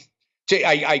it took me.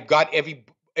 I got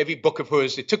every book of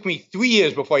hers. It took me 3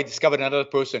 years before I discovered another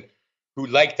person who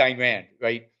liked Ayn Rand,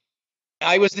 right?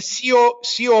 I was the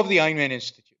CEO of the Ayn Rand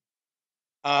Institute.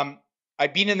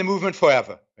 I've been in the movement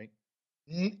forever, right?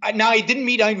 Now, I didn't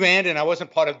meet Ayn Rand, and I wasn't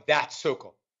part of that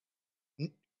circle.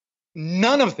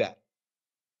 None of that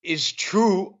is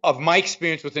true of my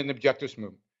experience within the objectivist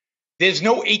movement. There's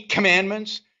no 8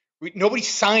 commandments. Nobody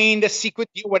signed a secret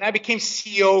deal. When I became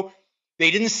CEO,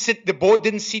 the board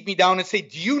didn't sit me down and say,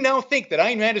 do you now think that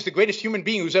Ayn Rand is the greatest human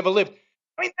being who's ever lived?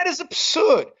 I mean, that is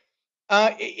absurd.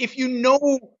 If you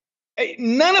know,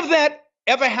 none of that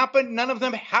ever happened. None of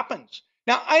them happens.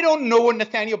 Now, I don't know what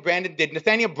Nathaniel Branden did.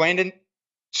 Nathaniel Branden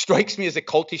strikes me as a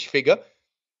cultish figure.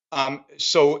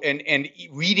 And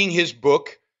reading his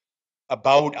book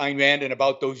about Ayn Rand and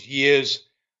about those years,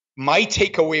 my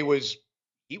takeaway was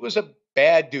he was a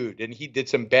bad dude, and he did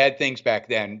some bad things back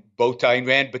then, both to Ayn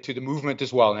Rand but to the movement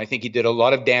as well. And I think he did a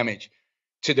lot of damage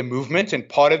to the movement, and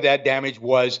part of that damage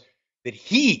was that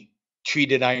he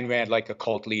treated Ayn Rand like a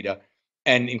cult leader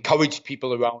and encouraged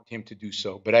people around him to do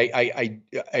so. But I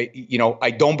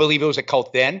don't believe it was a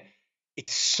cult then.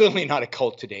 It's certainly not a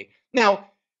cult today. Now,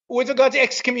 with regard to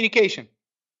excommunication,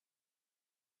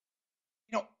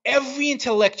 every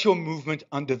intellectual movement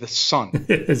under the sun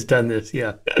has done this,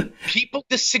 yeah. People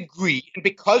disagree, and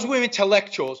because we're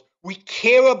intellectuals, we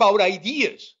care about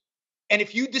ideas. And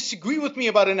if you disagree with me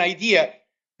about an idea,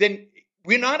 then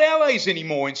we're not allies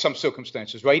anymore in some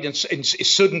circumstances, right? In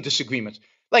certain disagreements.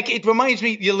 Like, it reminds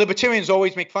me, the libertarians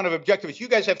always make fun of objectivists. You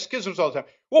guys have schisms all the time.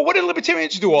 Well, what do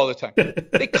libertarians do all the time?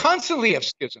 They constantly have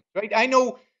schisms, right? I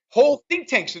know whole think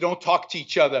tanks that don't talk to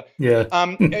each other. Yeah.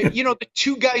 The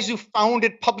two guys who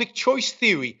founded public choice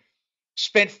theory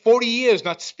spent 40 years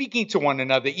not speaking to one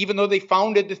another, even though they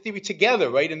founded the theory together,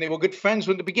 right? And they were good friends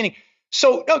from the beginning.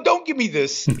 So no, don't give me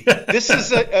this. This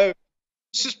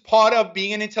is part of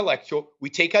being an intellectual. We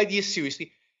take ideas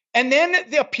seriously. And then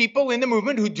there are people in the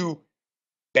movement who do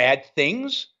bad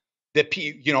things. That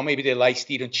maybe they lie,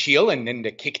 steal, and chill, and then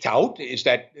they're kicked out. Is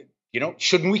that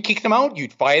shouldn't we kick them out?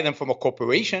 You'd fire them from a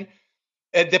corporation.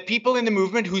 The people in the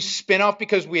movement who spin off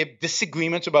because we have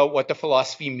disagreements about what the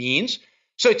philosophy means.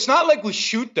 So it's not like we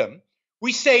shoot them.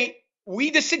 We say, we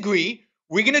disagree.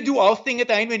 We're going to do our thing at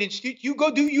the Ayn Rand Institute. You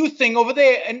go do your thing over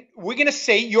there, and we're going to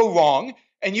say you're wrong,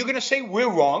 and you're going to say we're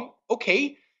wrong.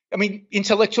 Okay. I mean,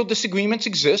 intellectual disagreements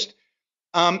exist.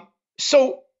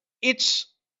 So it's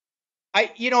as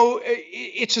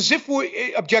if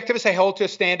objectivists are held to a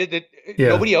standard that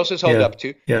nobody else is held up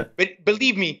to. Yeah. But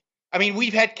believe me, I mean,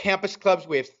 we've had campus clubs.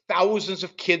 We have thousands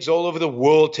of kids all over the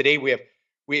world. Today, we have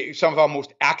some of our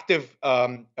most active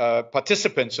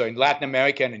participants are in Latin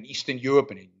America and in Eastern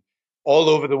Europe and all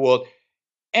over the world.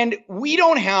 And we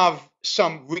don't have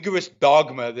some rigorous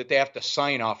dogma that they have to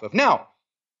sign off of. Now,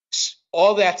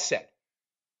 all that said,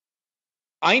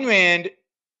 Ayn Rand,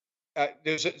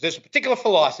 there's a particular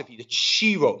philosophy that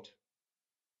she wrote.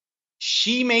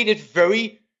 She made it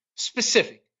very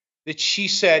specific that she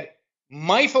said,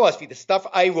 my philosophy, the stuff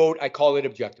I wrote, I call it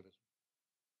objectivism.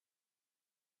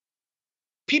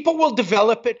 People will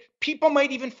develop it. People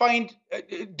might even find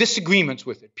disagreements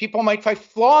with it. People might find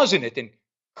flaws in it and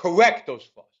correct those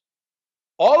flaws.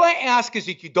 All I ask is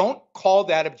that you don't call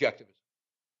that objectivism.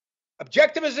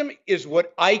 Objectivism is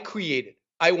what I created.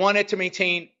 I wanted to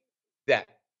maintain that.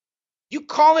 You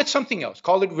call it something else.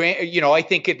 Call it, I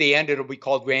think at the end it'll be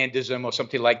called Randism or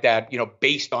something like that,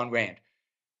 based on Rand.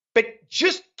 But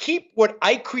just keep what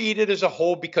I created as a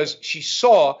whole, because she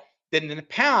saw that in the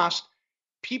past,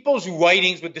 people's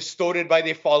writings were distorted by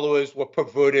their followers, were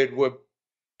perverted,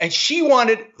 and she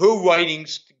wanted her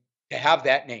writings to have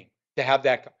that name, to have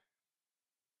that.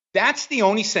 That's the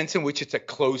only sense in which it's a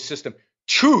closed system.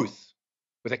 Truth,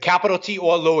 with a capital T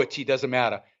or lower t, doesn't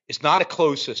matter. It's not a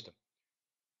closed system.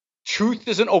 Truth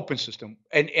is an open system.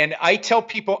 And I tell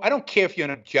people, I don't care if you're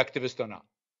an objectivist or not.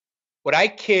 What I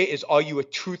care is, are you a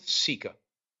truth seeker?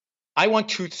 I want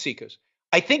truth seekers.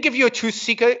 I think if you're a truth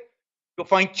seeker, you'll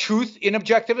find truth in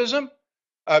objectivism,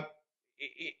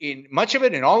 in much of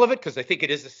it, in all of it, because I think it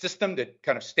is a system that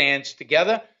kind of stands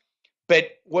together. But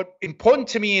what's important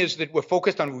to me is that we're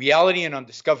focused on reality and on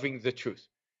discovering the truth.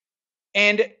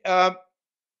 And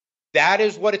that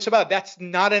is what it's about. That's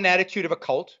not an attitude of a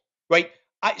cult, right?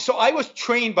 So I was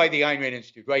trained by the Ayn Rand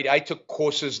Institute, right? I took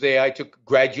courses there. I took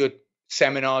graduate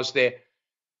seminars there.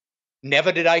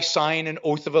 Never did I sign an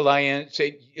oath of allegiance.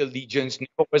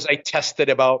 Never was I tested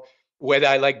about whether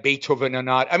I like Beethoven or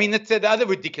not. I mean, that's the other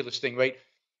ridiculous thing, right?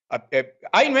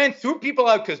 Ayn Rand threw people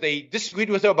out because they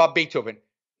disagreed with her about Beethoven.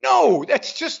 No,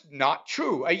 that's just not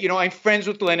true. I'm friends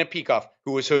with Leonard Peikoff,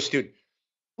 who was her student.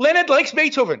 Leonard likes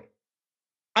Beethoven.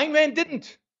 Ayn Rand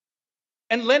didn't.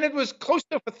 And Leonard was close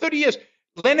to her for 30 years.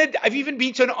 Leonard, I've even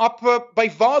been to an opera by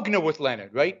Wagner with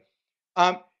Leonard, right?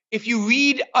 If you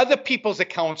read other people's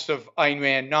accounts of Ayn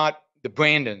Rand, not the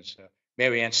Brandons,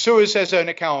 Marianne Suarez has an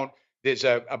account. There's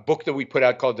a book that we put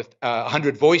out called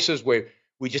 100 Voices, where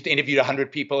we just interviewed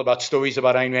 100 people about stories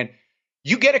about Ayn Rand.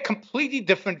 You get a completely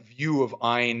different view of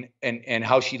Ayn and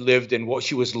how she lived and what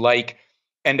she was like,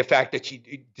 and the fact that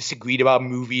she disagreed about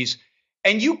movies.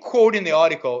 And you quote in the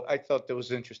article, I thought that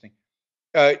was interesting,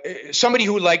 somebody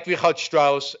who liked Richard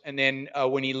Strauss, and then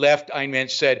when he left, Ayn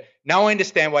Rand said, "Now I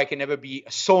understand why I can never be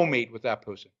a soulmate with that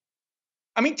person."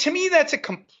 I mean, to me, that's a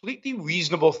completely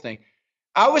reasonable thing.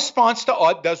 Our response to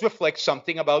art does reflect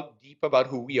something deep about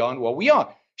who we are and what we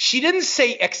are. She didn't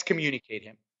say excommunicate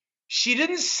him. She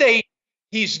didn't say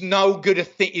he's no good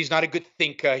he's not a good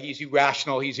thinker, he's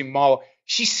irrational, he's immoral.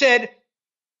 She said,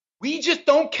 we just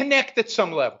don't connect at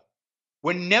some level.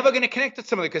 We're never going to connect at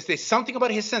some level because there's something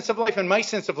about his sense of life and my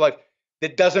sense of life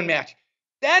that doesn't match.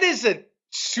 That is a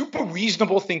super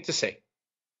reasonable thing to say,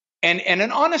 and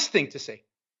an honest thing to say.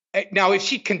 Now, if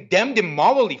she condemned him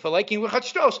morally for liking Richard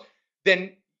Strauss,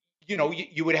 then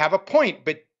you would have a point.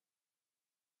 But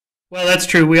well, that's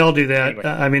true. We all do that. Anyway.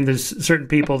 I mean, there's certain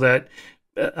people that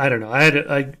I don't know.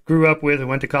 I grew up with and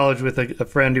went to college with a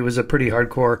friend who was a pretty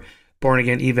hardcore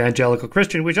born-again evangelical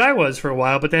Christian, which I was for a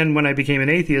while. But then when I became an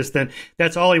atheist, then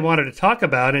that's all he wanted to talk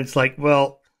about. And it's like,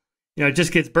 well, it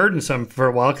just gets burdensome for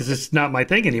a while because it's not my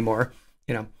thing anymore.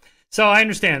 So I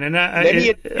understand, and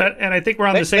I think we're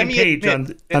on the same page on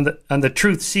the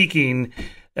truth seeking.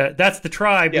 That's the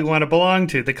tribe we want to belong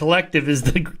to. The collective is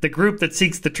the group that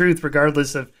seeks the truth,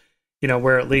 regardless of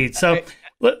where it leads. So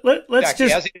let's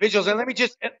just as individuals, and let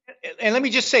me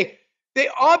just say, there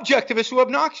are objectivists who are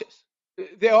obnoxious.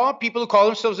 There are people who call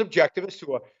themselves objectivists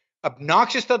who are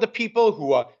obnoxious to other people,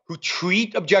 who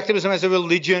treat objectivism as a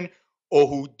religion, or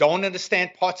who don't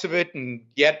understand parts of it and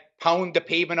yet pound the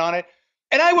pavement on it.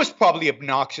 And I was probably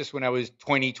obnoxious when I was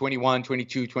 20, 21,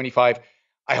 22, 25.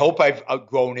 I hope I've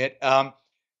outgrown it.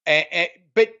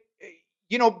 But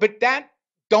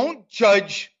don't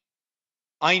judge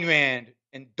Ayn Rand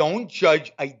and don't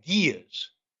judge ideas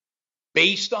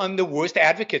based on the worst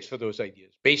advocates for those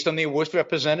ideas, based on their worst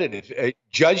representatives.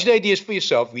 Judge the ideas for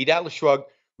yourself. Read Atlas Shrugged.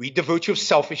 Read The Virtue of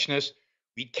Selfishness.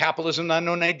 Read Capitalism, Not an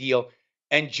Unknown Ideal.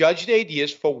 And judge the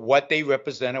ideas for what they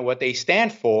represent or what they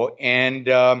stand for. And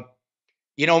I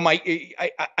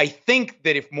think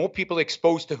that if more people are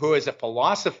exposed to her as a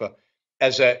philosopher,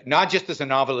 not just as a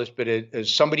novelist, but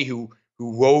as somebody who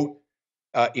wrote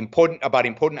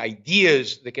important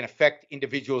ideas that can affect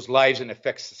individuals' lives and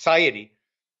affect society,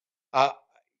 I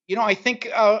think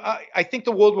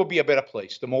the world will be a better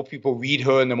place. The more people read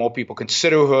her, and the more people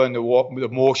consider her, and the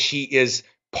more she is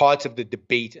part of the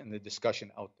debate and the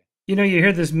discussion out there. You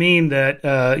hear this meme that,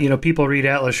 people read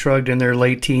Atlas Shrugged in their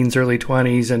late teens, early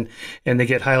 20s, and they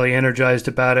get highly energized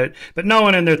about it. But no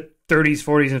one in their 30s,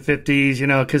 40s, and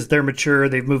 50s, because they're mature,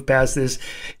 they've moved past this.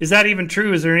 Is that even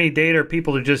true? Is there any data or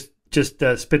people who just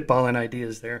spitballing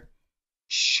ideas there?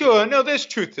 Sure. No, there's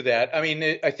truth to that. I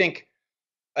mean, I think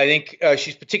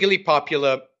she's particularly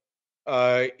popular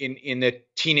in the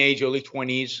teenage, early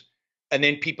 20s, and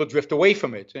then people drift away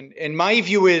from it. And my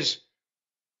view is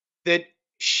that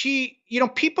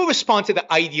people respond to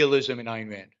the idealism in Ayn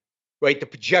Rand. right? The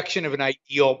projection of an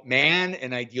ideal man,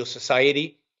 an ideal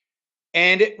society.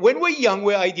 And when we're young,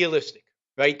 we're idealistic,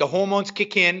 right? The hormones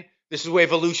kick in. This is where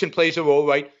evolution plays a role,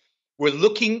 right? We're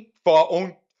looking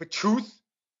for truth.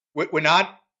 We're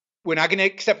not going to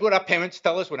accept what our parents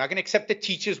tell us. We're not going to accept the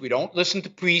teachers. We don't listen to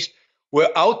priests.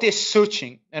 We're out there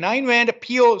searching. And Ayn Rand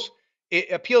appeals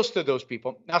to those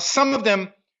people. Now, some of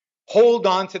them hold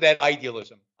on to that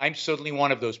idealism. I'm certainly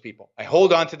one of those people. I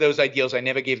hold on to those ideals. I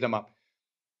never gave them up.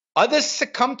 Others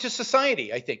succumb to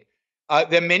society, I think.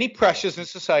 There are many pressures in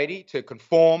society to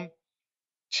conform,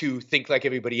 to think like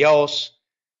everybody else,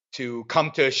 to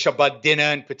come to Shabbat dinner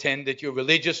and pretend that you're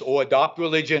religious or adopt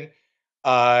religion,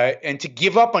 and to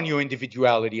give up on your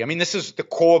individuality. I mean, this is the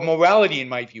core of morality in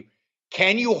my view.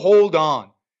 Can you hold on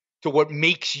to what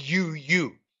makes you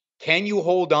you? Can you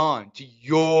hold on to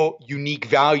your unique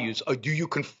values, or do you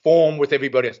conform with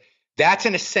everybody else? That's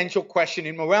an essential question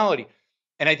in morality.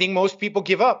 And I think most people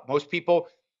give up. Most people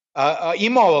are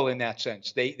immoral in that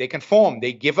sense. They conform.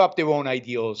 They give up their own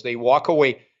ideals. They walk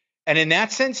away. And in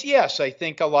that sense, yes, I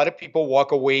think a lot of people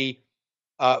walk away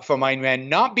from Ayn Rand,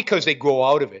 not because they grow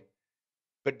out of it,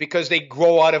 but because they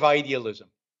grow out of idealism.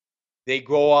 They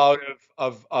grow out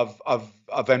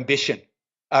of ambition.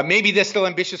 Maybe they're still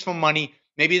ambitious for money.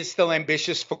 Maybe they're still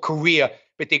ambitious for career,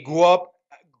 but they grow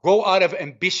out of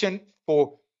ambition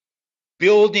for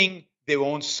building their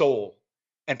own soul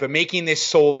and for making their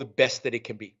soul the best that it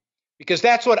can be. Because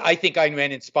that's what I think Ayn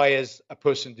Rand inspires a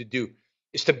person to do,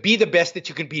 is to be the best that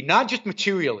you can be, not just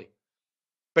materially,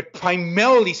 but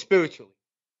primarily spiritually,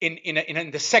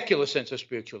 in the secular sense of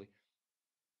spiritually.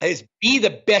 Is be the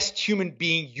best human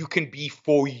being you can be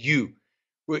for you.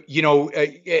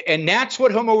 And that's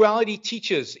what her morality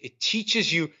teaches. It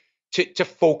teaches you to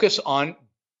focus on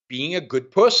being a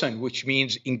good person, which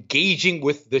means engaging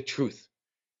with the truth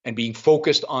and being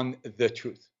focused on the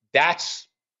truth. That's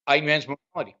Ayn Rand's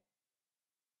morality.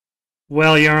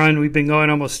 Well, Yaron,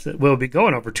 we'll be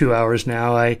going over 2 hours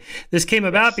now. This came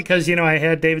about because, I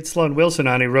had David Sloan Wilson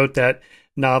on, who wrote that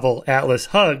novel Atlas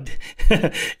Shrugged,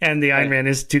 and the Ayn Rand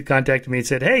Institute contacted me and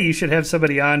said, hey, you should have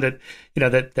somebody on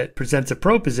that presents a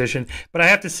pro position. But I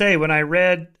have to say, when I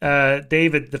read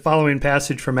David, the following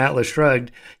passage from Atlas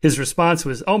Shrugged, his response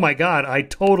was, oh my God, I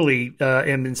totally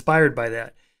am inspired by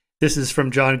that. This is from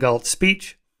John Galt's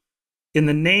speech. In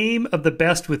the name of the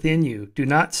best within you, do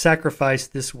not sacrifice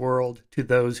this world to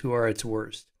those who are its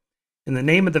worst. In the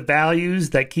name of the values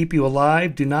that keep you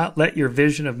alive, do not let your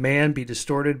vision of man be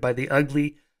distorted by the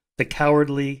ugly, the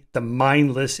cowardly, the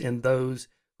mindless, and those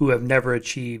who have never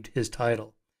achieved his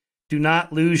title. Do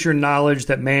not lose your knowledge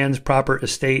that man's proper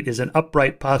estate is an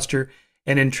upright posture,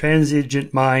 an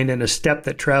intransigent mind, and a step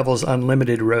that travels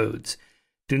unlimited roads.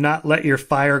 Do not let your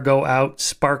fire go out,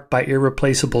 sparked by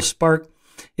irreplaceable spark,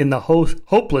 in the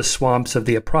hopeless swamps of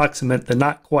the approximate, the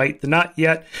not quite, the not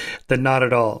yet, the not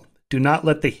at all. Do not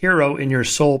let the hero in your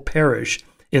soul perish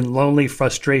in lonely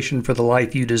frustration for the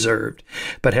life you deserved,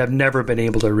 but have never been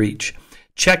able to reach.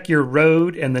 Check your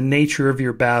road and the nature of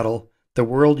your battle. The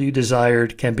world you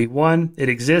desired can be won. It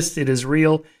exists. It is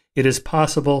real. It is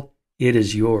possible. It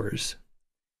is yours.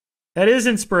 That is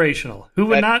inspirational. Who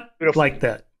would not like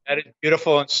that? That is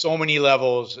beautiful on so many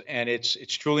levels, and it's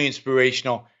truly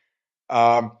inspirational.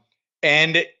 I'm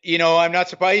not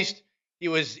surprised he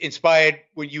was inspired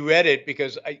when you read it,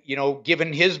 because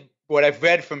given what I've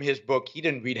read from his book, he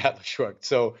didn't read Atlas Shrugged.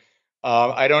 So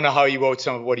I don't know how he wrote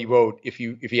some of what he wrote if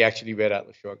he actually read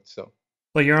Atlas Shrugged. So.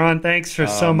 Well, Yaron, thanks for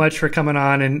so much for coming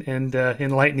on and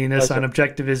enlightening us on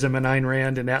objectivism and Ayn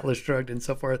Rand and Atlas Shrugged and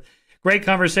so forth. Great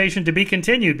conversation, to be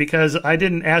continued, because I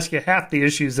didn't ask you half the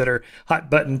issues that are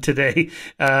hot button today.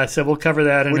 So we'll cover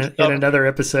that in another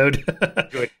episode.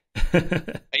 Good.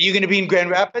 Are you going to be in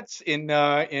Grand Rapids in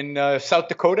South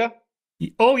Dakota?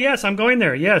 Oh yes, I'm going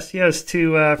there. Yes,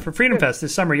 for Freedom Fest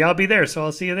this summer. Yeah, I'll be there, so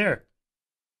I'll see you there.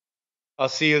 I'll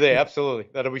see you there. Absolutely,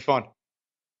 that'll be fun.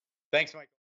 Thanks, Mike.